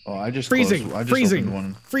 Oh, I just freezing. Closed, I just freezing. opened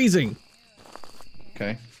one. Freezing.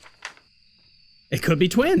 Okay. It could be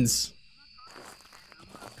twins.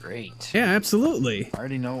 Great. Yeah, absolutely. I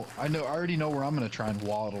already know where I'm gonna try and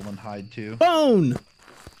waddle and hide to. Bone!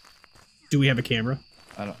 Do we have a camera?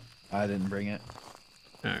 I didn't bring it.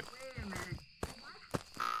 Alright.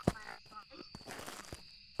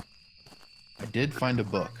 I did find a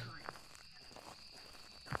book.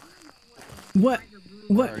 What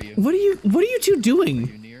Where are you? what are you two Are doing?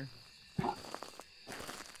 you near? Where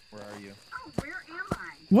are you?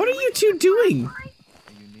 What are you two doing? Are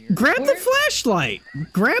you near? Grab the flashlight!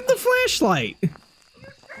 Grab the flashlight!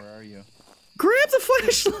 Where are you? Grab the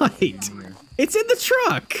flashlight! Near. It's in the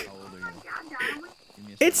truck! How old are you? Give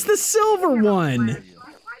me a It's the silver one! second.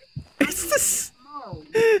 It's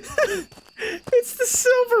the it's the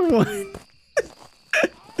silver one!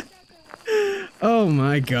 Oh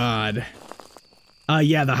my god.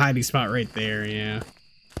 Yeah, the hiding spot right there, yeah.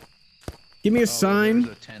 Give me a sign.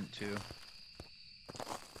 There's a tent too.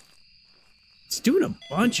 It's doing a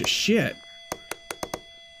bunch of shit.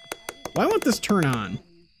 Why won't this turn on?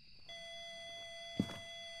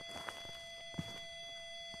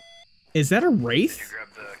 Is that a wraith? Did you grab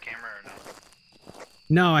the camera or no?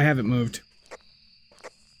 No, I haven't moved.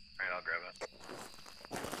 Alright, I'll grab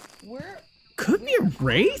it. Where? Could be a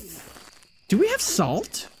wraith? Do we have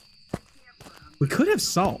salt? We could have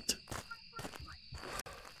salt.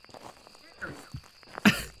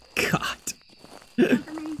 God.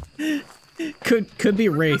 Could be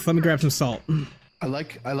a wraith. Let me grab some salt. I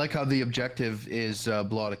like how the objective is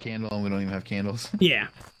blow out a candle and we don't even have candles. Yeah,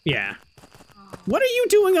 yeah. What are you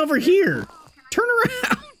doing over here? Turn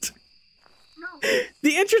around.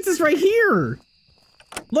 The entrance is right here.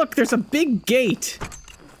 Look, there's a big gate.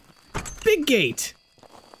 Big gate.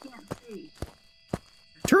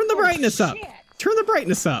 Turn the brightness up. Turn the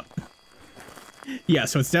brightness up. Yeah,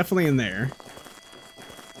 so it's definitely in there.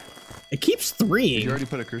 It keeps Did threeing. you already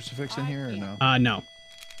put a crucifix in here or no? No.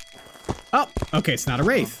 Oh, okay, it's not a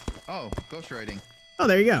wraith. Oh, ghost writing. Oh,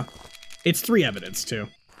 there you go. It's 3 evidence, too.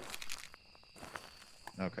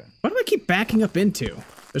 Okay. What do I keep backing up into?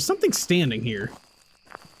 There's something standing here.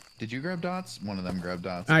 Did you grab dots? One of them grabbed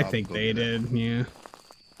dots. I I'll think go they do that. did, yeah.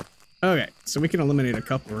 Okay, so we can eliminate a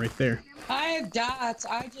couple right there. I have dots.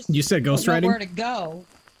 I just You said ghost don't know writing? where to go.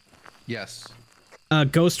 Yes.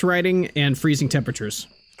 Ghost writing and freezing temperatures.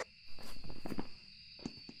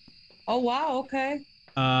 Oh wow, okay.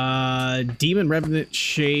 Demon Revenant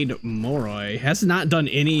Shade Moroi has not done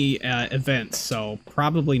any events, so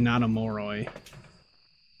probably not a Moroi.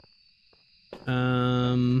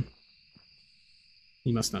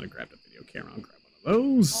 He must not have grabbed a video camera. I'll grab one of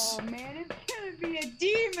those. Oh man, it's gonna be a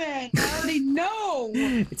demon. I already know.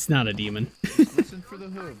 It's not a demon. Listen for the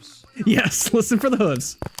hooves. Yes, listen for the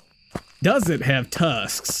hooves. Does it have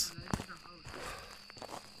tusks?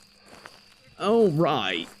 Oh,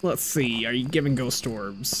 right. Let's see. Are you giving ghost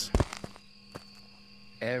orbs?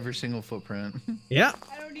 Every single footprint. Yeah.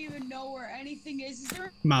 I don't even know where anything is. Is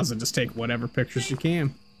there? Might as well just take whatever pictures you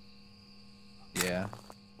can. Yeah.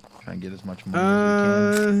 Try and get as much money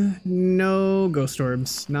as we can. No ghost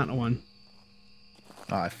orbs. Not one.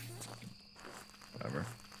 Whatever.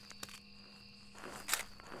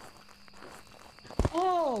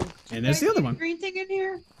 Oh. And there's the other one. Green thing in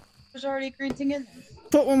here? There's already a green thing in there.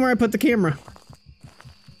 Put one where I put the camera.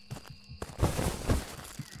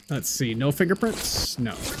 Let's see. No fingerprints?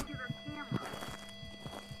 No.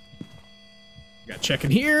 Got check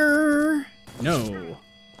in here. No.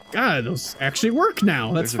 God, those actually work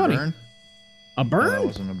now. That's There's funny. A burn? A burn? No, that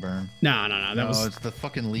wasn't a burn. No. That was. it's the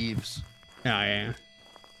fucking leaves. Oh, yeah.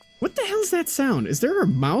 What the hell's that sound? Is there a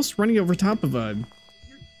mouse running over top of a?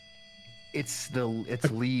 It's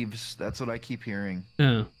leaves. That's what I keep hearing.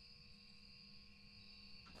 Oh.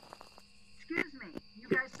 Excuse me. You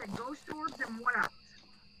guys said ghost orbs and what else?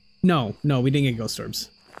 No, we didn't get ghost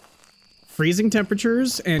orbs. Freezing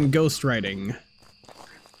temperatures and ghost writing.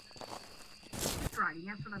 That's right.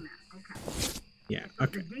 That's what I meant. Okay. Yeah. So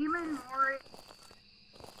Okay. the demon or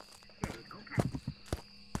okay.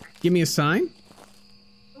 Give me a sign.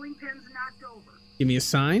 Bowling pins knocked over. Give me a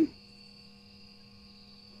sign.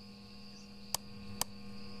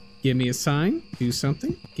 Give me a sign. Do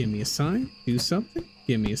something. Give me a sign. Do something.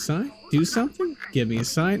 Give me a sign. Do something. Give me a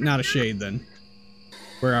sign. Not a shade then.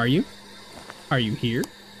 Where are you? Are you here?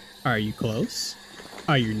 Are you close?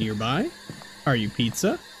 Are you nearby? Are you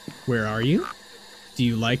pizza? Where are you? Do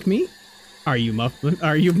you like me? Are you Muffin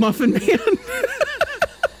Man?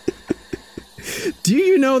 Do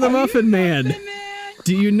you know the Muffin Man?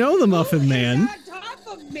 Do you know the Muffin Man? On top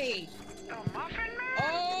of me. The Muffin Man?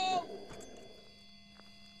 Oh.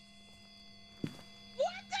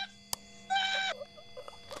 What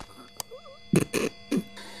the fuck?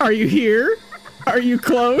 Are you here? Are you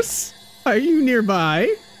close? Are you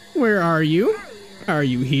nearby? Where are you? Are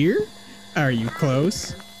you here? Are you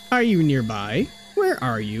close? Are you nearby? Where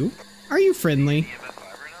are you? Are you friendly?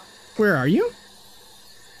 Where are you?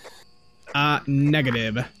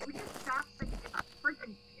 Negative.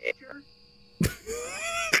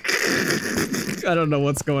 I don't know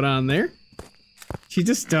what's going on there. She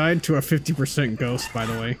just died to a 50% ghost, by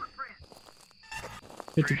the way.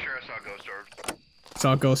 Pretty sure I saw ghost orbs.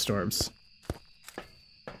 Saw ghost orbs.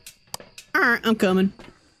 Alright, I'm coming.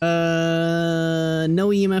 No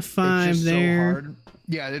EMF 5 it's just there. So hard.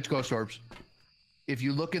 Yeah, it's ghost orbs. If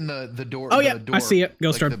you look in the door. Oh yeah, door, I see it.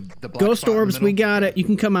 Ghost like orb. the black Ghost spot in the orbs, we middle. got it. You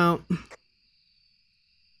can come out.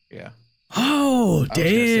 Yeah. Oh, I was gonna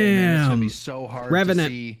say, man, it's gonna damn. be so hard Revenant.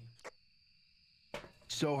 to see.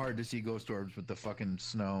 So hard to see ghost orbs with the fucking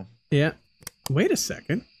snow. Yeah. Wait a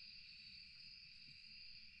second.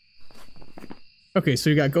 Okay, so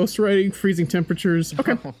you got ghost writing, freezing temperatures.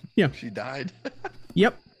 Okay. Yeah. She died.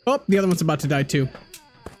 Yep. Oh, the other one's about to die too.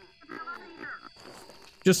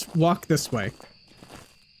 Just walk this way.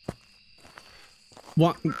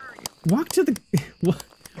 Walk to the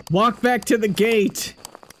walk back to the gate.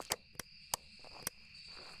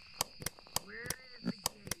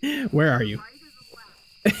 Where are you?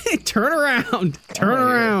 Turn around. Turn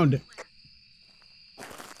around.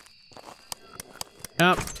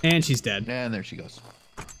 Up, and she's dead. And there she goes.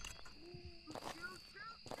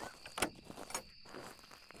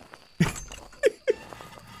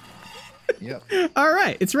 Yep. All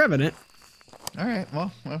right, it's Revenant. All right,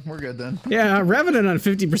 well, we're good then. Yeah, Revenant on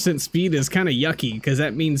 50% speed is kind of yucky because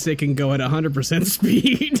that means it can go at 100%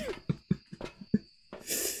 speed.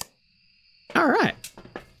 All right.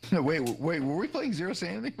 Wait, were we playing Zero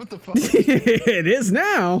Sanity? What the fuck? It is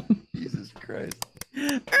now. Jesus Christ. All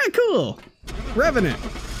right, cool. Revenant.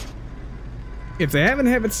 If they haven't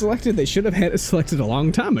had it selected, they should have had it selected a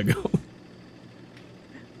long time ago.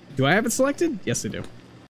 Do I have it selected? Yes, I do.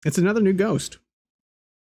 It's another new ghost.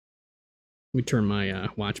 Let me turn my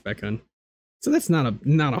watch back on. So that's not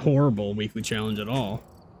a horrible weekly challenge at all.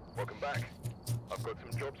 Welcome back. I've got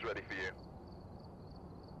some jobs ready for you.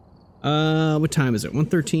 What time is it?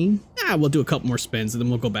 1:13? Ah, we'll do a couple more spins and then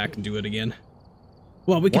we'll go back and do it again.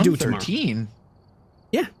 Well, we can do it tomorrow. 113?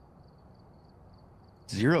 Yeah.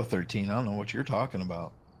 013. I don't know what you're talking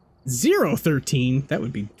about. 013? That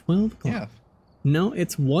would be 12 o'clock. Yeah. No,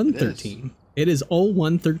 it's 1:13. It is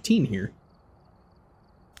 0113 here.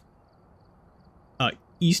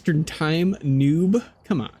 Eastern time, noob.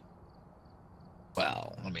 Come on.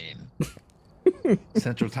 Well, I mean,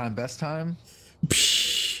 Central Time, best time.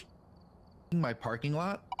 My parking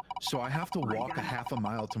lot, so I have to walk a half a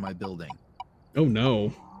mile to my building. Oh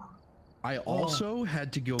no. I also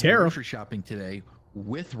had to go Tara. grocery shopping today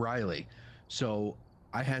with Riley, so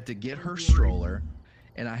I had to get her stroller,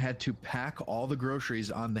 and I had to pack all the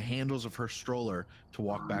groceries on the handles of her stroller to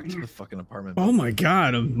walk back to the fucking apartment. Oh my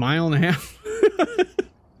god, a mile and a half.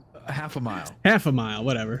 Half a mile. Half a mile,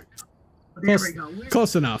 whatever. There Close, we go.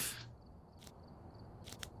 close enough.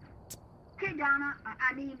 Okay, Donna.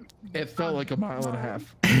 I mean. It felt like a mile and a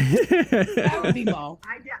half. That would be Mo.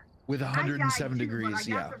 With 107 degrees,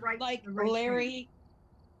 yeah. Like Larry.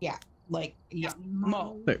 Yeah. Like, yeah.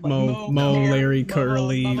 Mo. Like Mo, Larry,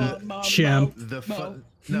 Curly, Champ,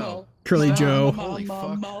 No. Curly Joe. Holy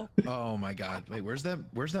fuck. Oh my god. Wait, where's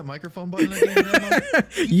that microphone button again?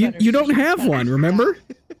 You don't have one, remember?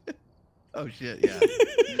 Oh shit, yeah.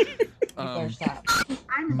 Oh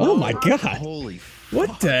my god. Holy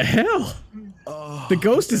What the hell? Oh, The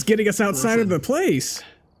ghost is getting us outside of the place.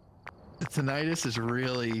 the tinnitus is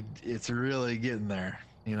really getting there,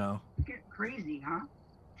 you know. Get crazy, huh?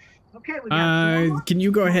 Okay, we got Can you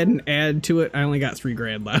go ahead and add to it? I only got 3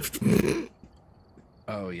 grand left.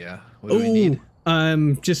 Oh yeah. What do we need?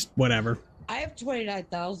 Just whatever. I have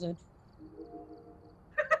 29,000.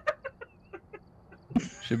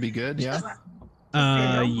 Should be good, yeah.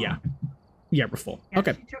 Yeah. Yeah, we're full.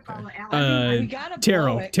 Okay. We gotta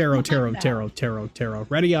blow it. Tarot.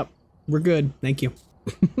 Ready up. We're good. Thank you.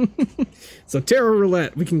 So tarot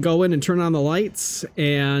roulette. We can go in and turn on the lights,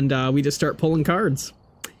 and we just start pulling cards.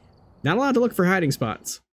 Not allowed to look for hiding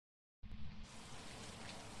spots.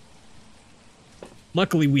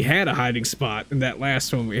 Luckily, we had a hiding spot in that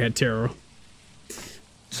last one we had tarot.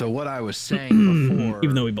 So what I was saying before,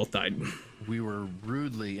 even though we both died, we were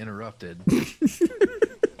rudely interrupted.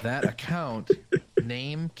 That account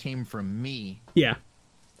name came from me. Yeah.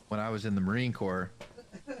 When I was in the Marine Corps,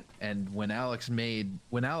 and when Alex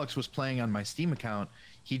was playing on my Steam account,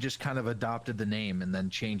 he just kind of adopted the name and then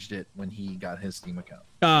changed it when he got his Steam account.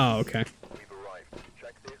 Oh, okay.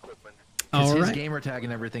 Because his Alright. gamer tag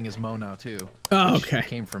and everything is Mo now too. Oh, which okay.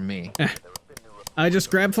 Came from me. I just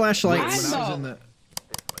grabbed flashlights.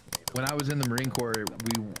 When I was in the Marine Corps,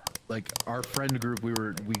 our friend group,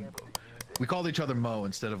 we called each other Mo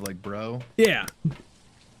instead of like bro. Yeah.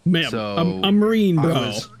 Man, So I'm a Marine,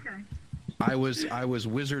 bro. I was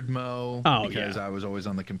Wizard Mo because I was always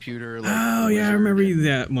on the computer. Like Oh yeah, I remember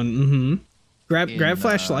that one. Mm-hmm. Grab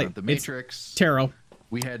flashlight. The Matrix. It's Taro.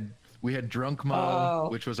 We had Drunk Mo,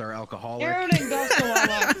 which was our alcoholic. Aaron and Ghost a lot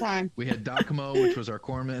last time. We had Doc Mo, which was our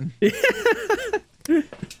corpsman.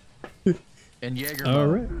 And Jaeger Mo. All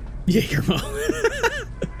right. Jaeger Mo.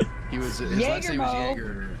 He was his last name was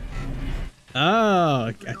Jaeger.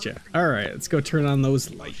 Oh, gotcha. All right, let's go turn on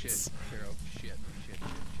those lights. Shit.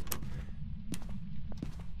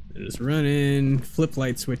 Just running. Flip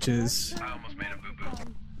light switches. I almost made a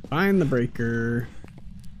boo-boo. Find the breaker.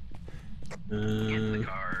 Get the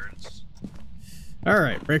cards. All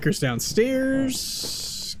right, breaker's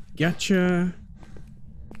downstairs. Gotcha.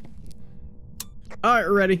 All right,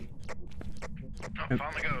 ready. Oh,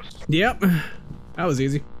 found the ghost. Yep, that was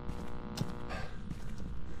easy.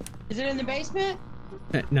 Is it in the basement?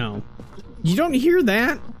 No, you don't hear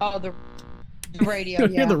that. Oh, the radio. You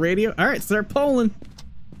don't Yeah. hear the radio. All right, start polling.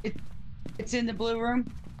 It's in the blue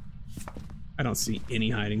room. I don't see any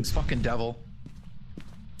hidings. Fucking devil.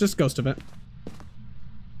 Just ghost event.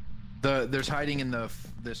 There's hiding in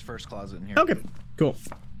this first closet in here. Okay, cool.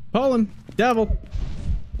 Polling. Devil.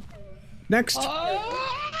 Next.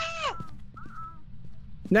 Oh!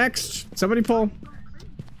 Next. Somebody pull.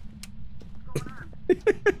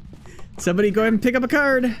 Somebody go ahead and pick up a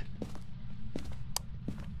card.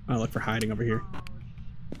 I'll look for hiding over here.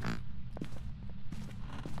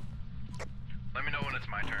 Let me know when it's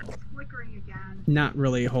my turn. Flickering again. Not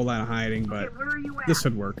really a whole lot of hiding, but Okay, where are you at? this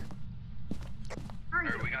would work.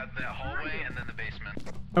 Alright, we got the hallway and then the basement.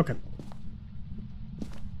 Okay.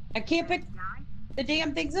 I can't pick the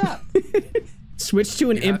damn things up. Switch to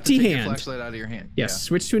an You have to empty take your hand. flashlight out of your hand. Yes, Yeah.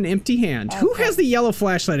 switch to an empty hand. Who Okay. has the yellow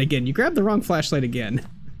flashlight again? You grabbed the wrong flashlight again.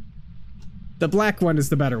 The black one is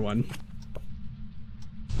the better one.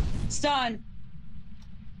 Stun.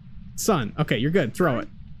 Sun. Okay, you're good. Throw it.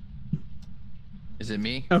 Is it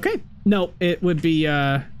me? Okay. No, it would be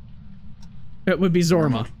Zorma.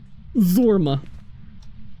 Zorma.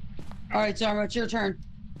 All right, Zorma, it's your turn.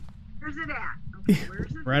 Where's it at? Okay,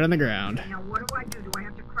 where's it? Right on the ground. Okay, now what do I do? Do I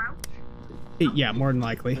have to crouch? Yeah, more than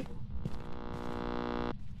likely.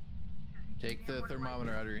 Take the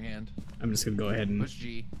thermometer out of your hand. I'm just gonna go ahead and Push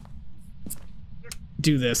G.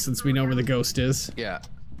 do this since we know where the ghost is. Yeah.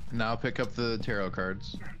 Now pick up the tarot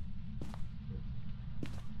cards.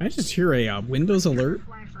 I just hear a Windows alert.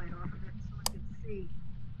 Flashlight off of it so I can see.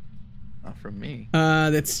 Not from me.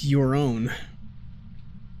 That's your own. Is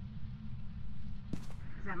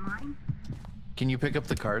that mine? Can you pick up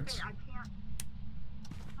the cards? Okay, I can't.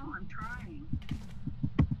 Oh, I'm trying.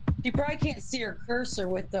 You probably can't see her cursor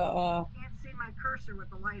with the Can't see my cursor with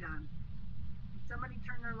the light on. Somebody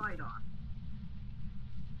turn their light off.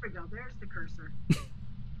 There we go. There's the cursor.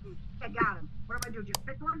 Okay, got him. What do I do? Just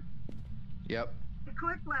pick one? Yep.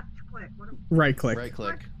 Click, left click. What do Right click. Right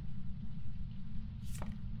click.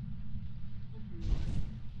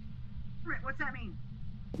 What's that mean?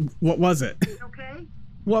 What was it? Okay?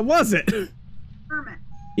 What was it? Hermit.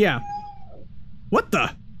 Yeah. What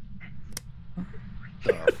the?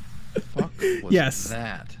 The fuck was Yes.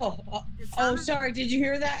 that? Oh, sorry. Did you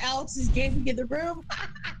hear that? Alex is gaming in the room.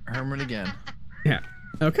 Hermit again. Yeah.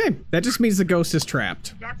 Okay. That just means the ghost is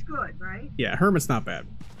trapped. That's good, right? Yeah, Hermit's not bad.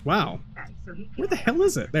 Wow. Okay, so he Where the hell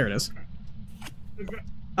is it? There it is. Is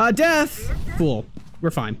it? Death! Cool. We're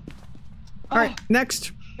fine. Alright,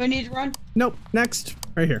 next. Do I need to run? Nope, next.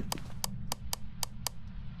 Right here.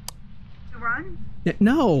 To run? Yeah,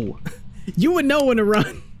 no. You would know when to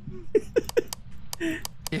run.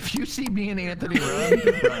 If you see me and Anthony run,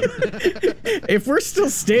 run. If we're still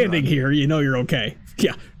standing here, you know you're okay.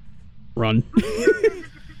 Yeah. Run.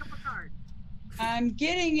 I'm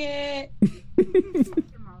getting it.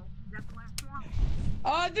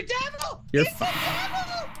 Oh, the devil! You're It's the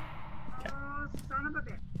devil! Oh, son of a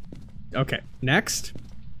bitch. Okay, next.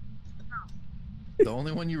 The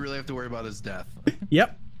only one you really have to worry about is death.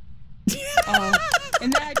 Yep.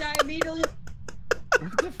 And then I die immediately.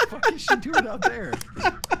 What the fuck is she doing out there?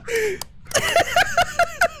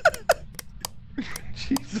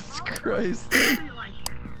 Jesus Christ.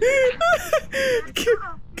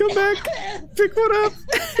 Come back. Pick one up.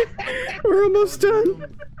 We're almost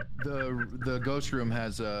done. The ghost room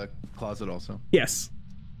has a closet also. Yes.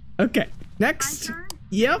 Okay. Next. My turn?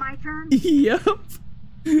 Yep. My turn? Yep.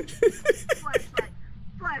 Flashlight.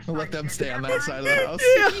 I'll let them stay on that side of the house.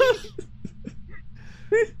 Yeah.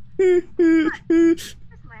 Just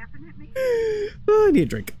laughing at me. Oh, I need a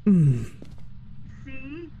drink.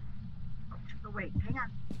 See? Oh, wait, hang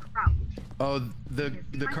on. Crouch. Oh,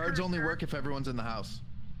 the cards only work if everyone's in the house.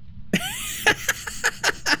 I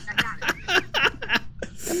got it.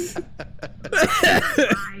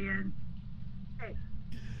 Ryan. Hey.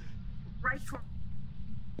 Right toward.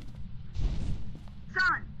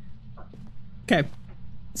 Son. Okay.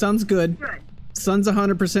 Sun's good. Good. Sun's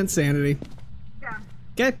 100% sanity. Yeah.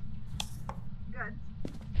 Okay. Good.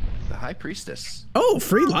 The High Priestess. Oh,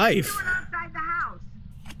 free What are you life. doing outside the house?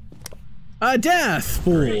 Death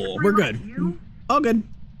fool. We're good. You? All good.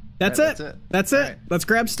 That's Yeah, it. that's it. That's it. All right. Let's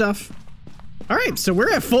grab stuff. All right, so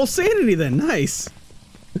we're at full sanity then. Nice.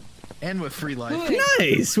 And with free life.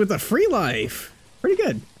 Nice with a free life. Pretty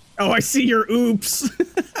good. Oh, I see your oops.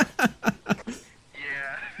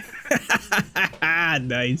 Yeah.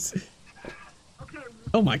 Nice. Okay.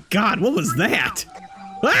 Oh my God, what was that?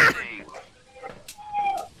 Ah!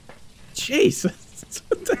 Jesus.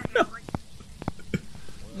 What the hell?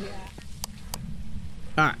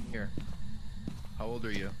 Alright. Here. How old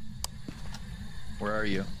are you? Where are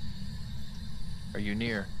you? Are you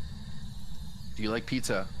near? Do you like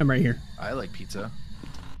pizza? I'm right here. I like pizza.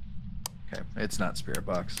 Okay, it's not spirit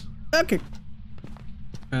box. Okay.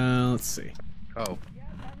 Let's see. Oh,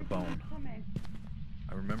 the bone.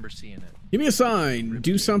 I remember seeing it. Give me a sign.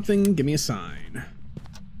 Do something. Give me a sign.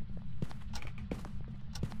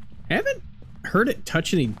 Haven't heard it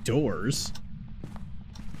touch any doors.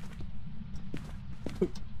 Ooh,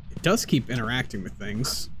 it does keep interacting with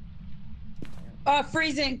things.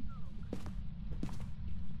 Freezing.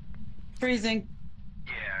 Freezing.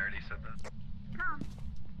 Yeah, I already said that. Come.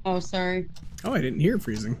 Oh, sorry. Oh, I didn't hear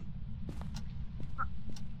freezing.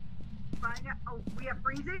 Find out. Oh, we have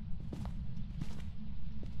freezing?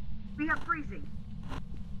 We have freezing.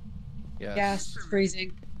 Yes. Yes,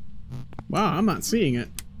 freezing. Wow, I'm not seeing it.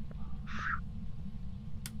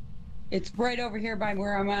 It's right over here by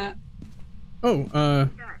where I'm at. Oh,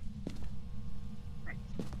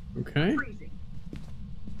 Okay. okay. Freezing.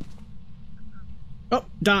 Oh,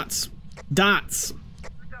 dots. Dots.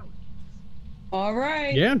 Go. All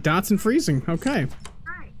right. Yeah, dots and freezing. Okay.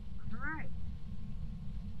 Right.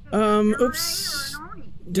 All right. Oops.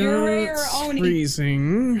 Yurei or Dots, Oni?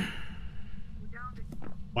 freezing. We're down to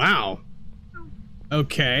Wow.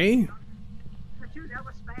 Okay. two. That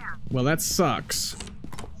was fast. Well, that sucks.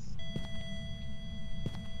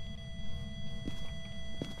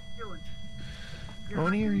 Doing.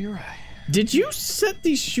 Oni or Uri? Did you set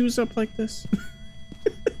these shoes up like this?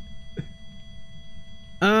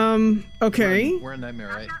 Okay. We're in Nightmare,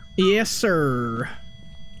 right? Yes, sir.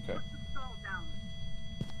 Okay. Salt down.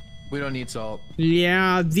 We don't need salt.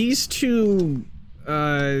 Yeah, these two,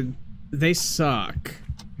 they suck.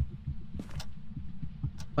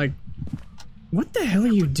 Like, what the hell are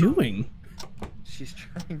you doing? She's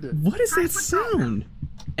trying to. What is that sound?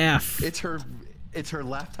 F. It's her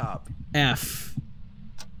laptop. F.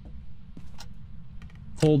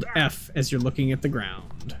 Hold F as you're looking at the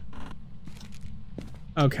ground.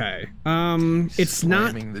 Okay. It's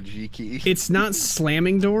not. Slamming the G key. It's not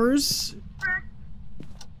slamming doors.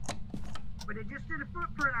 But it just did a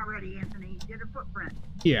footprint already, Anthony. It did a footprint.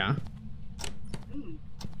 Yeah. Hmm.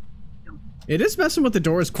 It is messing with the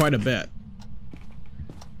doors quite a bit.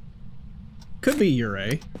 Could be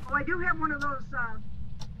Uri. Oh, I do have one of those,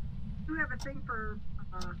 do have a thing for,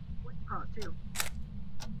 what you call it, too.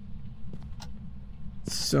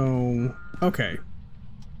 So, okay.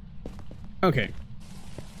 Okay.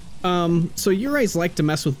 So Uri's like to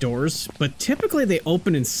mess with doors, but typically they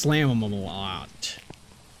open and slam them a lot.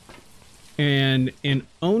 And in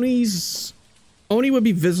Oni's... Oni would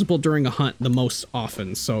be visible during a hunt the most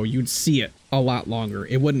often, so you'd see it a lot longer.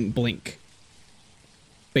 It wouldn't blink.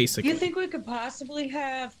 Basically. You think we could possibly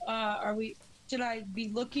have, should I be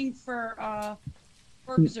looking for,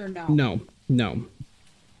 orbs or no? No, no.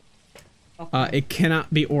 Okay. It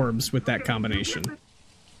cannot be orbs with that combination.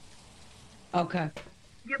 Okay.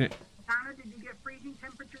 Donna, did you get freezing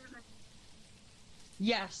temperatures?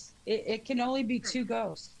 Yes. It can only be 2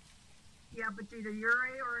 ghosts. Yeah, but it's either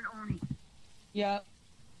Uri or an Oni. Yep.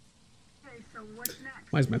 Okay, so what's next?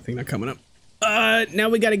 Why is my thing not coming up? Now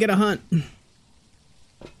we gotta get a hunt.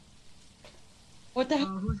 What the hell?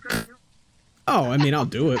 Who's gonna do it? Oh, I mean, I'll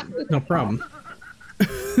do it. No problem. Like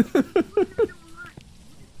a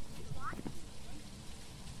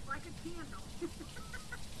candle.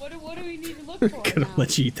 What do we need to look for Gonna now?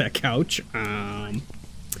 let you eat that couch. I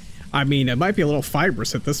mean, it might be a little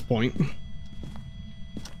fibrous at this point.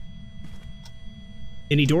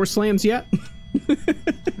 Any door slams yet?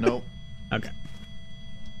 Nope. Okay.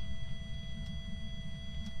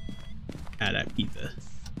 Ah, that pizza.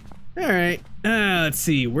 Alright, let's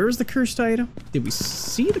see. Where's the cursed item? Did we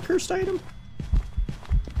see the cursed item?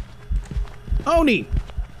 Oni!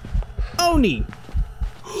 Oni!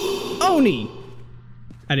 Oni!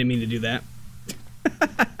 I didn't mean to do that.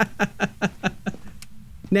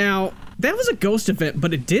 Now, that was a ghost event,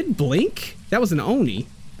 but it did blink? That was an Oni.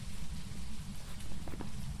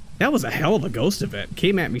 That was a hell of a ghost event.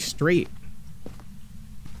 Came at me straight.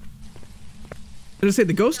 And I say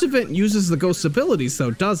the ghost event uses the ghost abilities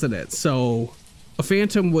though, doesn't it? So a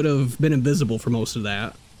phantom would have been invisible for most of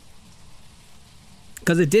that.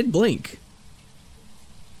 Because it did blink.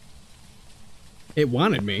 It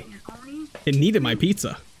wanted me. It needed my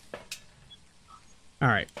pizza.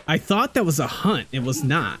 Alright. I thought that was a hunt. It was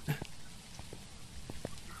not. That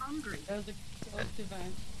was a ghost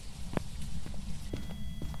event.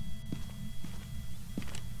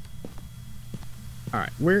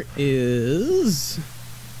 Alright, where is...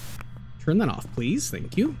 Turn that off, please.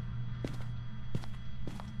 Thank you.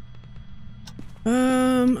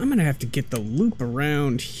 I'm gonna have to get the loop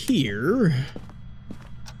around here.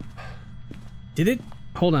 Did it...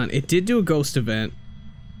 Hold on, it did do a ghost event.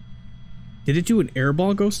 Did it do an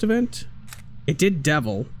airball ghost event? It did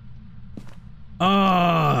devil.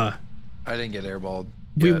 Ah! I didn't get airballed.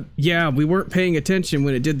 Yeah, we weren't paying attention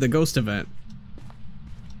when it did the ghost event.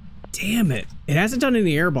 Damn it. It hasn't done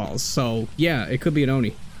any airballs, so yeah, it could be an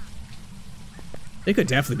Oni. It could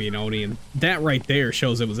definitely be an Oni, and that right there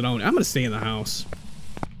shows it was an Oni. I'm gonna stay in the house.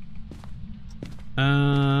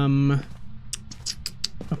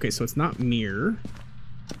 Okay, so it's not mirror.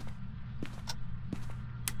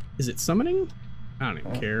 Is it summoning? I don't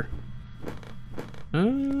even care.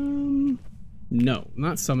 No,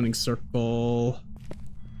 not summoning circle.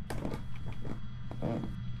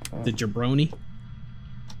 The jabroni.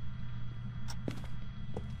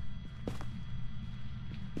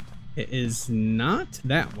 It is not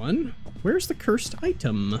that one. Where's the cursed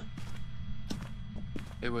item?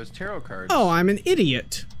 It was tarot cards. Oh, I'm an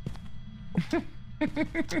idiot.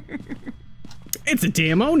 It's a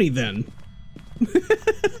damn Oni then.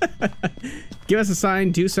 Give us a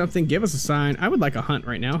sign, do something, give us a sign. I would like a hunt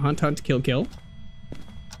right now. Hunt, hunt, kill, kill.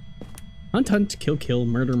 Hunt, hunt, kill, kill,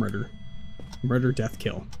 murder, murder. Murder, death,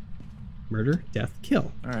 kill. Murder, death,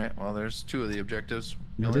 kill. Alright, well there's 2 of the objectives.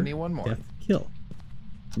 You Murder, only need 1 more. Death, kill.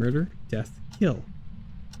 Murder, death, kill.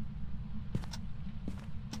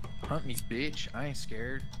 Hunt me, bitch. I ain't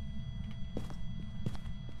scared.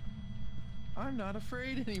 I'm not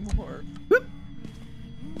afraid anymore. Whoop.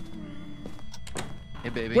 Hey,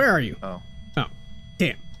 baby. Where are you? Oh. Oh,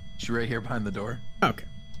 damn. She's right here behind the door. Okay.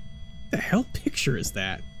 The hell picture is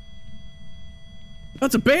that? Oh,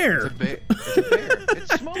 it's a bear! It's a bear. It's a bear.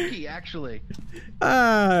 It's Smokey, actually.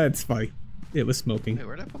 It's funny. It was smoking. Wait,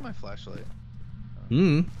 where'd I put my flashlight?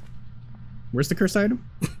 Hmm. Where's the cursed item?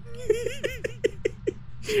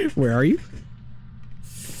 Where are you?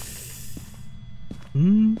 They're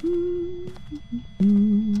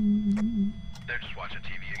just watching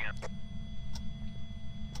TV again.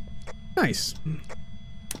 Nice.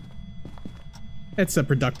 That's a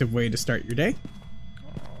productive way to start your day.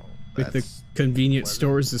 Oh, With the convenience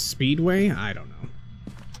stores as Speedway? I don't know.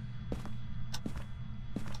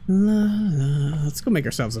 Let's go make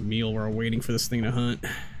ourselves a meal while we're waiting for this thing to hunt.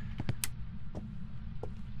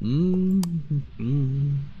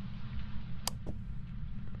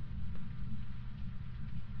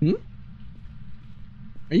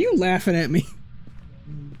 Are you laughing at me?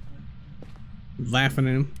 Laughing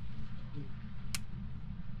at him.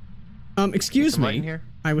 Excuse me. Here?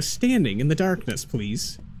 I was standing in the darkness,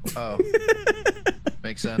 please. Oh.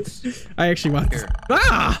 Makes sense. I actually want Here.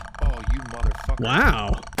 Ah! Oh, you motherfucker.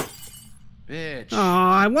 Wow. Bitch. Oh,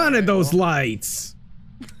 I wanted those lights.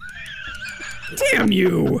 Damn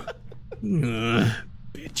you.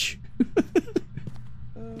 Bitch.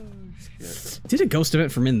 Did a ghost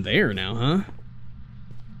event from in there now, huh?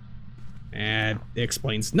 It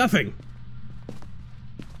explains nothing.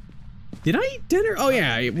 Did I eat dinner? Oh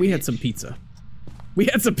yeah, we had some pizza. We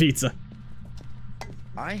had some pizza.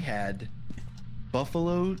 I had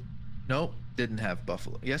buffalo. Nope, didn't have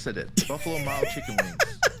buffalo. Yes, I did. Buffalo mild chicken wings.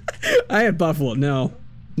 I had buffalo. No,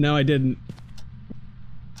 I didn't.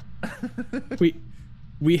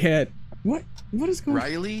 We had what? What is going on?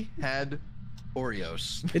 Riley had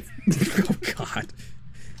Oreos. Oh God,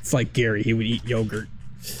 it's like Gary. He would eat yogurt,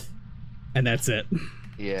 and that's it.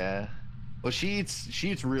 Yeah. Well, she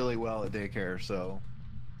eats really well at daycare, so.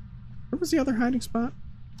 Where was the other hiding spot?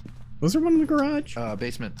 Was there one in the garage?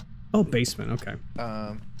 Basement. Oh, basement. Okay.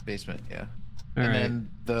 Basement. Yeah. All and right. then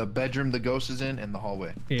the bedroom the ghost is in, and the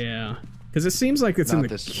hallway. Yeah, because it seems like it's Not in the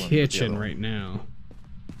this one, but the kitchen other one. right now.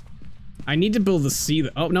 I need to be able to see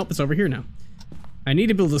the. Oh nope, it's over here now. I need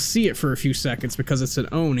to be able to see it for a few seconds because it's an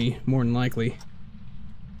Oni, more than likely.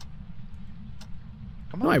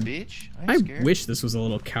 Come on, bitch. I wish this was a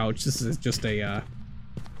little couch. This is just a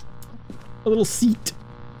little seat.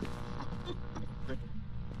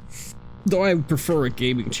 Though I prefer a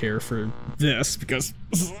gaming chair for this because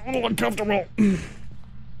this is a little uncomfortable.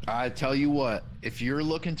 I tell you what, if you're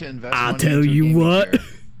looking to invest, I'll tell you what. Chair,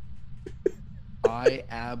 I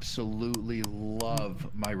absolutely love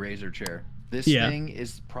my Razer chair. This thing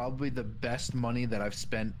is probably the best money that I've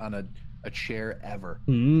spent on a chair ever.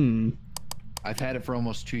 Mm. I've had it for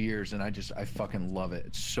almost 2 years, and I fucking love it.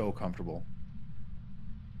 It's so comfortable.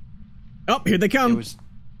 Oh, here they come.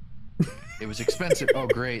 It was expensive. Oh,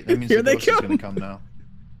 great. That means here the they ghost is going to come now.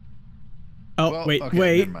 Oh, well, wait,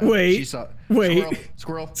 okay, wait. She saw, wait.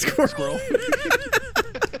 Squirrel.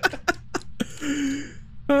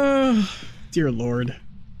 Oh, dear Lord.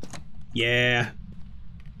 Yeah.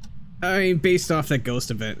 I mean, based off that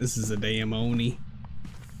ghost event, this is a damn Oni.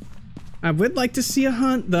 I would like to see a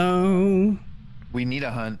hunt, though. We need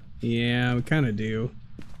a hunt. Yeah, we kind of do.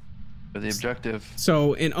 For the objective.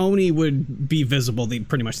 So an Oni would be visible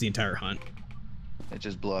pretty much the entire hunt. It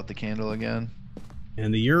just blow out the candle again.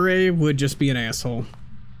 And the Ure would just be an asshole.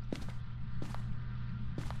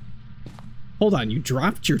 Hold on, you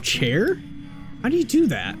dropped your chair? How do you do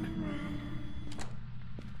that?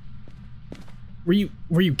 Were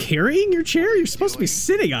you carrying your chair? You're supposed to be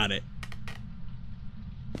sitting on it.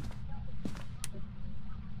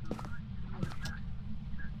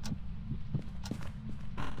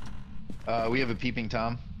 We have a peeping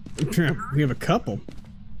Tom. We have a couple.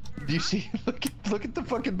 Do you see? Look at the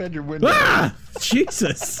fucking bedroom window. Ah!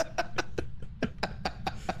 Jesus!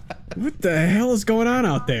 What the hell is going on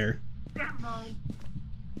out there? Yeah, Mo.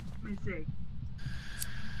 Let me see.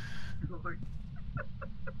 Lord.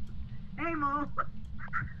 Hey, Mo.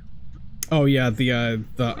 Oh yeah, the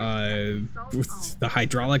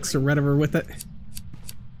hydraulics or whatever with it.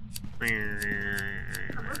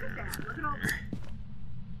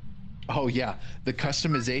 Oh yeah, the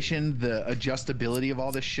customization, the adjustability of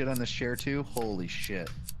all this shit on this chair too. Holy shit.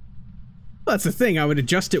 Well, that's the thing. I would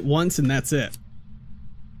adjust it once and that's it.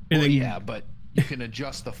 And well, then, yeah, but you can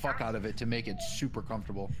adjust the fuck out of it to make it super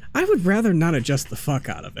comfortable. I would rather not adjust the fuck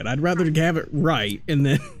out of it. I'd rather have it right and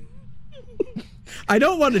then. I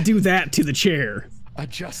don't want to do that to the chair.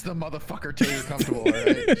 Adjust the motherfucker till you're comfortable,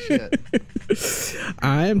 alright? Shit.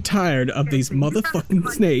 I am tired of these motherfucking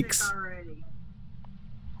snakes.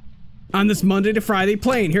 On this Monday to Friday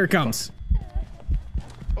plane, here it comes.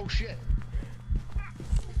 Oh shit.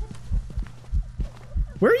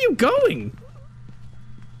 Where are you going?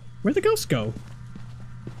 Where'd the ghost go?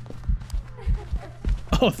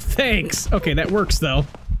 Oh, thanks. Okay, that works though.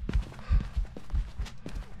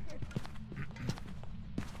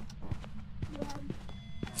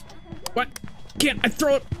 What? Can't I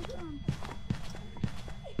throw it?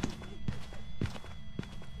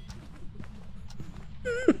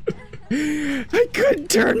 I couldn't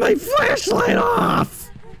turn my flashlight off!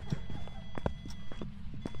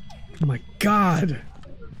 Oh my god.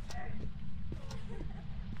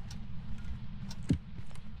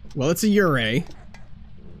 Well, it's a Ure.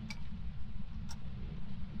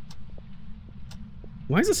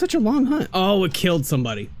 Why is it such a long hunt? Oh, it killed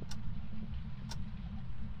somebody.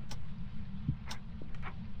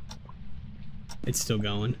 It's still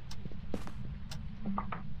going.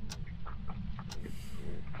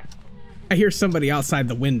 I hear somebody outside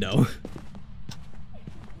the window.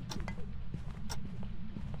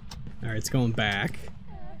 Alright, it's going back.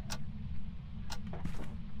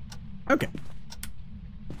 Okay.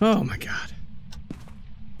 Oh my god.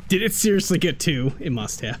 Did it seriously get two? It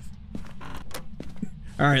must have.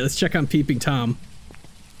 Alright, let's check on Peeping Tom.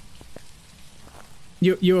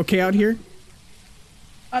 You okay out here?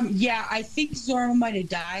 Yeah, I think Zorma might have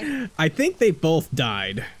died. I think they both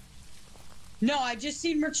died. No, I just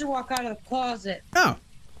seen Richard walk out of the closet. Oh.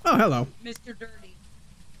 Oh, hello. Mr. Dirty.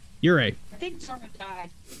 You're a. I think Zorma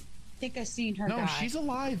died. I think I seen her die. No, she's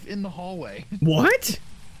alive in the hallway. What?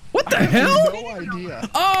 What the hell? No idea.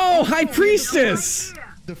 Oh, High Priestess!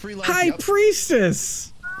 The free life, High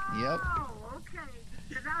Priestess! Yep. Oh, okay.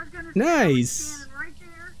 'Cause I was gonna say, Nice. I was standing right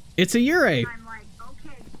there. It's a Ure. I'm like,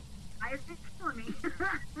 okay. I was telling me.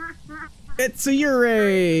 It's a Ure.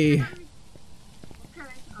 Okay,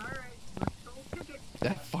 all right. Let's go pick it.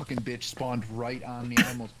 That fucking bitch spawned right on me. I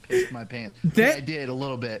almost pissed my pants. That- I did a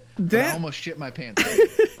little bit. But that- I almost shit my pants.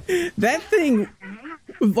 That thing,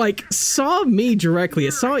 like, saw me directly.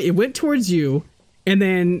 It went towards you, and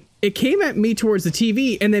then it came at me towards the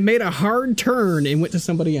TV, and then made a hard turn and went to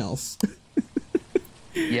somebody else.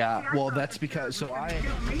 Yeah, well, that's because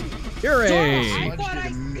You're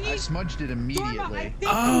I smudged it immediately.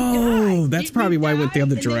 Oh, that's probably why I went the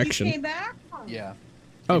other direction. Yeah.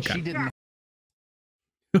 Okay. She didn't.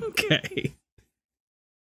 Okay.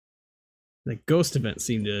 The ghost event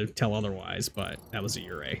seemed to tell otherwise, but that was a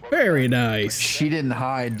Ure. Very nice. She didn't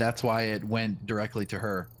hide. That's why it went directly to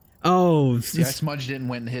her. Oh. Yeah, I smudged it and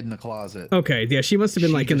went and hid in the closet. Okay, yeah, she must have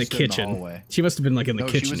been like in the kitchen. She must have been like in the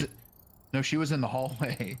kitchen. She was in the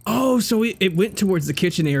hallway. Oh, so it went towards the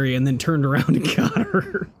kitchen area and then turned around and got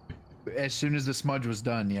her. As soon as the smudge was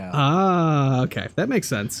done, yeah. Ah, okay. That makes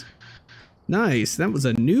sense. Nice. That was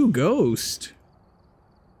a new ghost.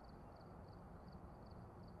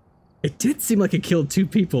 It did seem like it killed 2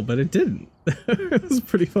 people, but it didn't. It was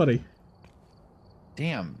pretty funny.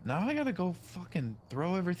 Damn, now I gotta go fucking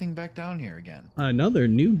throw everything back down here again. Another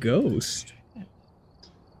new ghost.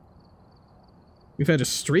 We've had a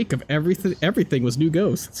streak of everything was new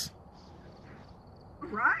ghosts.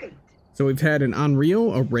 Right. So we've had an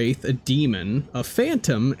Unreal, a Wraith, a Demon, a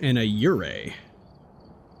Phantom, and a Ure. Okay,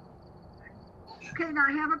 now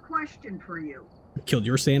I have a question for you. Killed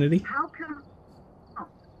your sanity? How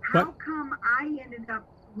come I ended up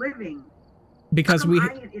living? Because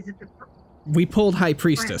we pulled High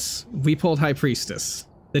Priestess. We pulled High Priestess.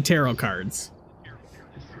 The tarot cards.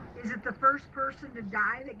 Is it the first person to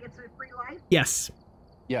die that gets a free life? Yes.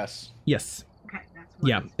 Yes. Yes. Okay, that's what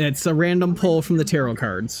yeah, it's a random pull from the tarot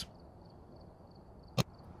cards.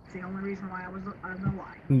 It's the only reason why I was on the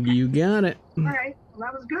line. You got it. All right,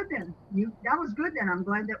 well, that was good then. That was good then. I'm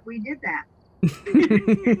glad that we did that.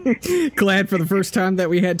 Glad for the first time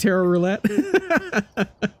that we had tarot roulette.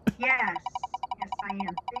 Yes, I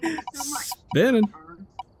am. Thank you so much. Spinning.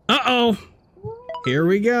 Uh-oh. Here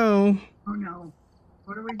we go. Oh no.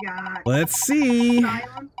 What do we got? Let's see.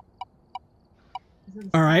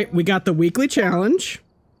 All right, we got the weekly challenge.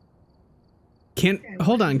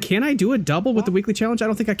 Hold on, can I do a double with the weekly challenge? I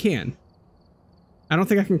don't think I can. I don't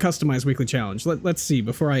think I can customize weekly challenge. Let's see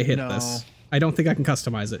before I hit this. I don't think I can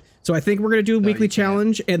customize it. So I think we're going to do a weekly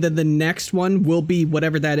challenge, and then the next one will be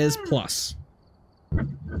whatever that is plus. Okay,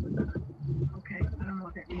 I don't know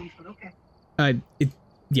what that means, but okay.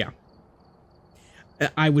 Yeah.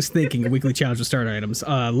 I was thinking a weekly challenge with start items.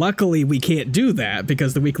 Luckily, we can't do that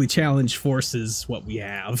because the weekly challenge forces what we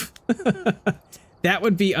have. That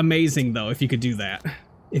would be amazing, though, if you could do that.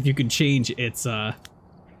 If you could change its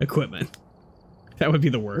equipment. That would be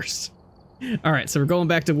the worst. All right, so we're going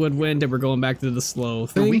back to Woodwind, and we're going back to the slow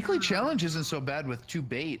thing. The weekly challenge isn't so bad with 2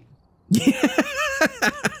 bait. Yep.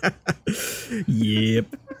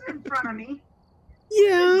 In front of me.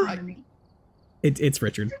 Yeah. It's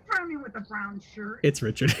Richard. In front of me with a brown shirt. It's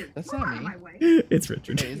Richard. That's not me. It's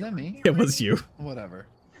Richard. Hey, is that me? It was you. Whatever.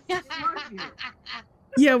 It was you.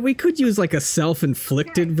 Yeah, we could use like a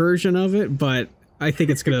self-inflicted version of it, but I think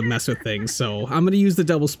it's gonna mess with things, so I'm gonna use the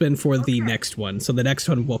double spin for the next one, so the next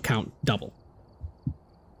one will count double.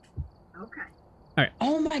 Okay. All right.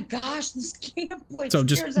 Oh my gosh, this camp. So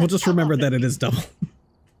we'll just remember that it is double.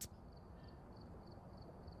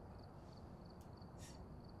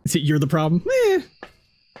 Is it you're the problem? Eh.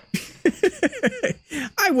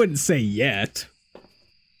 I wouldn't say yet.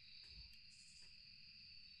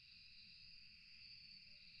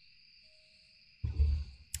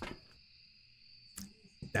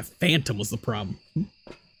 That phantom was the problem.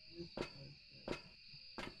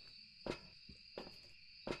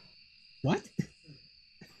 What?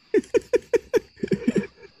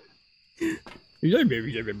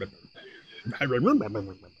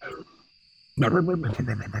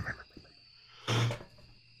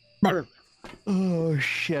 Oh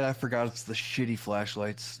shit, I forgot it's the shitty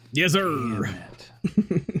flashlights. Yes, sir.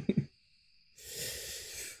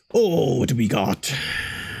 Oh, what do we got?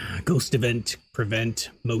 Ghost event, prevent,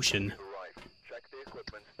 motion.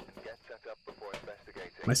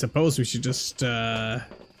 I suppose we should just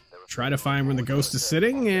try to find where the ghost is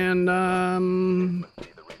sitting and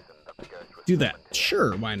do that.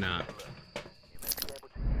 Sure, why not?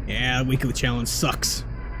 Yeah, weekly challenge sucks.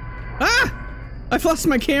 Ah! I've lost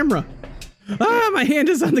my camera. Ah, my hand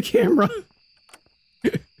is on the camera.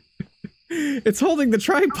 It's holding the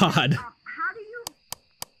tripod. How do you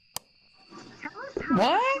tell us how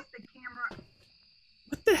What? to put the camera?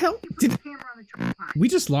 What the hell? Put the camera on the tripod. We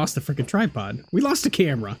just lost the freaking tripod. We lost a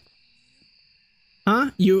camera.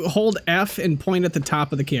 Huh? You hold F and point at the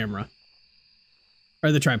top of the camera.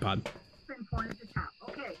 Or the tripod. Spin point at the top.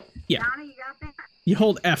 Okay. Yeah. Donna, you got that? You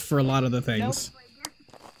hold F for a lot of the things.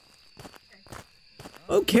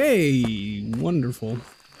 Okay, wonderful.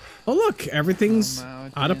 Oh look, everything's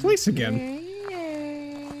out of place again.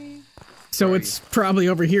 So it's probably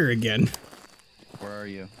over here again. Where are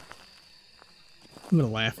you? I'm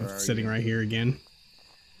gonna laugh Where if are sitting you? right here again.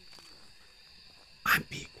 I'm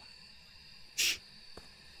being. Shh.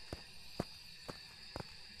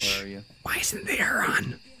 Where are you? Why isn't the air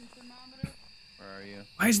on? Where are you?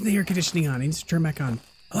 Why isn't the air conditioning on? It needs to turn back on.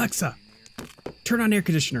 Alexa, turn on air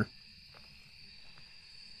conditioner.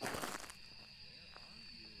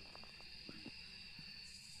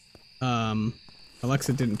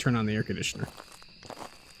 Alexa didn't turn on the air conditioner.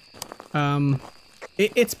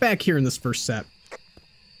 It's back here in this first set.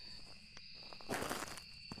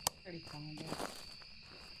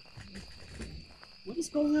 What is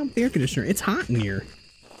going on with the air conditioner? It's hot in here.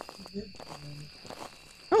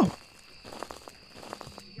 Oh.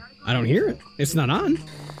 I don't hear it. It's not on.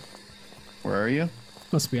 Where are you?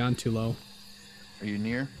 Must be on too low. Are you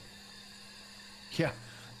near? Yeah,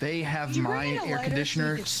 they have Did you bring my in a air lighter conditioner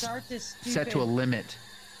so you could start this set to a stupid- limit.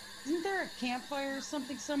 Isn't there a campfire or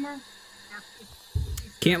something somewhere?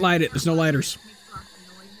 Can't light it. There's no lighters.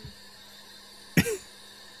 Where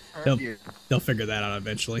are you? They'll figure that out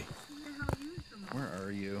eventually. Where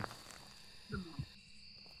are you?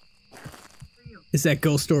 Is that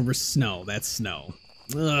ghost over snow? That's snow.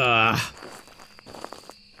 Ugh.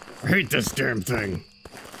 I hate this damn thing.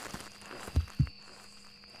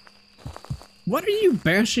 What are you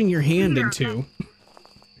bashing your hand into?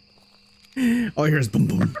 All I hear is boom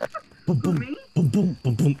boom. Boom boom. Boom boom.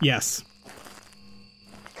 Boom boom. Yes.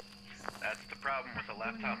 That's the problem with a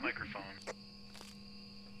laptop microphone.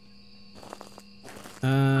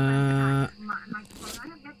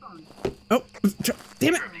 Oh,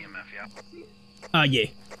 damn it. EMF, yeah. Yeah.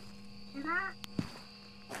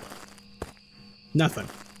 Nothing.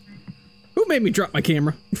 Who made me drop my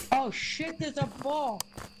camera? Oh shit, there's a ball.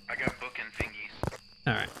 I got booking thingies.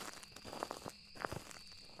 Alright.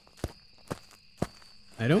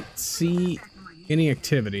 I don't see any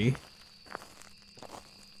activity.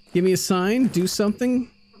 Give me a sign, do something.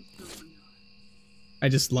 I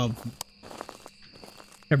just love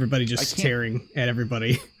everybody just staring at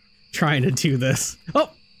everybody trying to do this. Oh,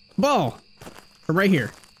 ball! From right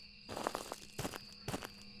here.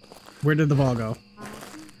 Where did the ball go?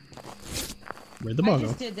 Where'd the ball I go?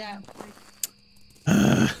 just did that.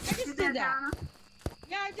 I just did that.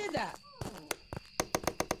 Yeah, I did that.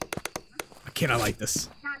 Why can't I like this?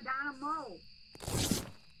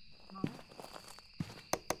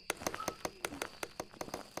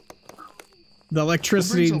 The Who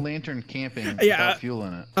electricity. brings a lantern camping Yeah, without fuel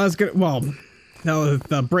in it? I was gonna. Well, no,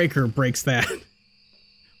 the breaker breaks that.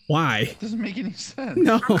 Why? Doesn't make any sense.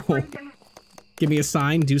 No. Give me a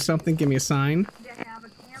sign. Do something. Give me a sign.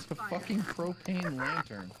 It's a fucking propane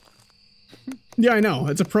lantern. Yeah, I know.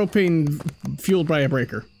 It's a propane fueled by a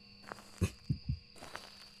breaker.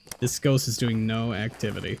 This ghost is doing no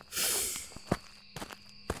activity.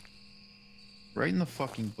 Right in the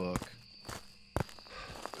fucking book.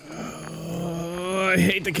 I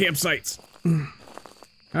hate the campsites.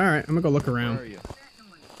 Alright, I'm gonna go look around. Where are you?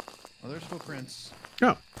 Oh, there's footprints.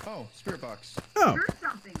 Oh. Oh, spirit box. Oh.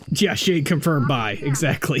 Yeah, shade confirmed by.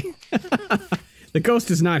 Exactly. The ghost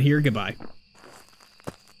is not here. Goodbye.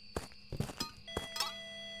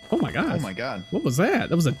 Oh my god. Oh my god. What was that?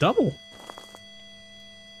 That was a double.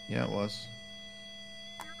 Yeah, it was.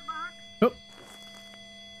 Oh.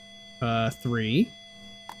 3.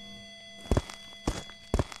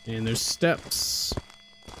 And there's steps.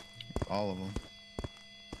 All of them.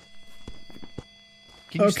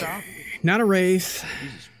 Can you stop? Not a wraith.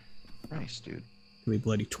 Jesus Christ, dude. Could be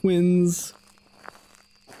bloody twins.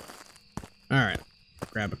 Alright.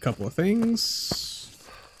 Grab a couple of things.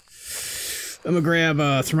 I'm gonna grab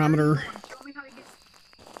a thermometer.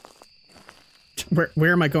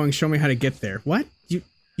 Where am I going? Show me how to get there. What? You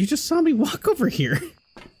just saw me walk over here.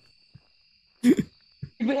 Do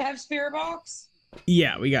we have spirit box?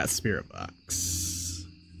 Yeah, we got spirit box.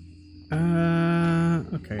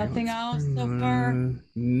 Okay. Nothing else so far?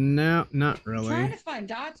 No, not I'm really. trying to find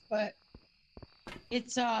dots, but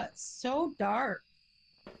it's so dark.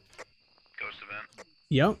 Ghost event.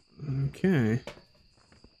 Yep. Okay.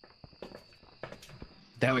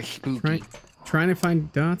 That was spooky. Trying to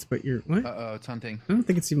find dots, but you're what? Uh-oh, it's hunting. I don't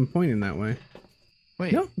think it's even pointing that way.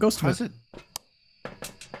 Wait. No, ghost how's event.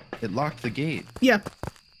 It locked the gate. Yeah.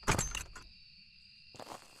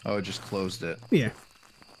 Oh, it just closed it. Yeah.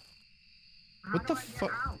 What the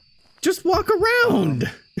fuck? Just walk around.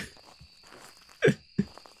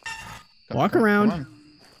 Walk around.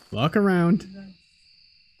 Walk around.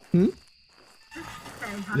 Hmm?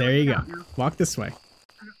 There you go. Walk this way.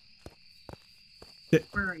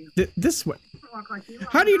 Where are you? This way. Walk like you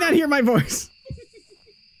How do you not hear my voice?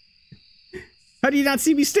 How do you not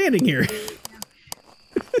see me standing here?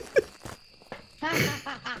 Huh?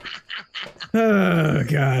 Oh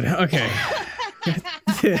god. Okay.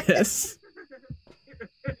 This.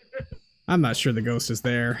 I'm not sure the ghost is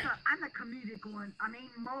there. I'm the comedic one. I mean,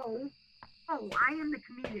 Mo. Oh, I am the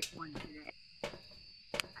comedic one today.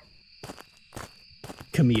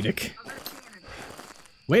 Comedic.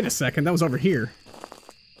 Wait a second, that was over here.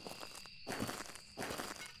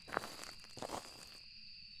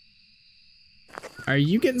 Are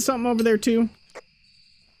you getting something over there too?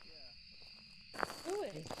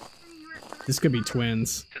 This could be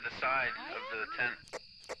twins. To the side of the tent.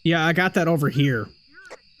 Yeah, I got that over here.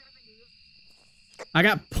 I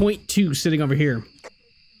got .2 sitting over here.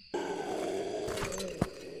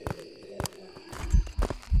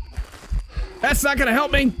 That's not gonna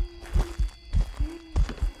help me!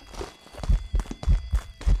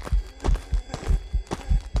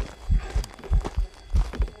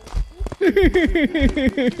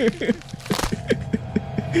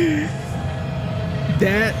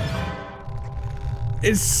 That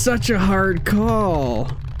is such a hard call.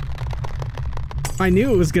 I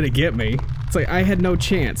knew it was gonna get me. It's like I had no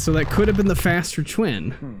chance, so that could have been the faster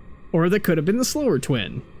twin. Or that could have been the slower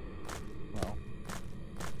twin.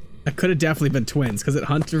 That could have definitely been twins, because it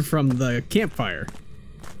hunted from the campfire.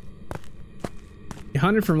 It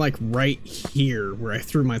hunted from like right here, where I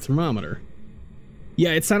threw my thermometer.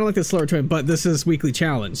 Yeah, it sounded like the slower twin, but this is weekly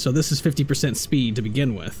challenge, so this is 50% speed to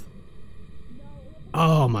begin with.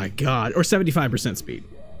 Oh my god, or 75% speed.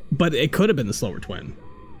 But it could have been the slower twin.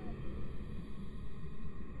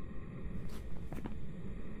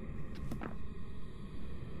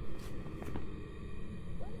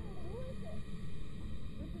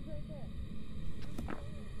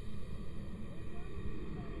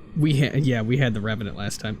 We had the Revenant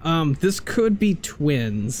last time. This could be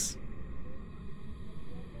twins.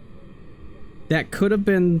 That could have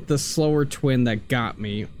been the slower twin that got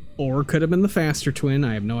me, or could have been the faster twin.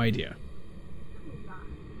 I have no idea.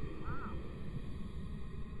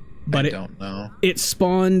 But I don't know. It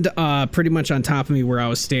spawned pretty much on top of me where I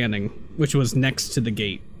was standing, which was next to the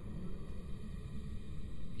gate.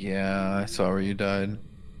 Yeah, I saw where you died.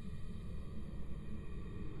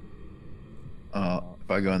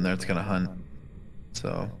 If I go in there, it's gonna hunt.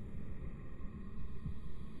 So.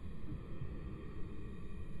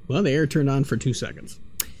 Well, the air turned on for 2 seconds.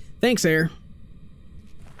 Thanks, air.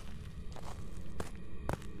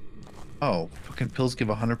 Oh, fucking pills give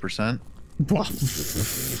 100%? Well,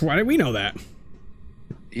 why did we know that?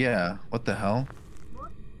 Yeah, what the hell?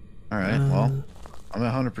 Alright, well, I'm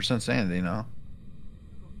at 100% sanity now.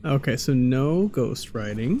 Okay, so no ghost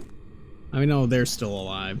writing. I know they're still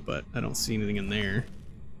alive, but I don't see anything in there.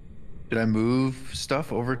 Did I move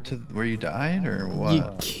stuff over to where you died, or what? You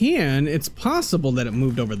can. It's possible that it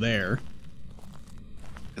moved over there.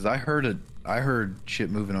 Because I heard shit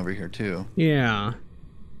moving over here too. Yeah.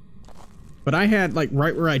 But I had, like,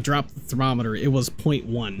 right where I dropped the thermometer, it was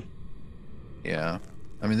 0.1. Yeah.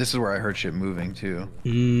 I mean, this is where I heard shit moving too.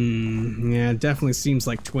 Yeah, it definitely seems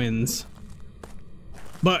like twins.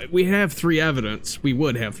 But we have 3 evidence. We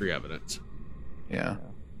would have 3 evidence. Yeah.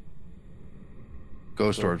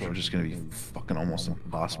 Ghost orbs are just gonna be fucking almost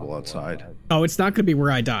impossible outside. Oh, it's not gonna be where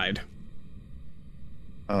I died.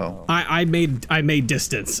 Oh. I made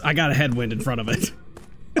distance. I got a headwind in front of it.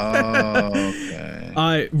 Oh,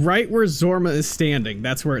 okay. Right where Zorma is standing,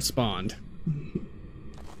 that's where it spawned.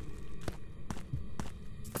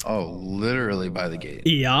 Oh, literally by the gate.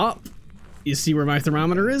 Yup. You see where my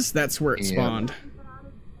thermometer is? That's where it spawned.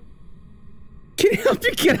 Can you help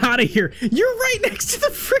me get out of here? You're right next to the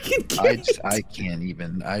freaking gate. I can't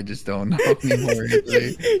even. I just don't know anymore.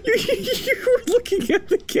 You were looking at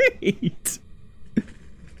the gate.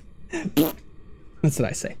 That's what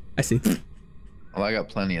I say. I see. Well, I got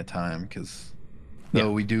plenty of time because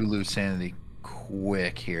though we do lose sanity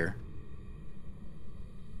quick here.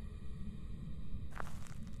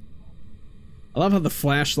 I love how the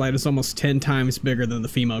flashlight is almost 10 times bigger than the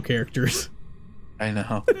female characters. I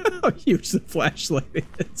know. How huge the flashlight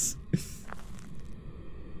is.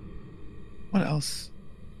 What else?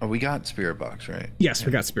 Oh, we got Spirit Box, right? Yes,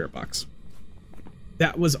 we got Spirit Box.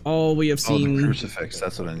 That was all we have seen. Oh, the crucifix.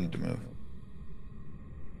 That's what I need to move.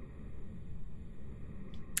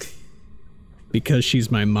 Because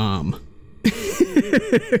she's my mom. Yeah,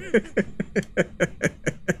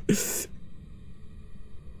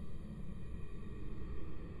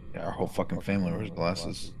 our whole fucking family wears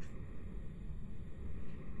glasses.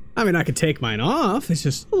 I mean, I could take mine off. It's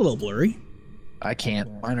just a little blurry. I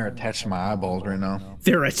can't. Mine are attached to my eyeballs right now.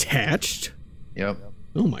 They're attached? Yep.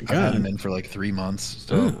 Oh my god. I've had them in for like 3 months.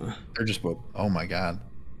 So they're just, oh my god.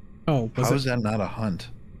 Oh, how is that not a hunt?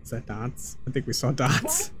 Is that dots? I think we saw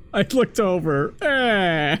dots. I looked over.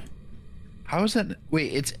 How is that?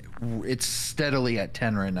 Wait, it's steadily at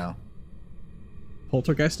 10 right now.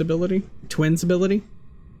 Poltergeist ability? Twins ability?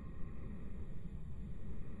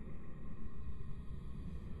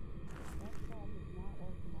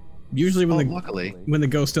 Usually when luckily, when the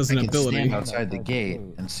ghost does an I can ability. stand outside the gate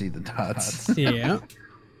and see the dots. Yeah.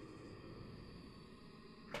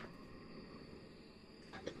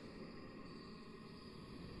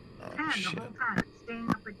 The whole time, it's staying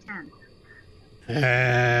up at 10.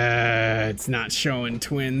 It's not showing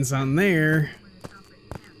twins on there.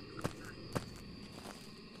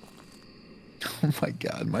 Oh my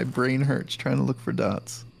god, my brain hurts trying to look for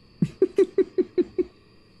dots.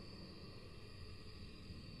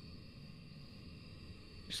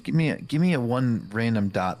 Just give me a one random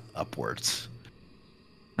dot upwards.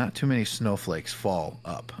 Not too many snowflakes fall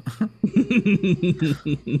up.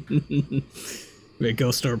 The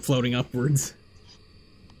ghost start floating upwards.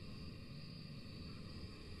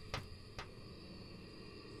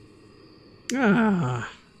 Ah,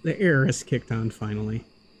 the air has kicked on finally.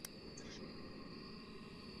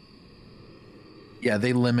 Yeah,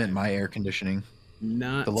 they limit my air conditioning.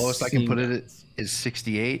 Not the lowest I can put it is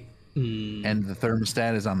 68, and the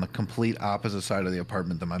thermostat is on the complete opposite side of the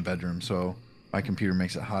apartment than my bedroom, so my computer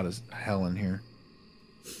makes it hot as hell in here.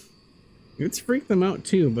 It's freaked them out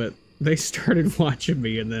too, but they started watching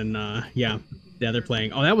me, and then yeah, they're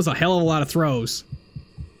playing. Oh, that was a hell of a lot of throws.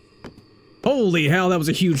 Holy hell, that was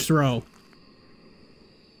a huge throw.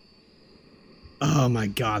 Oh my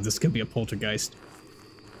god, this could be a poltergeist.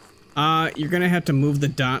 You're gonna have to move the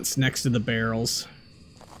dots next to the barrels.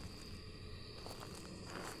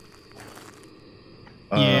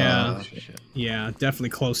 Yeah. Yeah, definitely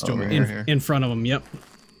close to him. In front of him, yep.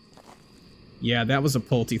 Yeah, that was a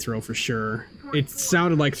polty throw for sure. It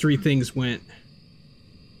sounded like three things went.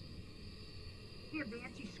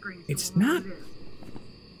 It's not...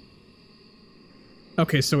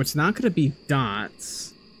 Okay, so it's not gonna be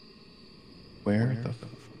dots. Where?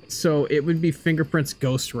 So it would be fingerprints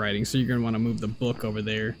ghost writing, so you're going to want to move the book over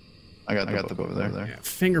there. I got the book over there. Yeah,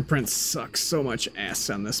 fingerprints suck so much ass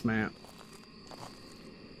on this map.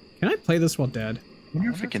 Can I play this while dead? I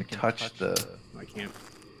wonder if I can touch the... I can't.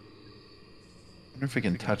 I wonder if I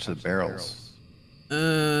can touch the barrels.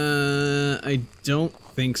 I don't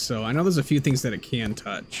think so. I know there's a few things that it can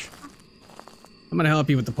touch. I'm going to help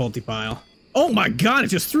you with the polty pile. Oh my god, it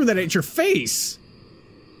just threw that at your face!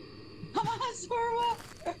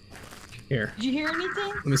 Zorma! Here. Did you hear anything?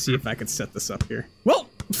 Let me see if I can set this up here. Well,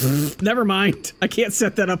 never mind. I can't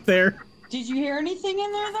set that up there. Did you hear anything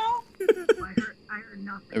in there, though? I heard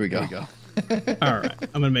nothing. There we go. Alright,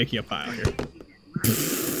 I'm gonna make you a pile here.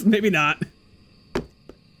 Maybe not.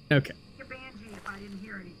 Okay. Banji if I didn't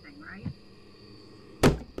hear anything, right?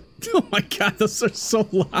 Oh my god, those are so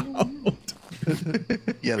loud.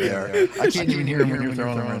 Yeah, they are. I can't even hear them when you're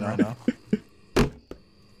throwing them right now.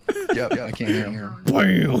 Yep, I can't hear him.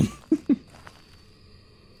 Bam!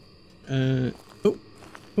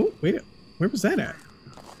 Oh, wait. Where was that at?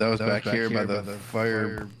 That was back here by the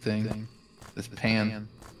fire thing. This pan.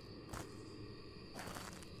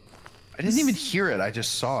 I didn't even hear it, I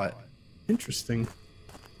just saw it. Interesting.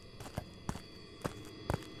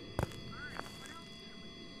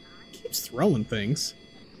 Keeps throwing things.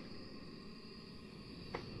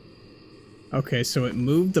 Okay, so it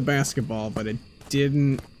moved the basketball, but it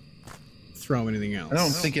didn't throw anything else. I don't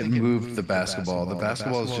think it moved the basketball. The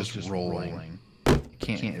basketball is just rolling.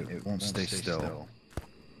 It won't stay still.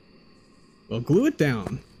 Well, glue it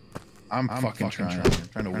down. I'm fucking trying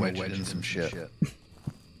to wedge it in some shit.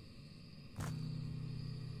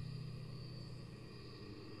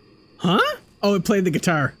 Huh? Oh, it played the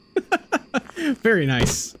guitar. Very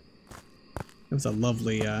nice. That was a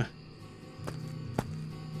lovely, My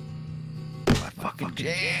fucking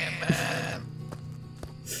jam, man.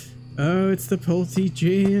 Oh, it's the Polty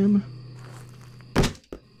Jam.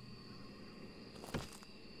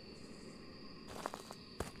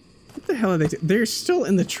 What the hell are they doing? They're still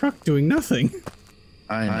in the truck doing nothing.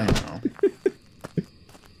 I know.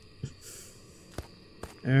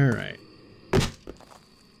 Alright.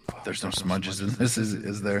 There's no smudges in this,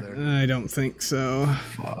 is there? I don't think so.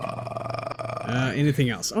 Anything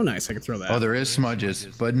else? Oh, nice. I can throw that. Oh, there is smudges,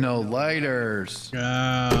 but no lighters.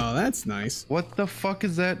 Oh, that's nice. What the fuck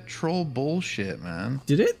is that troll bullshit, man?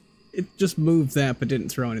 Did it? It just moved that, but didn't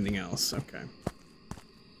throw anything else. Okay.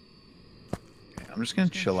 I'm just gonna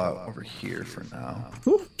chill out over here for now.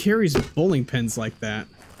 Who carries bowling pins like that?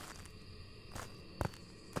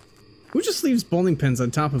 Who just leaves bowling pins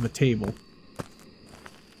on top of a table?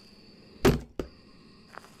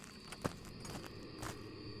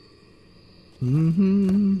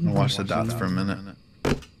 Mm-hmm. I'll watch the dots for a minute.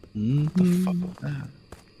 What the fuck was that?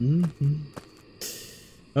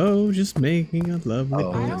 Oh, just making a lovely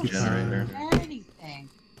generator. Anything.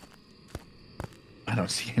 I don't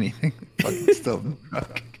see anything. Fucking still in the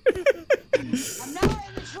truck. I'm not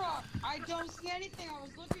in the truck. I don't see anything. I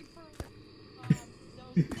was looking for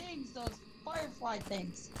those things, those firefly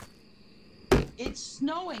things. It's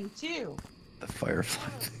snowing too. The firefly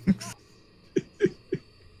things.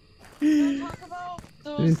 You talk about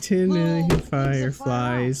those 10 million little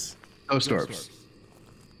fireflies. Ghost orbs.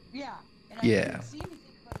 Yeah. And I Yeah. didn't see anything,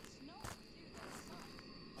 but it's snowing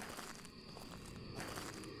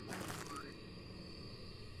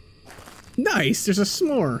too. Nice, there's a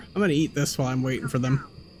s'more. I'm gonna eat this while I'm waiting for them.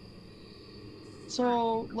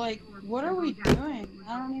 So, like, what are we doing?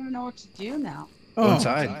 I don't even know what to do now. Oh,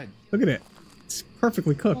 inside. Look at it. It's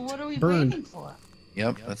perfectly cooked. Well, what are we burned. waiting for?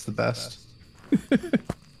 Yep, that's the best.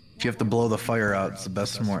 If you have to blow the fire out, it's the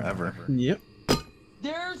best s'more ever. Yep.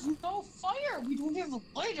 There's no fire. We don't have a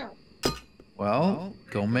lighter. Well,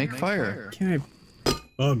 go make fire. Can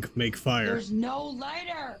I make fire? There's no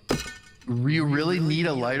lighter. You really need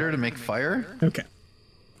a lighter to make fire? Okay.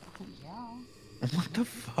 Yeah. What the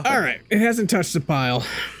fuck? Alright, it hasn't touched the pile.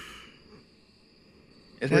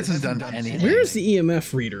 It hasn't done anything. Where's the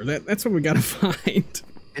EMF reader? That's what we gotta find.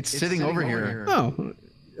 It's sitting over here.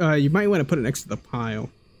 Oh, you might want to put it next to the pile.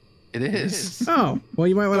 It is. Oh, well,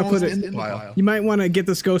 you might want to put it in the pile. You might want to get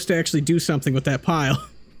this ghost to actually do something with that pile.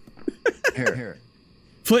 Here.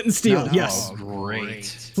 Flint and steel, Oh, yes. Great.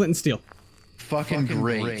 Flint and steel. Fucking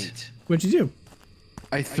great. What'd you do?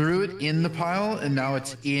 I threw it in the pile, and now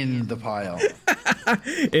it's in the pile.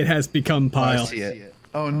 It has become pile. I see it.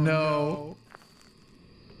 Oh no.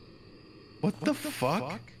 What the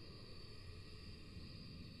fuck?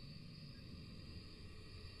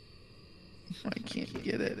 I can't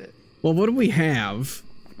get it. Well, what do we have?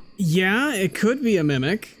 Yeah, it could be a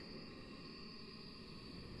mimic.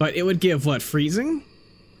 But it would give, what, freezing?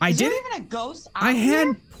 Is there even a ghost out I had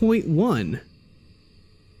here? 0.1.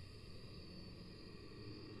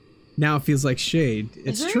 Now it feels like shade.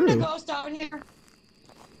 It's Is there true. even a ghost out here?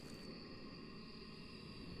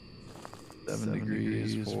 7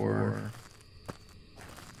 degrees, 4.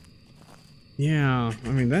 Yeah, I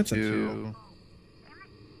mean, that's 2.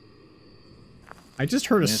 I just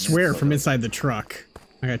heard a swear from inside the truck.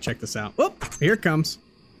 I gotta check this out. Oh, here it comes.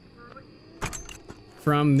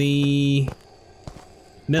 From the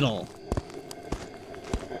middle.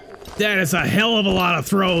 That is a hell of a lot of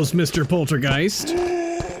throws, Mr. Poltergeist.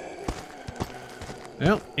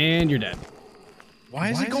 Well, and you're dead. Why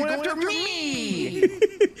is it going after me?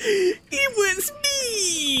 It was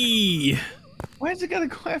me! Why is it gotta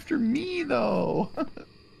go after me, though?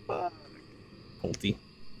 Fuck. Polty.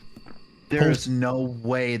 There's no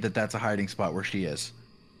way that that's a hiding spot where she is.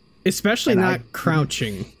 Especially And not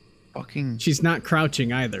crouching. Fucking. She's not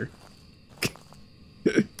crouching either.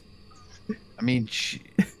 I mean,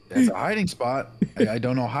 that's a hiding spot. I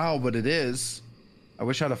don't know how, but it is. I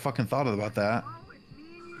wish I'd have fucking thought about that.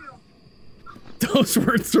 Those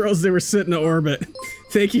were throws, they were sitting in orbit.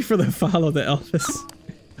 Thank you for the follow, the Elvis.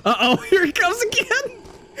 Uh-oh, here he comes again!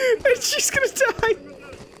 And she's gonna die!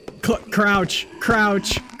 Crouch,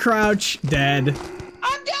 crouch, crouch, dead.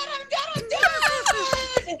 I'm dead, I'm dead, I'm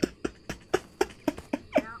dead!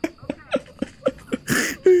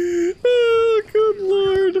 Oh, good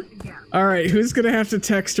lord. Alright, who's gonna have to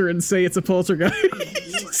text her and say it's a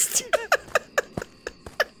poltergeist?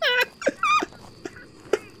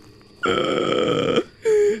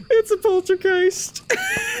 It's a poltergeist.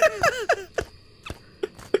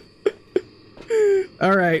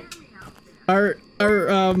 Alright. Are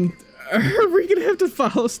we gonna have to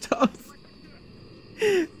follow stuff?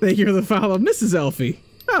 Thank you for the follow, Mrs. Elfie.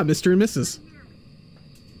 Ah, Mr. and Mrs.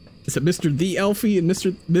 Is it Mr. the Elfie and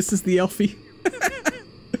Mrs. the Elfie?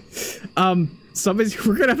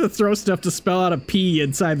 We're gonna have to throw stuff to spell out a P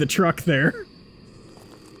inside the truck there.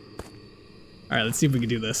 Alright, let's see if we can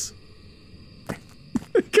do this.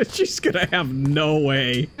 Because she's gonna have no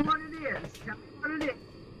way.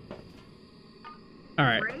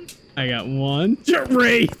 Alright, I got one.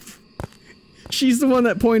 Rafe! She's the one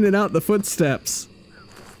that pointed out the footsteps.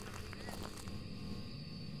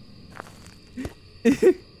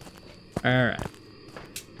 Alright.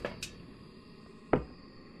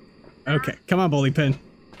 Okay, come on, bowling pin.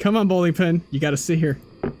 Come on, bowling pin. You gotta sit here.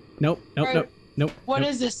 Nope, nope, Right. nope, nope. What nope.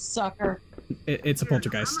 is this sucker? It's a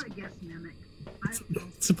poltergeist.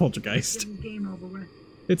 It's a poltergeist.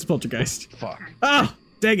 It's a poltergeist. Fuck. Oh,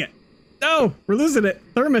 dang it. No, we're losing it.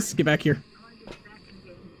 Thermos, get back here.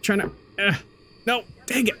 Trying to. No,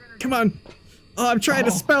 dang it. Come on. Oh, I'm trying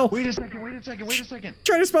to spell. Wait a second.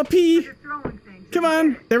 Trying to spell P. You're throwing things. Come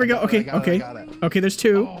on. There we go. Okay, I got it, okay. I got it. Okay, there's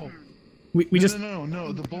two. Oh. We just.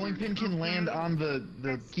 No. The bowling pin can land on the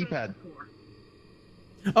keypad.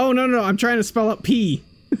 Oh, no. I'm trying to spell out P.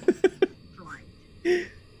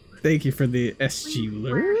 Thank you for the SG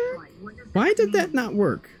alert. Why did that not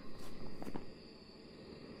work?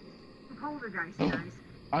 Poltergeist, guys.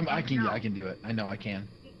 I can do it. I know I can.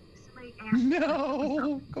 Somebody asked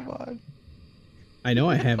No, come on. I know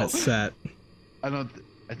I have it set. I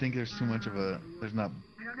think there's too much of a. There's not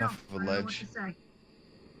enough of a ledge.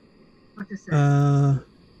 What to say?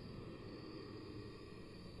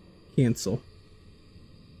 Cancel.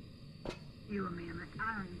 You a mammoth.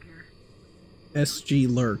 I don't even care. SG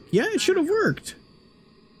lurk. Yeah, it should have worked.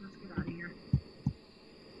 Let's get out of here.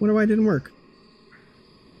 Wonder why it didn't work.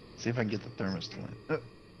 See if I can get the thermos to land.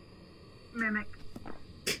 Mimic.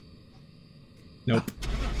 Nope.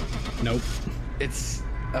 Nope. It's.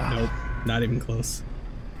 Nope. Not even close.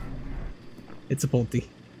 It's a Pulte.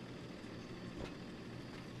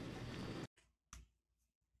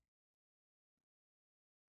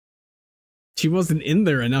 She wasn't in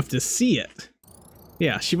there enough to see it.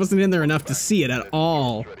 Yeah, she wasn't in there enough to see it at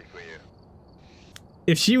all.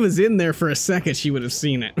 If she was in there for a second, she would have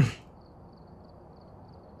seen it.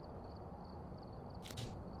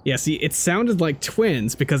 Yeah, see, it sounded like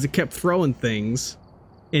twins because it kept throwing things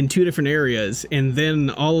in two different areas, and then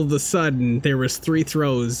all of a sudden there was 3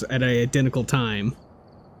 throws at an identical time.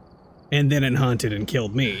 And then it hunted and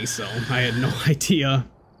killed me, so I had no idea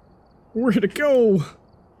where to go.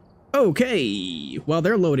 Okay, while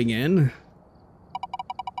they're loading in,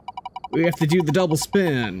 we have to do the double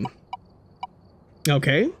spin.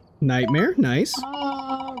 Okay, nightmare, nice.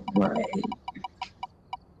 Right.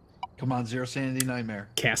 Come on, Zero Sanity Nightmare.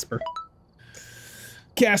 Casper.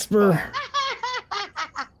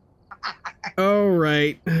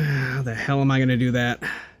 Alright. How the hell am I gonna do that?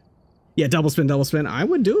 Yeah, double spin. I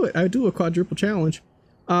would do it. I would do a quadruple challenge.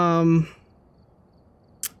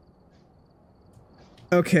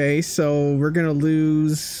 Okay, so we're gonna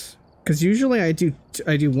lose, because usually I do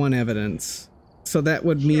 1 evidence. So that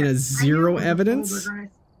would mean a 0 evidence.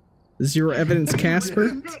 0 evidence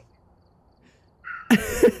Casper.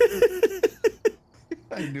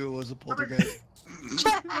 I knew it was a poltergeist.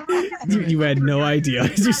 You had no idea.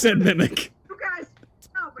 You said mimic.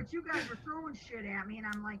 You guys were throwing shit at me, and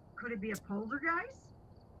I'm like, could it be a poltergeist?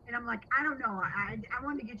 And I'm like, I don't know. I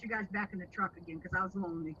wanted to get you guys back in the truck again because I was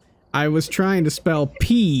lonely. I was trying to spell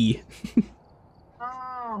P.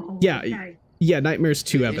 Oh. Yeah. Okay. Yeah. Nightmare's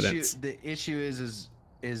 2 evidence. The issue is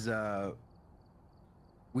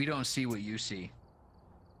we don't see what you see.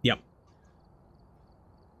 Yep.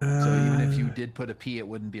 So even if you did put a P, it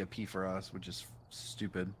wouldn't be a P for us, which is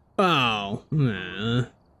stupid. Oh.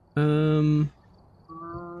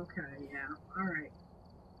 Okay, yeah. All right.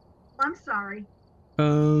 I'm sorry.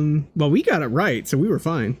 Well, we got it right, so we were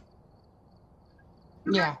fine.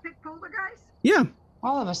 You guys picked poltergeist? Yeah.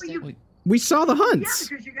 All of us did. We saw the Yeah, hunts.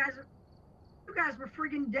 because you guys were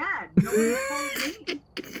friggin' dead. Nobody told me.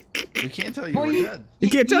 We can't tell you we're dead. You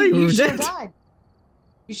can't tell you we were should dead. have died.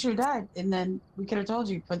 You should have died, and then we could have told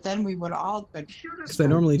you, but then we would have all been. Because they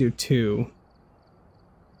normally do 2.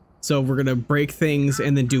 So we're gonna break things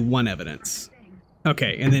and then do 1 evidence.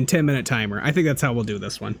 Okay, and then 10-minute timer. I think that's how we'll do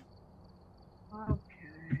this one.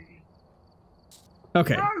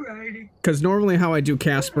 Okay. Alrighty. Because normally how I do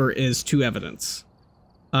Casper is 2 evidence.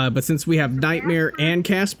 But since we have Nightmare and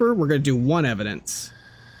Casper, we're gonna do 1 evidence.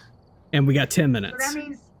 And we got 10 minutes. So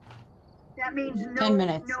that means no 10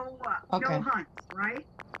 minutes. No hunts, right?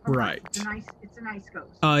 Right. It's a nice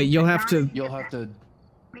ghost. You'll have to.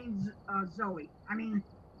 Means Zoe. I mean.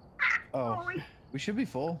 Oh, we should be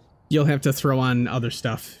full. You'll have to throw on other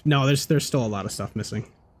stuff. No, there's still a lot of stuff missing.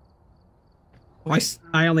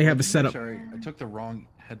 I only have a setup. Sorry, I took the wrong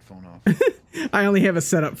headphone off. I only have a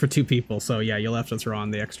setup for 2 people, so yeah, you'll have to throw on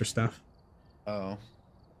the extra stuff. Oh.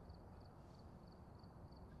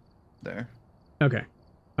 There. Okay.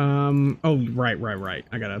 Oh, right.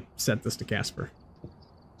 I gotta set this to Casper.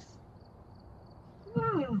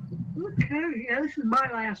 Oh, okay, yeah, this is my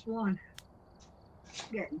last one.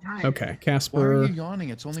 I'm getting tired. Okay, Casper. Why are you yawning?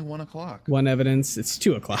 It's only 1 o'clock. 1 evidence. It's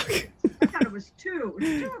 2 o'clock. I thought it was 2.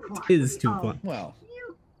 It's 2 o'clock. It is 2 o'clock. Well.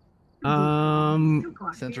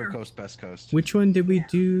 Central Coast, Best Coast. Which one did we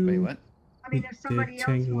do? Wait, what? I mean, if somebody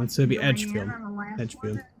else wants to to be join in Edgefield. on the last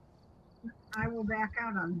Edgefield. one, I will back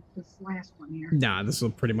out on this last one here. Nah, this will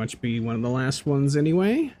pretty much be one of the last ones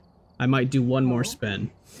anyway. I might do 1 more spin.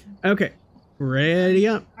 Okay, ready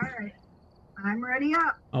up. All right, I'm ready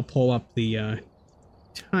up. I'll pull up the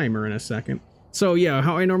timer in a second. So yeah,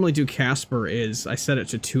 how I normally do Casper is I set it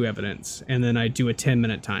to 2 evidence, and then I do a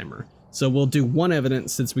 10-minute timer. So we'll do 1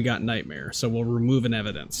 evidence since we got Nightmare, so we'll remove an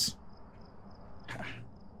evidence.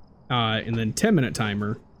 And then 10-minute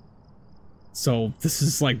timer. So this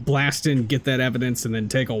is like blast in, get that evidence, and then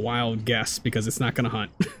take a wild guess because it's not gonna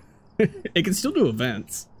hunt. It can still do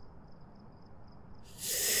events.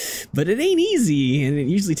 But it ain't easy, and it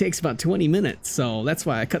usually takes about 20 minutes, so that's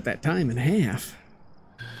why I cut that time in half.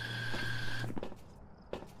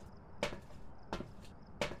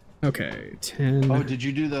 Okay, 10. Oh, did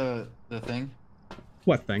you do the thing?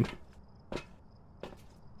 What thing?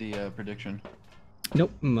 The prediction.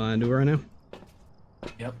 Nope, I'm gonna do it right now.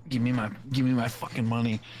 Yep. Give me my fucking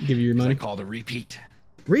money. Give you your money. I called a repeat.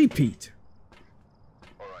 Repeat.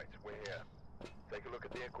 All right, we're here. Take a look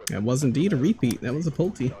at the equipment. That was indeed a repeat. That was a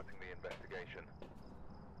Pulte. Starting the investigation.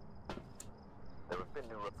 There have been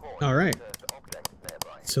new reports. All right. There's objects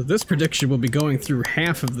nearby. So this prediction will be going through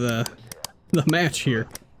half of the match here.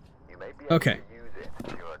 You may be able Okay. to use it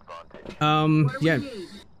to your advantage. Yeah.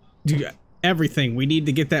 Do everything. We need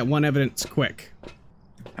to get that 1 evidence quick.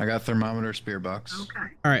 I got thermometer spear box.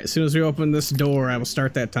 Okay. All right. As soon as we open this door, I will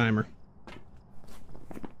start that timer.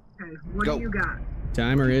 Okay. What Go. do you got?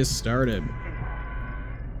 Timer is started.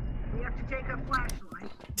 We have to take a flashlight.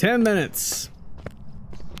 10 minutes.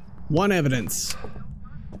 1 evidence.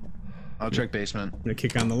 I'll check basement. I'm gonna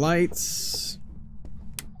kick on the lights.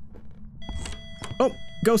 Oh,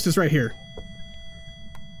 ghost is right here.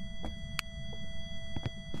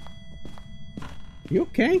 You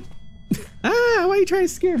okay? Ah, why are you trying to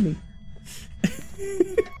scare me?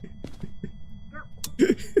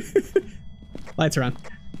 Lights are on.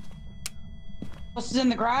 Ghost is in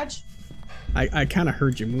the garage? I kind of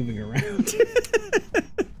heard you moving around.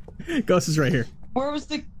 Ghost is right here. Where was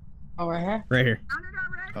the... Oh, right here? Right here.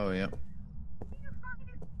 Oh yeah.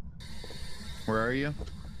 Where are you?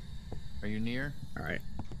 Are you near? All right.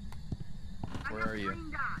 Where are you?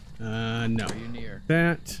 No. Are you near?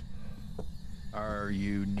 That. Are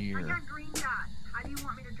you I near? got green dots. How do you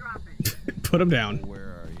want me to drop it? Put them down.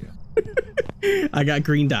 Where are you? I got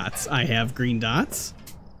green dots. I have green dots.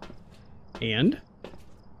 And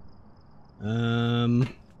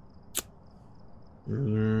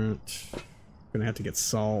gonna have to get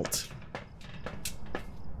salt.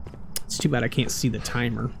 It's too bad I can't see the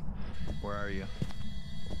timer. Where are you?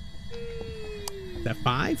 Is that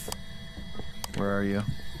 5? Where are you?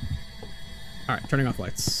 All right, turning off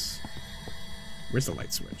lights. Where's the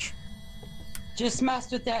light switch? Just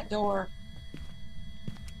messed with that door.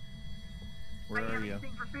 Where are you?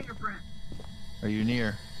 Thing for fingerprints. Are you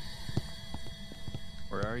near?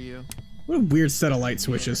 Where are you? What a weird set of light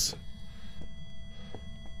switches.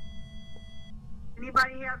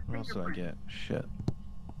 Anybody have What else do I fingerprints? get? Shit.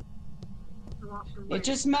 It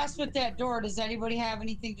just messed with that door. Does anybody have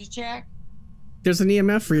anything to check? There's an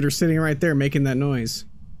EMF reader sitting right there making that noise.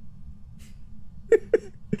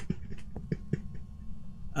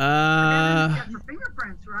 For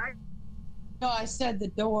fingerprints, right? No, I said the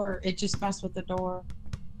door. It just messed with the door.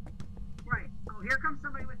 Right. Oh, here comes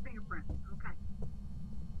somebody with fingerprints. Okay.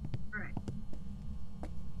 All right.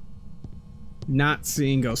 Not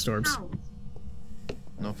seeing ghost orbs. No.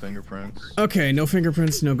 No fingerprints. Okay, no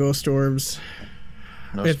fingerprints, no ghost orbs.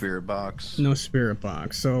 No If- spirit box. No spirit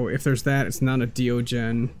box. So if there's that, it's not a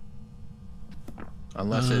Diogen.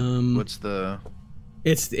 Unless it. What's the?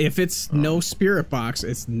 If it's no spirit box,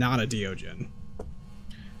 it's not a Diogen.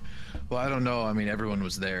 Well, I don't know. I mean, everyone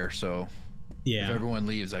was there, so Yeah. if everyone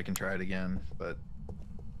leaves, I can try it again. But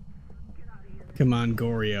Come on,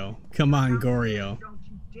 Goryo. Come on, Goryo. Don't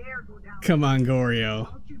you dare go down. Come on, Goryo.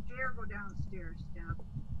 Don't you dare go downstairs, Steph.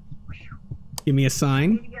 Give me a You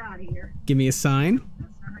sign. need to get out of here. Give me a sign. That's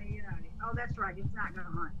not how you get out of here. Oh, that's right. It's not gonna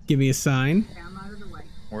hunt. Give me a sign. Okay, I'm out of the way.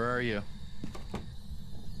 where are you?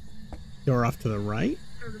 Door off to the right.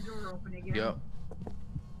 Tear the door open again. Yep.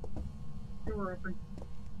 Door open.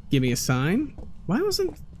 Give me a sign. Why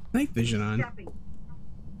wasn't night vision on? Stepping.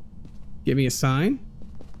 Give me a sign.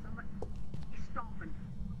 Somebody. He's stomping.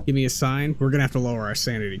 Give me a sign. We're gonna have to lower our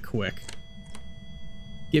sanity quick.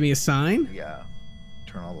 Give me a sign. Yeah.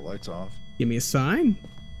 Turn all the lights off. Give me a sign.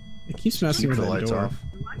 It keeps messing Keep with the that lights door. off.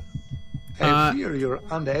 I fear you're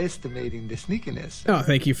underestimating the sneakiness. Oh,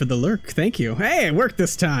 thank you for the lurk. Thank you. Hey, it worked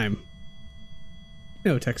this time.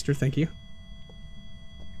 No, Texter, thank you.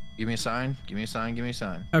 Give me a sign. Give me a sign. Give me a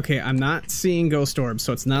sign. Okay, I'm not seeing ghost orbs,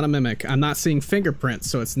 so it's not a mimic. I'm not seeing fingerprints,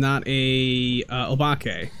 so it's not a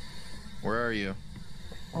Obake. Where are you?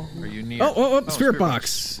 Are you near? Oh, spirit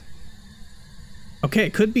box. Okay,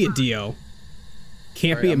 it could be a Dio.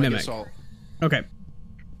 Can't Alright, be a I'm gonna mimic. get salt. Okay.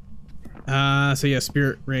 So yeah,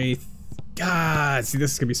 spirit wraith. God, see,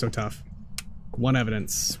 this is gonna be so tough. One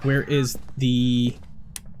evidence. Where is the...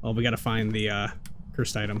 Oh, we gotta find the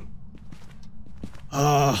cursed item.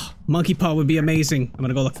 Oh, monkey paw would be amazing. I'm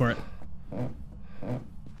gonna go look for it.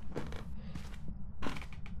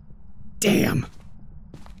 Damn.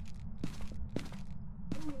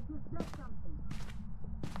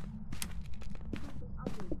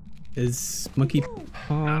 Is monkey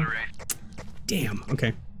paw? Damn.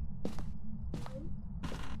 Okay.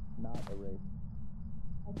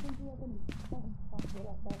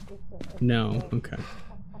 No. Okay.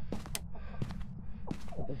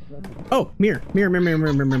 Oh, mirror.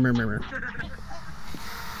 Mirror.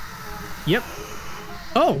 Yep.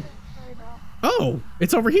 Oh. Oh,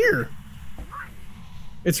 it's over here.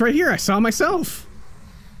 It's right here. I saw myself.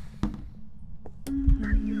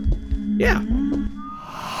 Yeah.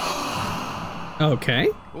 Okay.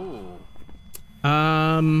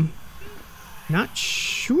 Not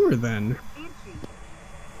sure then.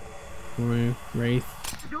 Wraith.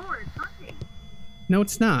 No,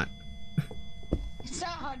 it's not. It's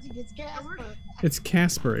not hunting, it's Casper. It's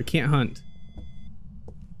Casper. It can't hunt.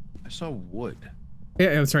 I saw wood.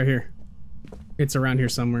 Yeah, it's right here. It's around here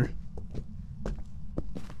somewhere.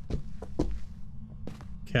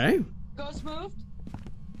 Okay. Ghost moved?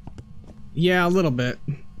 Yeah, a little bit.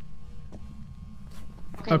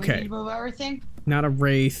 Okay. We need to move everything? Not a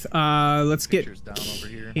wraith. Let's get down over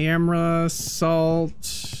here. camera,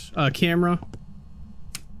 salt, camera.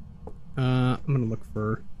 I'm gonna look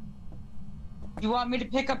for... You want me to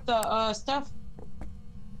pick up the stuff?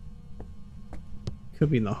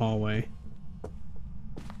 Could be in the hallway.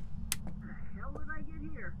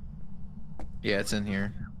 Yeah, it's in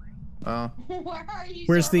here. Oh. Where are you?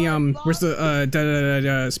 Where's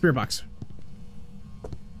the spirit box?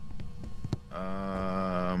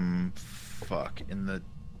 Fuck. In the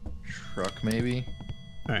truck, maybe?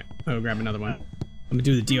 Alright, I'll grab another one. I'm gonna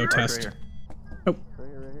do the DO test. Right oh.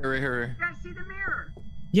 Right here. You guys see the mirror?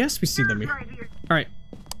 Yes, we see the mirror. Right here. Alright.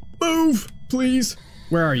 Move, please.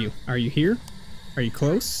 Where are you? Are you here? Are you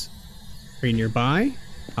close? Are you nearby?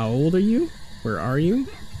 How old are you? Where are you?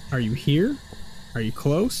 Are you here? Are you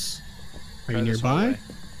close? Are you nearby?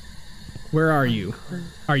 Where are you?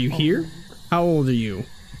 Are you here? How old are you?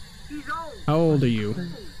 How old are you?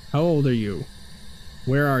 How old are you?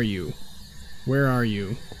 Where are you? Where are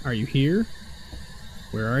you? Are you here?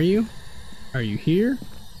 Where are you? Are you here?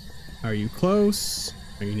 Are you close?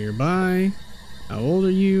 Are you nearby? How old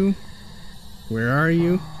are you? Where are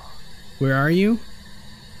you? Where are you?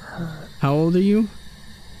 How old are you?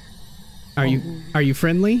 Are you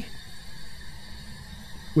friendly?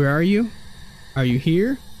 Where are you? Are you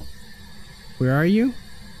here? Where are you?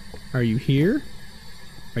 Are you here?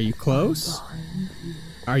 Are you close?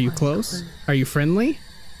 Are you close? Are you friendly?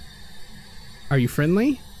 Are you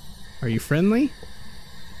friendly? Are you friendly?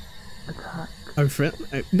 Are you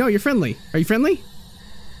friendly? No, you're friendly. Are you friendly?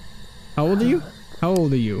 How old are you? How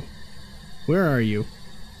old are you? Where are you?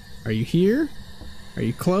 Are you here? Are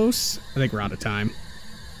you close? I think we're out of time.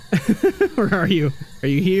 Where are you? Are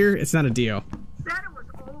you here? It's not a Dio. Said it was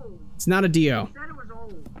old. It's not a Dio. Said it was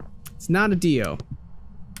old. It's not a Dio.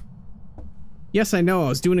 Yes, I know. I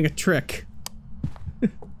was doing a trick.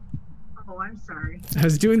 Oh, I'm sorry. I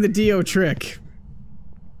was doing the Dio trick.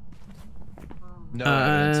 No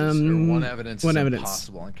evidence. One evidence is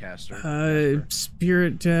impossible on Caster.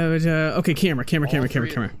 Spirit. Okay, camera. Camera.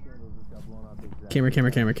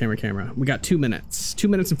 We got 2 minutes. 2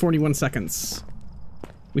 minutes and 41 seconds.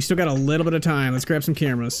 We still got a little bit of time. Let's grab some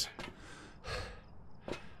cameras.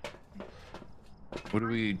 What are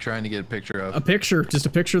we trying to get a picture of? A picture. Just a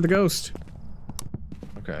picture of the ghost.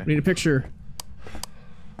 Okay. We need a picture.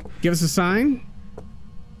 Give us a sign.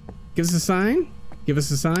 Give us a sign. Give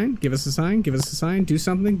us a sign. Give us a sign. Give us a sign. Do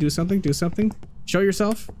something. Do something. Do something. Show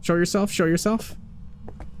yourself. Show yourself. Show yourself.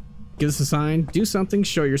 Give us a sign. Do something.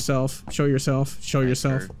 Show yourself. Show yourself. Show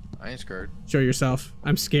yourself. I ain't scared. Show yourself.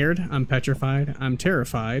 I'm scared. I'm petrified. I'm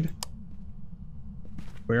terrified.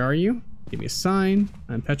 Where are you? Give me a sign.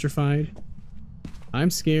 I'm petrified.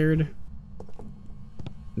 I'm scared.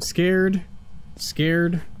 I'm scared.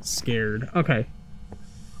 Scared. Okay.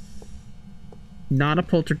 Not a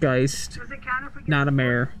poltergeist. Not a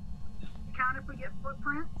mare. Count if we get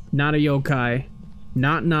footprints? Not a yokai.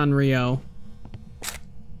 Not non-Rio.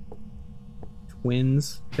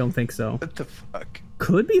 Twins? Don't think so. What the fuck?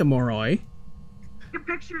 Could be a Moroi. Get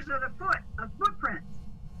pictures of the footprints.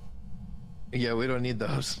 Yeah, we don't need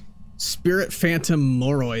those. Spirit Phantom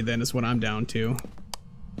Moroi then is what I'm down to.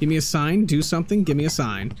 Give me a sign, do something, give me a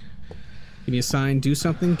sign. Give me a sign, do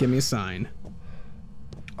something, give me a sign.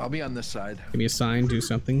 I'll be on this side. Give me a sign, do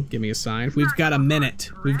something. Give me a sign. We've got a minute.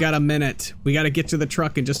 We've got a minute. We got to get to the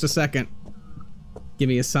truck in just a second. Give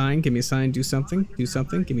me a sign, do something, do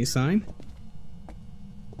something. Give me a sign.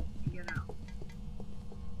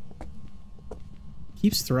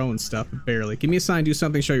 Keeps throwing stuff, but barely. Give me a sign, do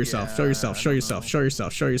something, show yourself, Yeah, show yourself, show yourself, show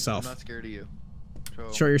yourself, show yourself. I'm not scared of you.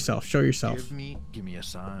 Show yourself, show yourself. Give me a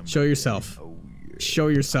sign. Show yourself. Oh, yeah. Show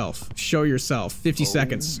yourself. Show yourself. 50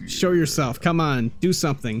 seconds. Yeah. Show yourself. Come on. Do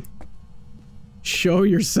something. Show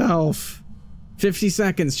yourself. 50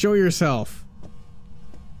 seconds. Show yourself.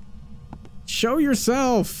 Show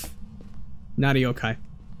yourself. Not yokai.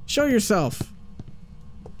 Show yourself.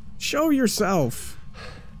 Show yourself.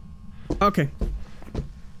 Okay.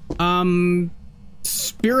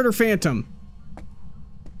 Spirit or phantom?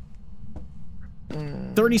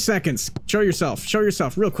 30 seconds. Show yourself. Show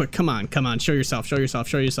yourself real quick. Come on. Come on. Show yourself. Show yourself.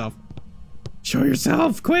 Show yourself. Show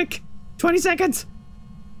yourself. Quick. 20 seconds.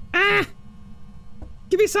 Ah!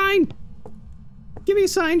 Give me a sign. Give me a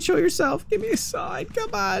sign. Show yourself. Give me a sign.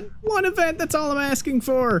 Come on. One event. That's all I'm asking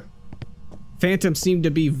for. Phantom seemed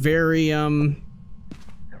to be very, Alright,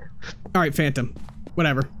 Phantom.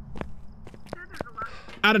 Whatever.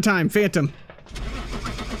 Out of time. Phantom.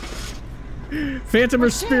 Phantom or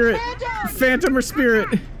spirit? Phantom or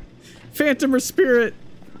spirit? Phantom or spirit?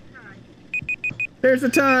 There's the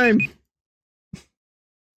time.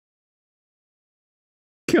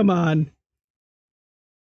 Come on.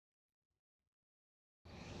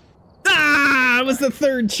 Ah, it was the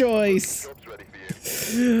third choice.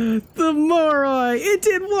 The Moroi. It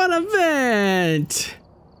did one event.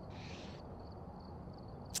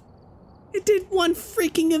 It did one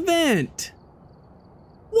freaking event.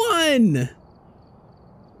 One.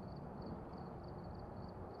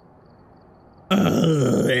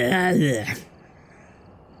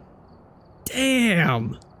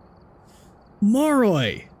 Damn.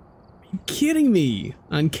 Moroi. Are you kidding me?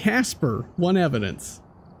 On Casper, one evidence.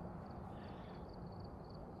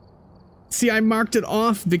 See, I marked it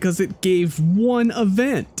off because it gave one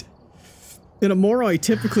event. And a Moroi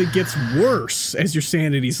typically gets worse as your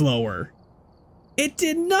sanity's lower. It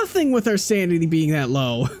did nothing with our sanity being that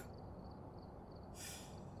low.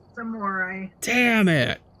 Some Moroi. Damn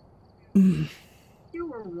it. You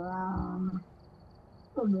were wrong.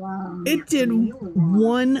 You were wrong. It did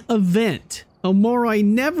one event. A Moroi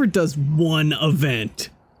never does one event.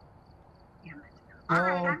 Damn it.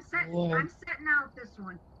 Alright, I'm setting out this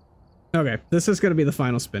one. Okay, this is gonna be the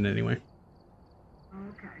final spin anyway.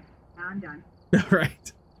 Okay, now I'm done.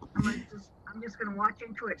 Alright. I'm just gonna watch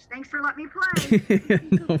in Twitch. Thanks for letting me play.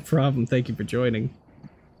 No problem. Thank you for joining.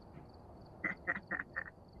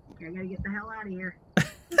 Okay, I gotta get the hell out of here.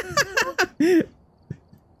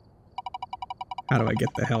 How do I get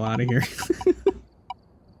the hell out of here?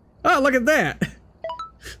 Oh, look at that!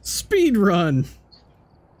 Speed run.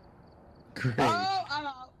 Great. Oh,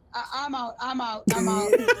 I'm out.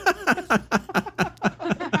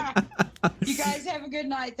 You guys have a good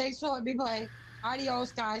night. Thanks for letting me play.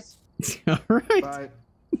 Adios, guys. All right. Bye.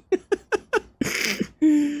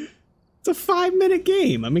 It's a 5-minute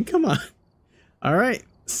game. I mean, come on. All right.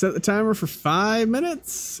 Set the timer for 5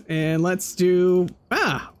 minutes, and let's do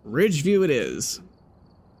Ridge View. It is.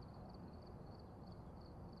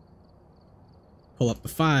 Pull up the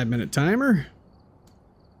 5-minute timer.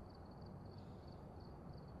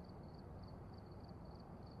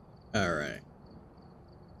 All right.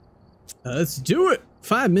 Let's do it.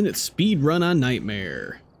 5-minute speed run on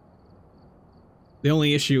Nightmare. The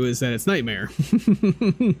only issue is that it's Nightmare.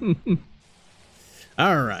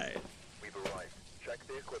 All right.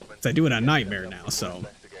 So I do it on Nightmare now, so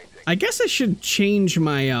I guess I should change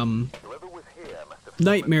my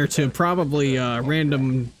Nightmare to probably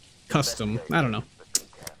random custom. I don't know.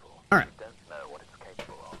 All right. Go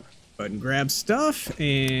ahead and grab stuff,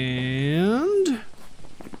 and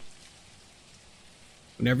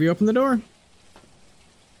whenever you open the door.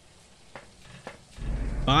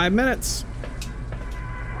 5 minutes.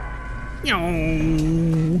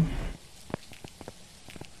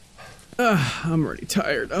 I'm already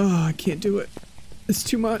tired. Oh, I can't do it. It's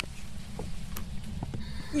too much.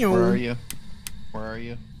 Where are you? Where are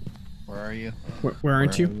you? Where are you? Where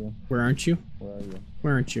aren't you? Where aren't you? Where are you?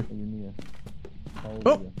 Where aren't you? Are you near?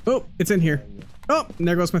 Oh, it's in here. Oh, and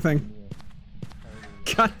there goes my thing.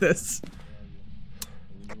 Got this.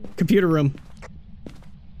 Computer room.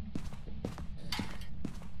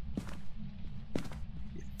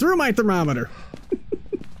 Through my thermometer.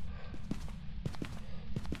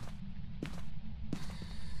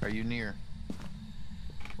 Are you near?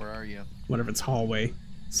 Where are you? Whatever it's hallway.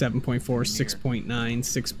 7.4, 6.9,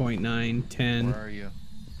 6.9, 10. Where are you?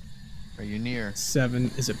 Are you near?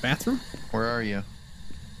 7. Is it bathroom? Where are you?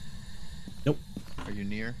 Nope. Are you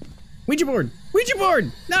near? Ouija board! Ouija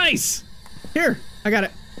board! Nice! Here, I got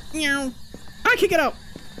it. Meow. I can't get out.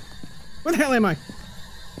 Where the hell am I?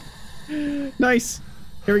 Nice.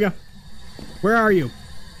 Here we go. Where are you?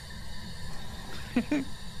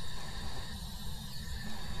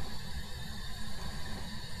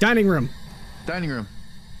 Dining room. Dining room.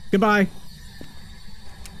 Goodbye.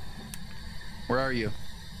 Where are you?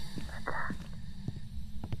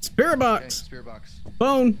 Spirit box. Okay, spirit box.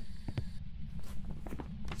 Phone.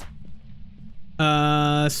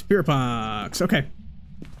 Spirit box. Okay.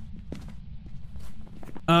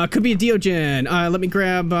 Could be a Diogen. Let me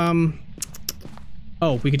grab,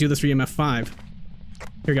 oh, we could do this for EMF 5. Here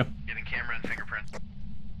we go. Getting camera and fingerprint.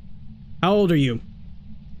 How old are you?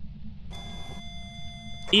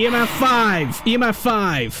 EMF 5. EMF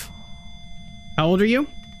 5. How old are you?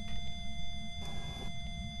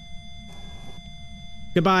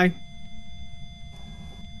 Goodbye.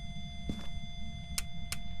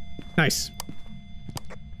 Nice.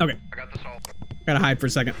 Okay. I got this all. Gotta hide for a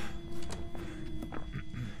second.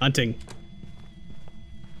 Hunting.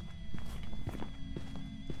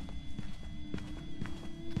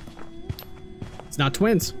 It's not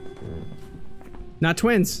twins. Not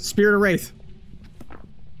twins. Spirit or Wraith.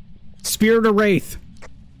 Spirit or Wraith.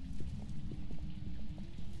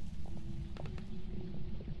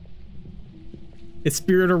 It's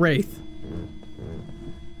Spirit or Wraith.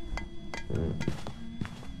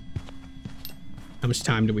 How much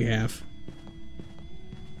time do we have?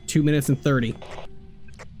 2 minutes and 30.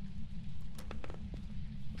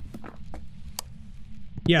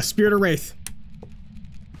 Yeah, Spirit or Wraith.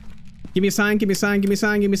 Give me a sign, give me a sign, give me a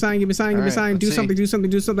sign, give me a sign, give me a sign, give me a sign. Do something, do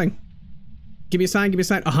something, do something. Give me a sign, give me a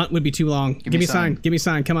sign. A hunt would be too long. Give me a sign, give me a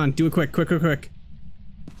sign. Come on, do it quick, quick, quick, quick.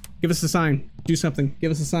 Give us a sign. Do something.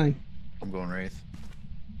 Give us a sign. I'm going Wraith.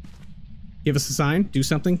 Give us a sign. Do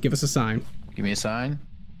something. Give us a sign. Give me a sign.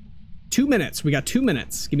 2 minutes. We got 2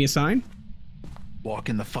 minutes. Give me a sign. Walk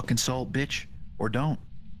in the fucking salt, bitch. Or don't.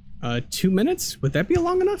 2 minutes? Would that be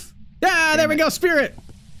long enough? Ah, there we go. Spirit.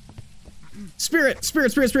 Spirit, spirit,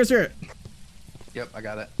 spirit, spirit, spirit. Yep, I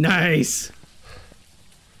got it. Nice.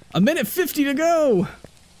 1:50 to go.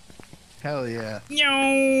 Hell yeah.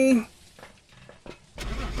 Yo.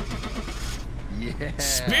 Yeah.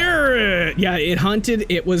 Spirit. Yeah, it hunted.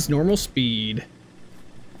 It was normal speed.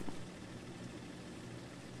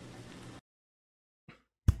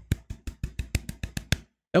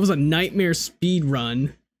 That was a nightmare speed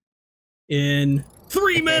run in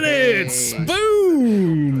 3 minutes.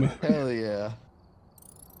 Boom. Hell yeah.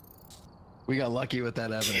 We got lucky with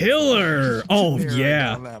that evidence. Killer. Oh,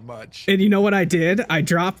 yeah. That much. And you know what I did? I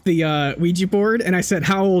dropped the Ouija board and I said,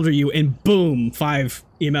 how old are you? And boom, 5,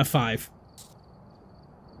 EMF 5.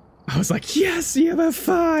 I was like, yes, EMF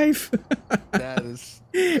 5. That is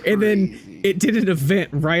and then it did an event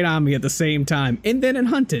right on me at the same time. And then it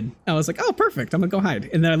hunted. I was like, oh, perfect. I'm gonna go hide.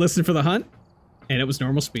 And then I listened for the hunt and it was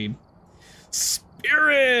normal speed.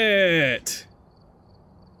 Spirit!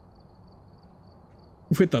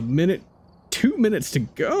 With 2 minutes to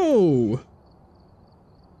go.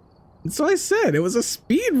 That's what I said. It was a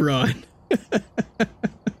speed run.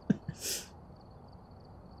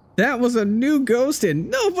 That was a new ghost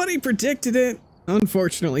and nobody predicted it.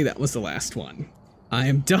 Unfortunately, that was the last one. I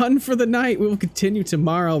am done for the night. We will continue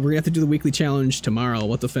tomorrow. We're gonna have to do the weekly challenge tomorrow.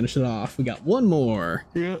 We'll have to finish it off. We got one more.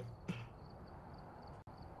 Yeah.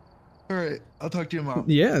 All right. I'll talk to you tomorrow.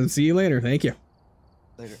 Yeah. See you later. Thank you.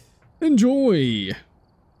 Later. Enjoy.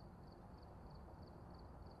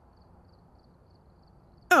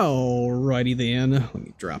 Alrighty then. Let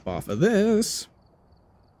me drop off of this.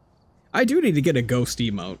 I do need to get a ghost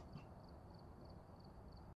emote.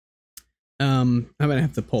 I'm gonna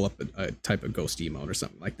have to pull up a type of ghost emote or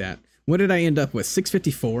something like that. What did I end up with?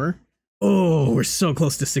 654? Oh, we're so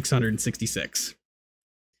close to 666.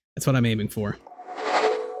 That's what I'm aiming for.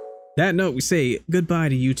 That note, we say goodbye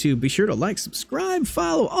to YouTube. Be sure to like, subscribe,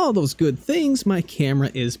 follow, all those good things. My camera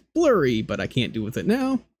is blurry, but I can't do with it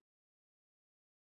now.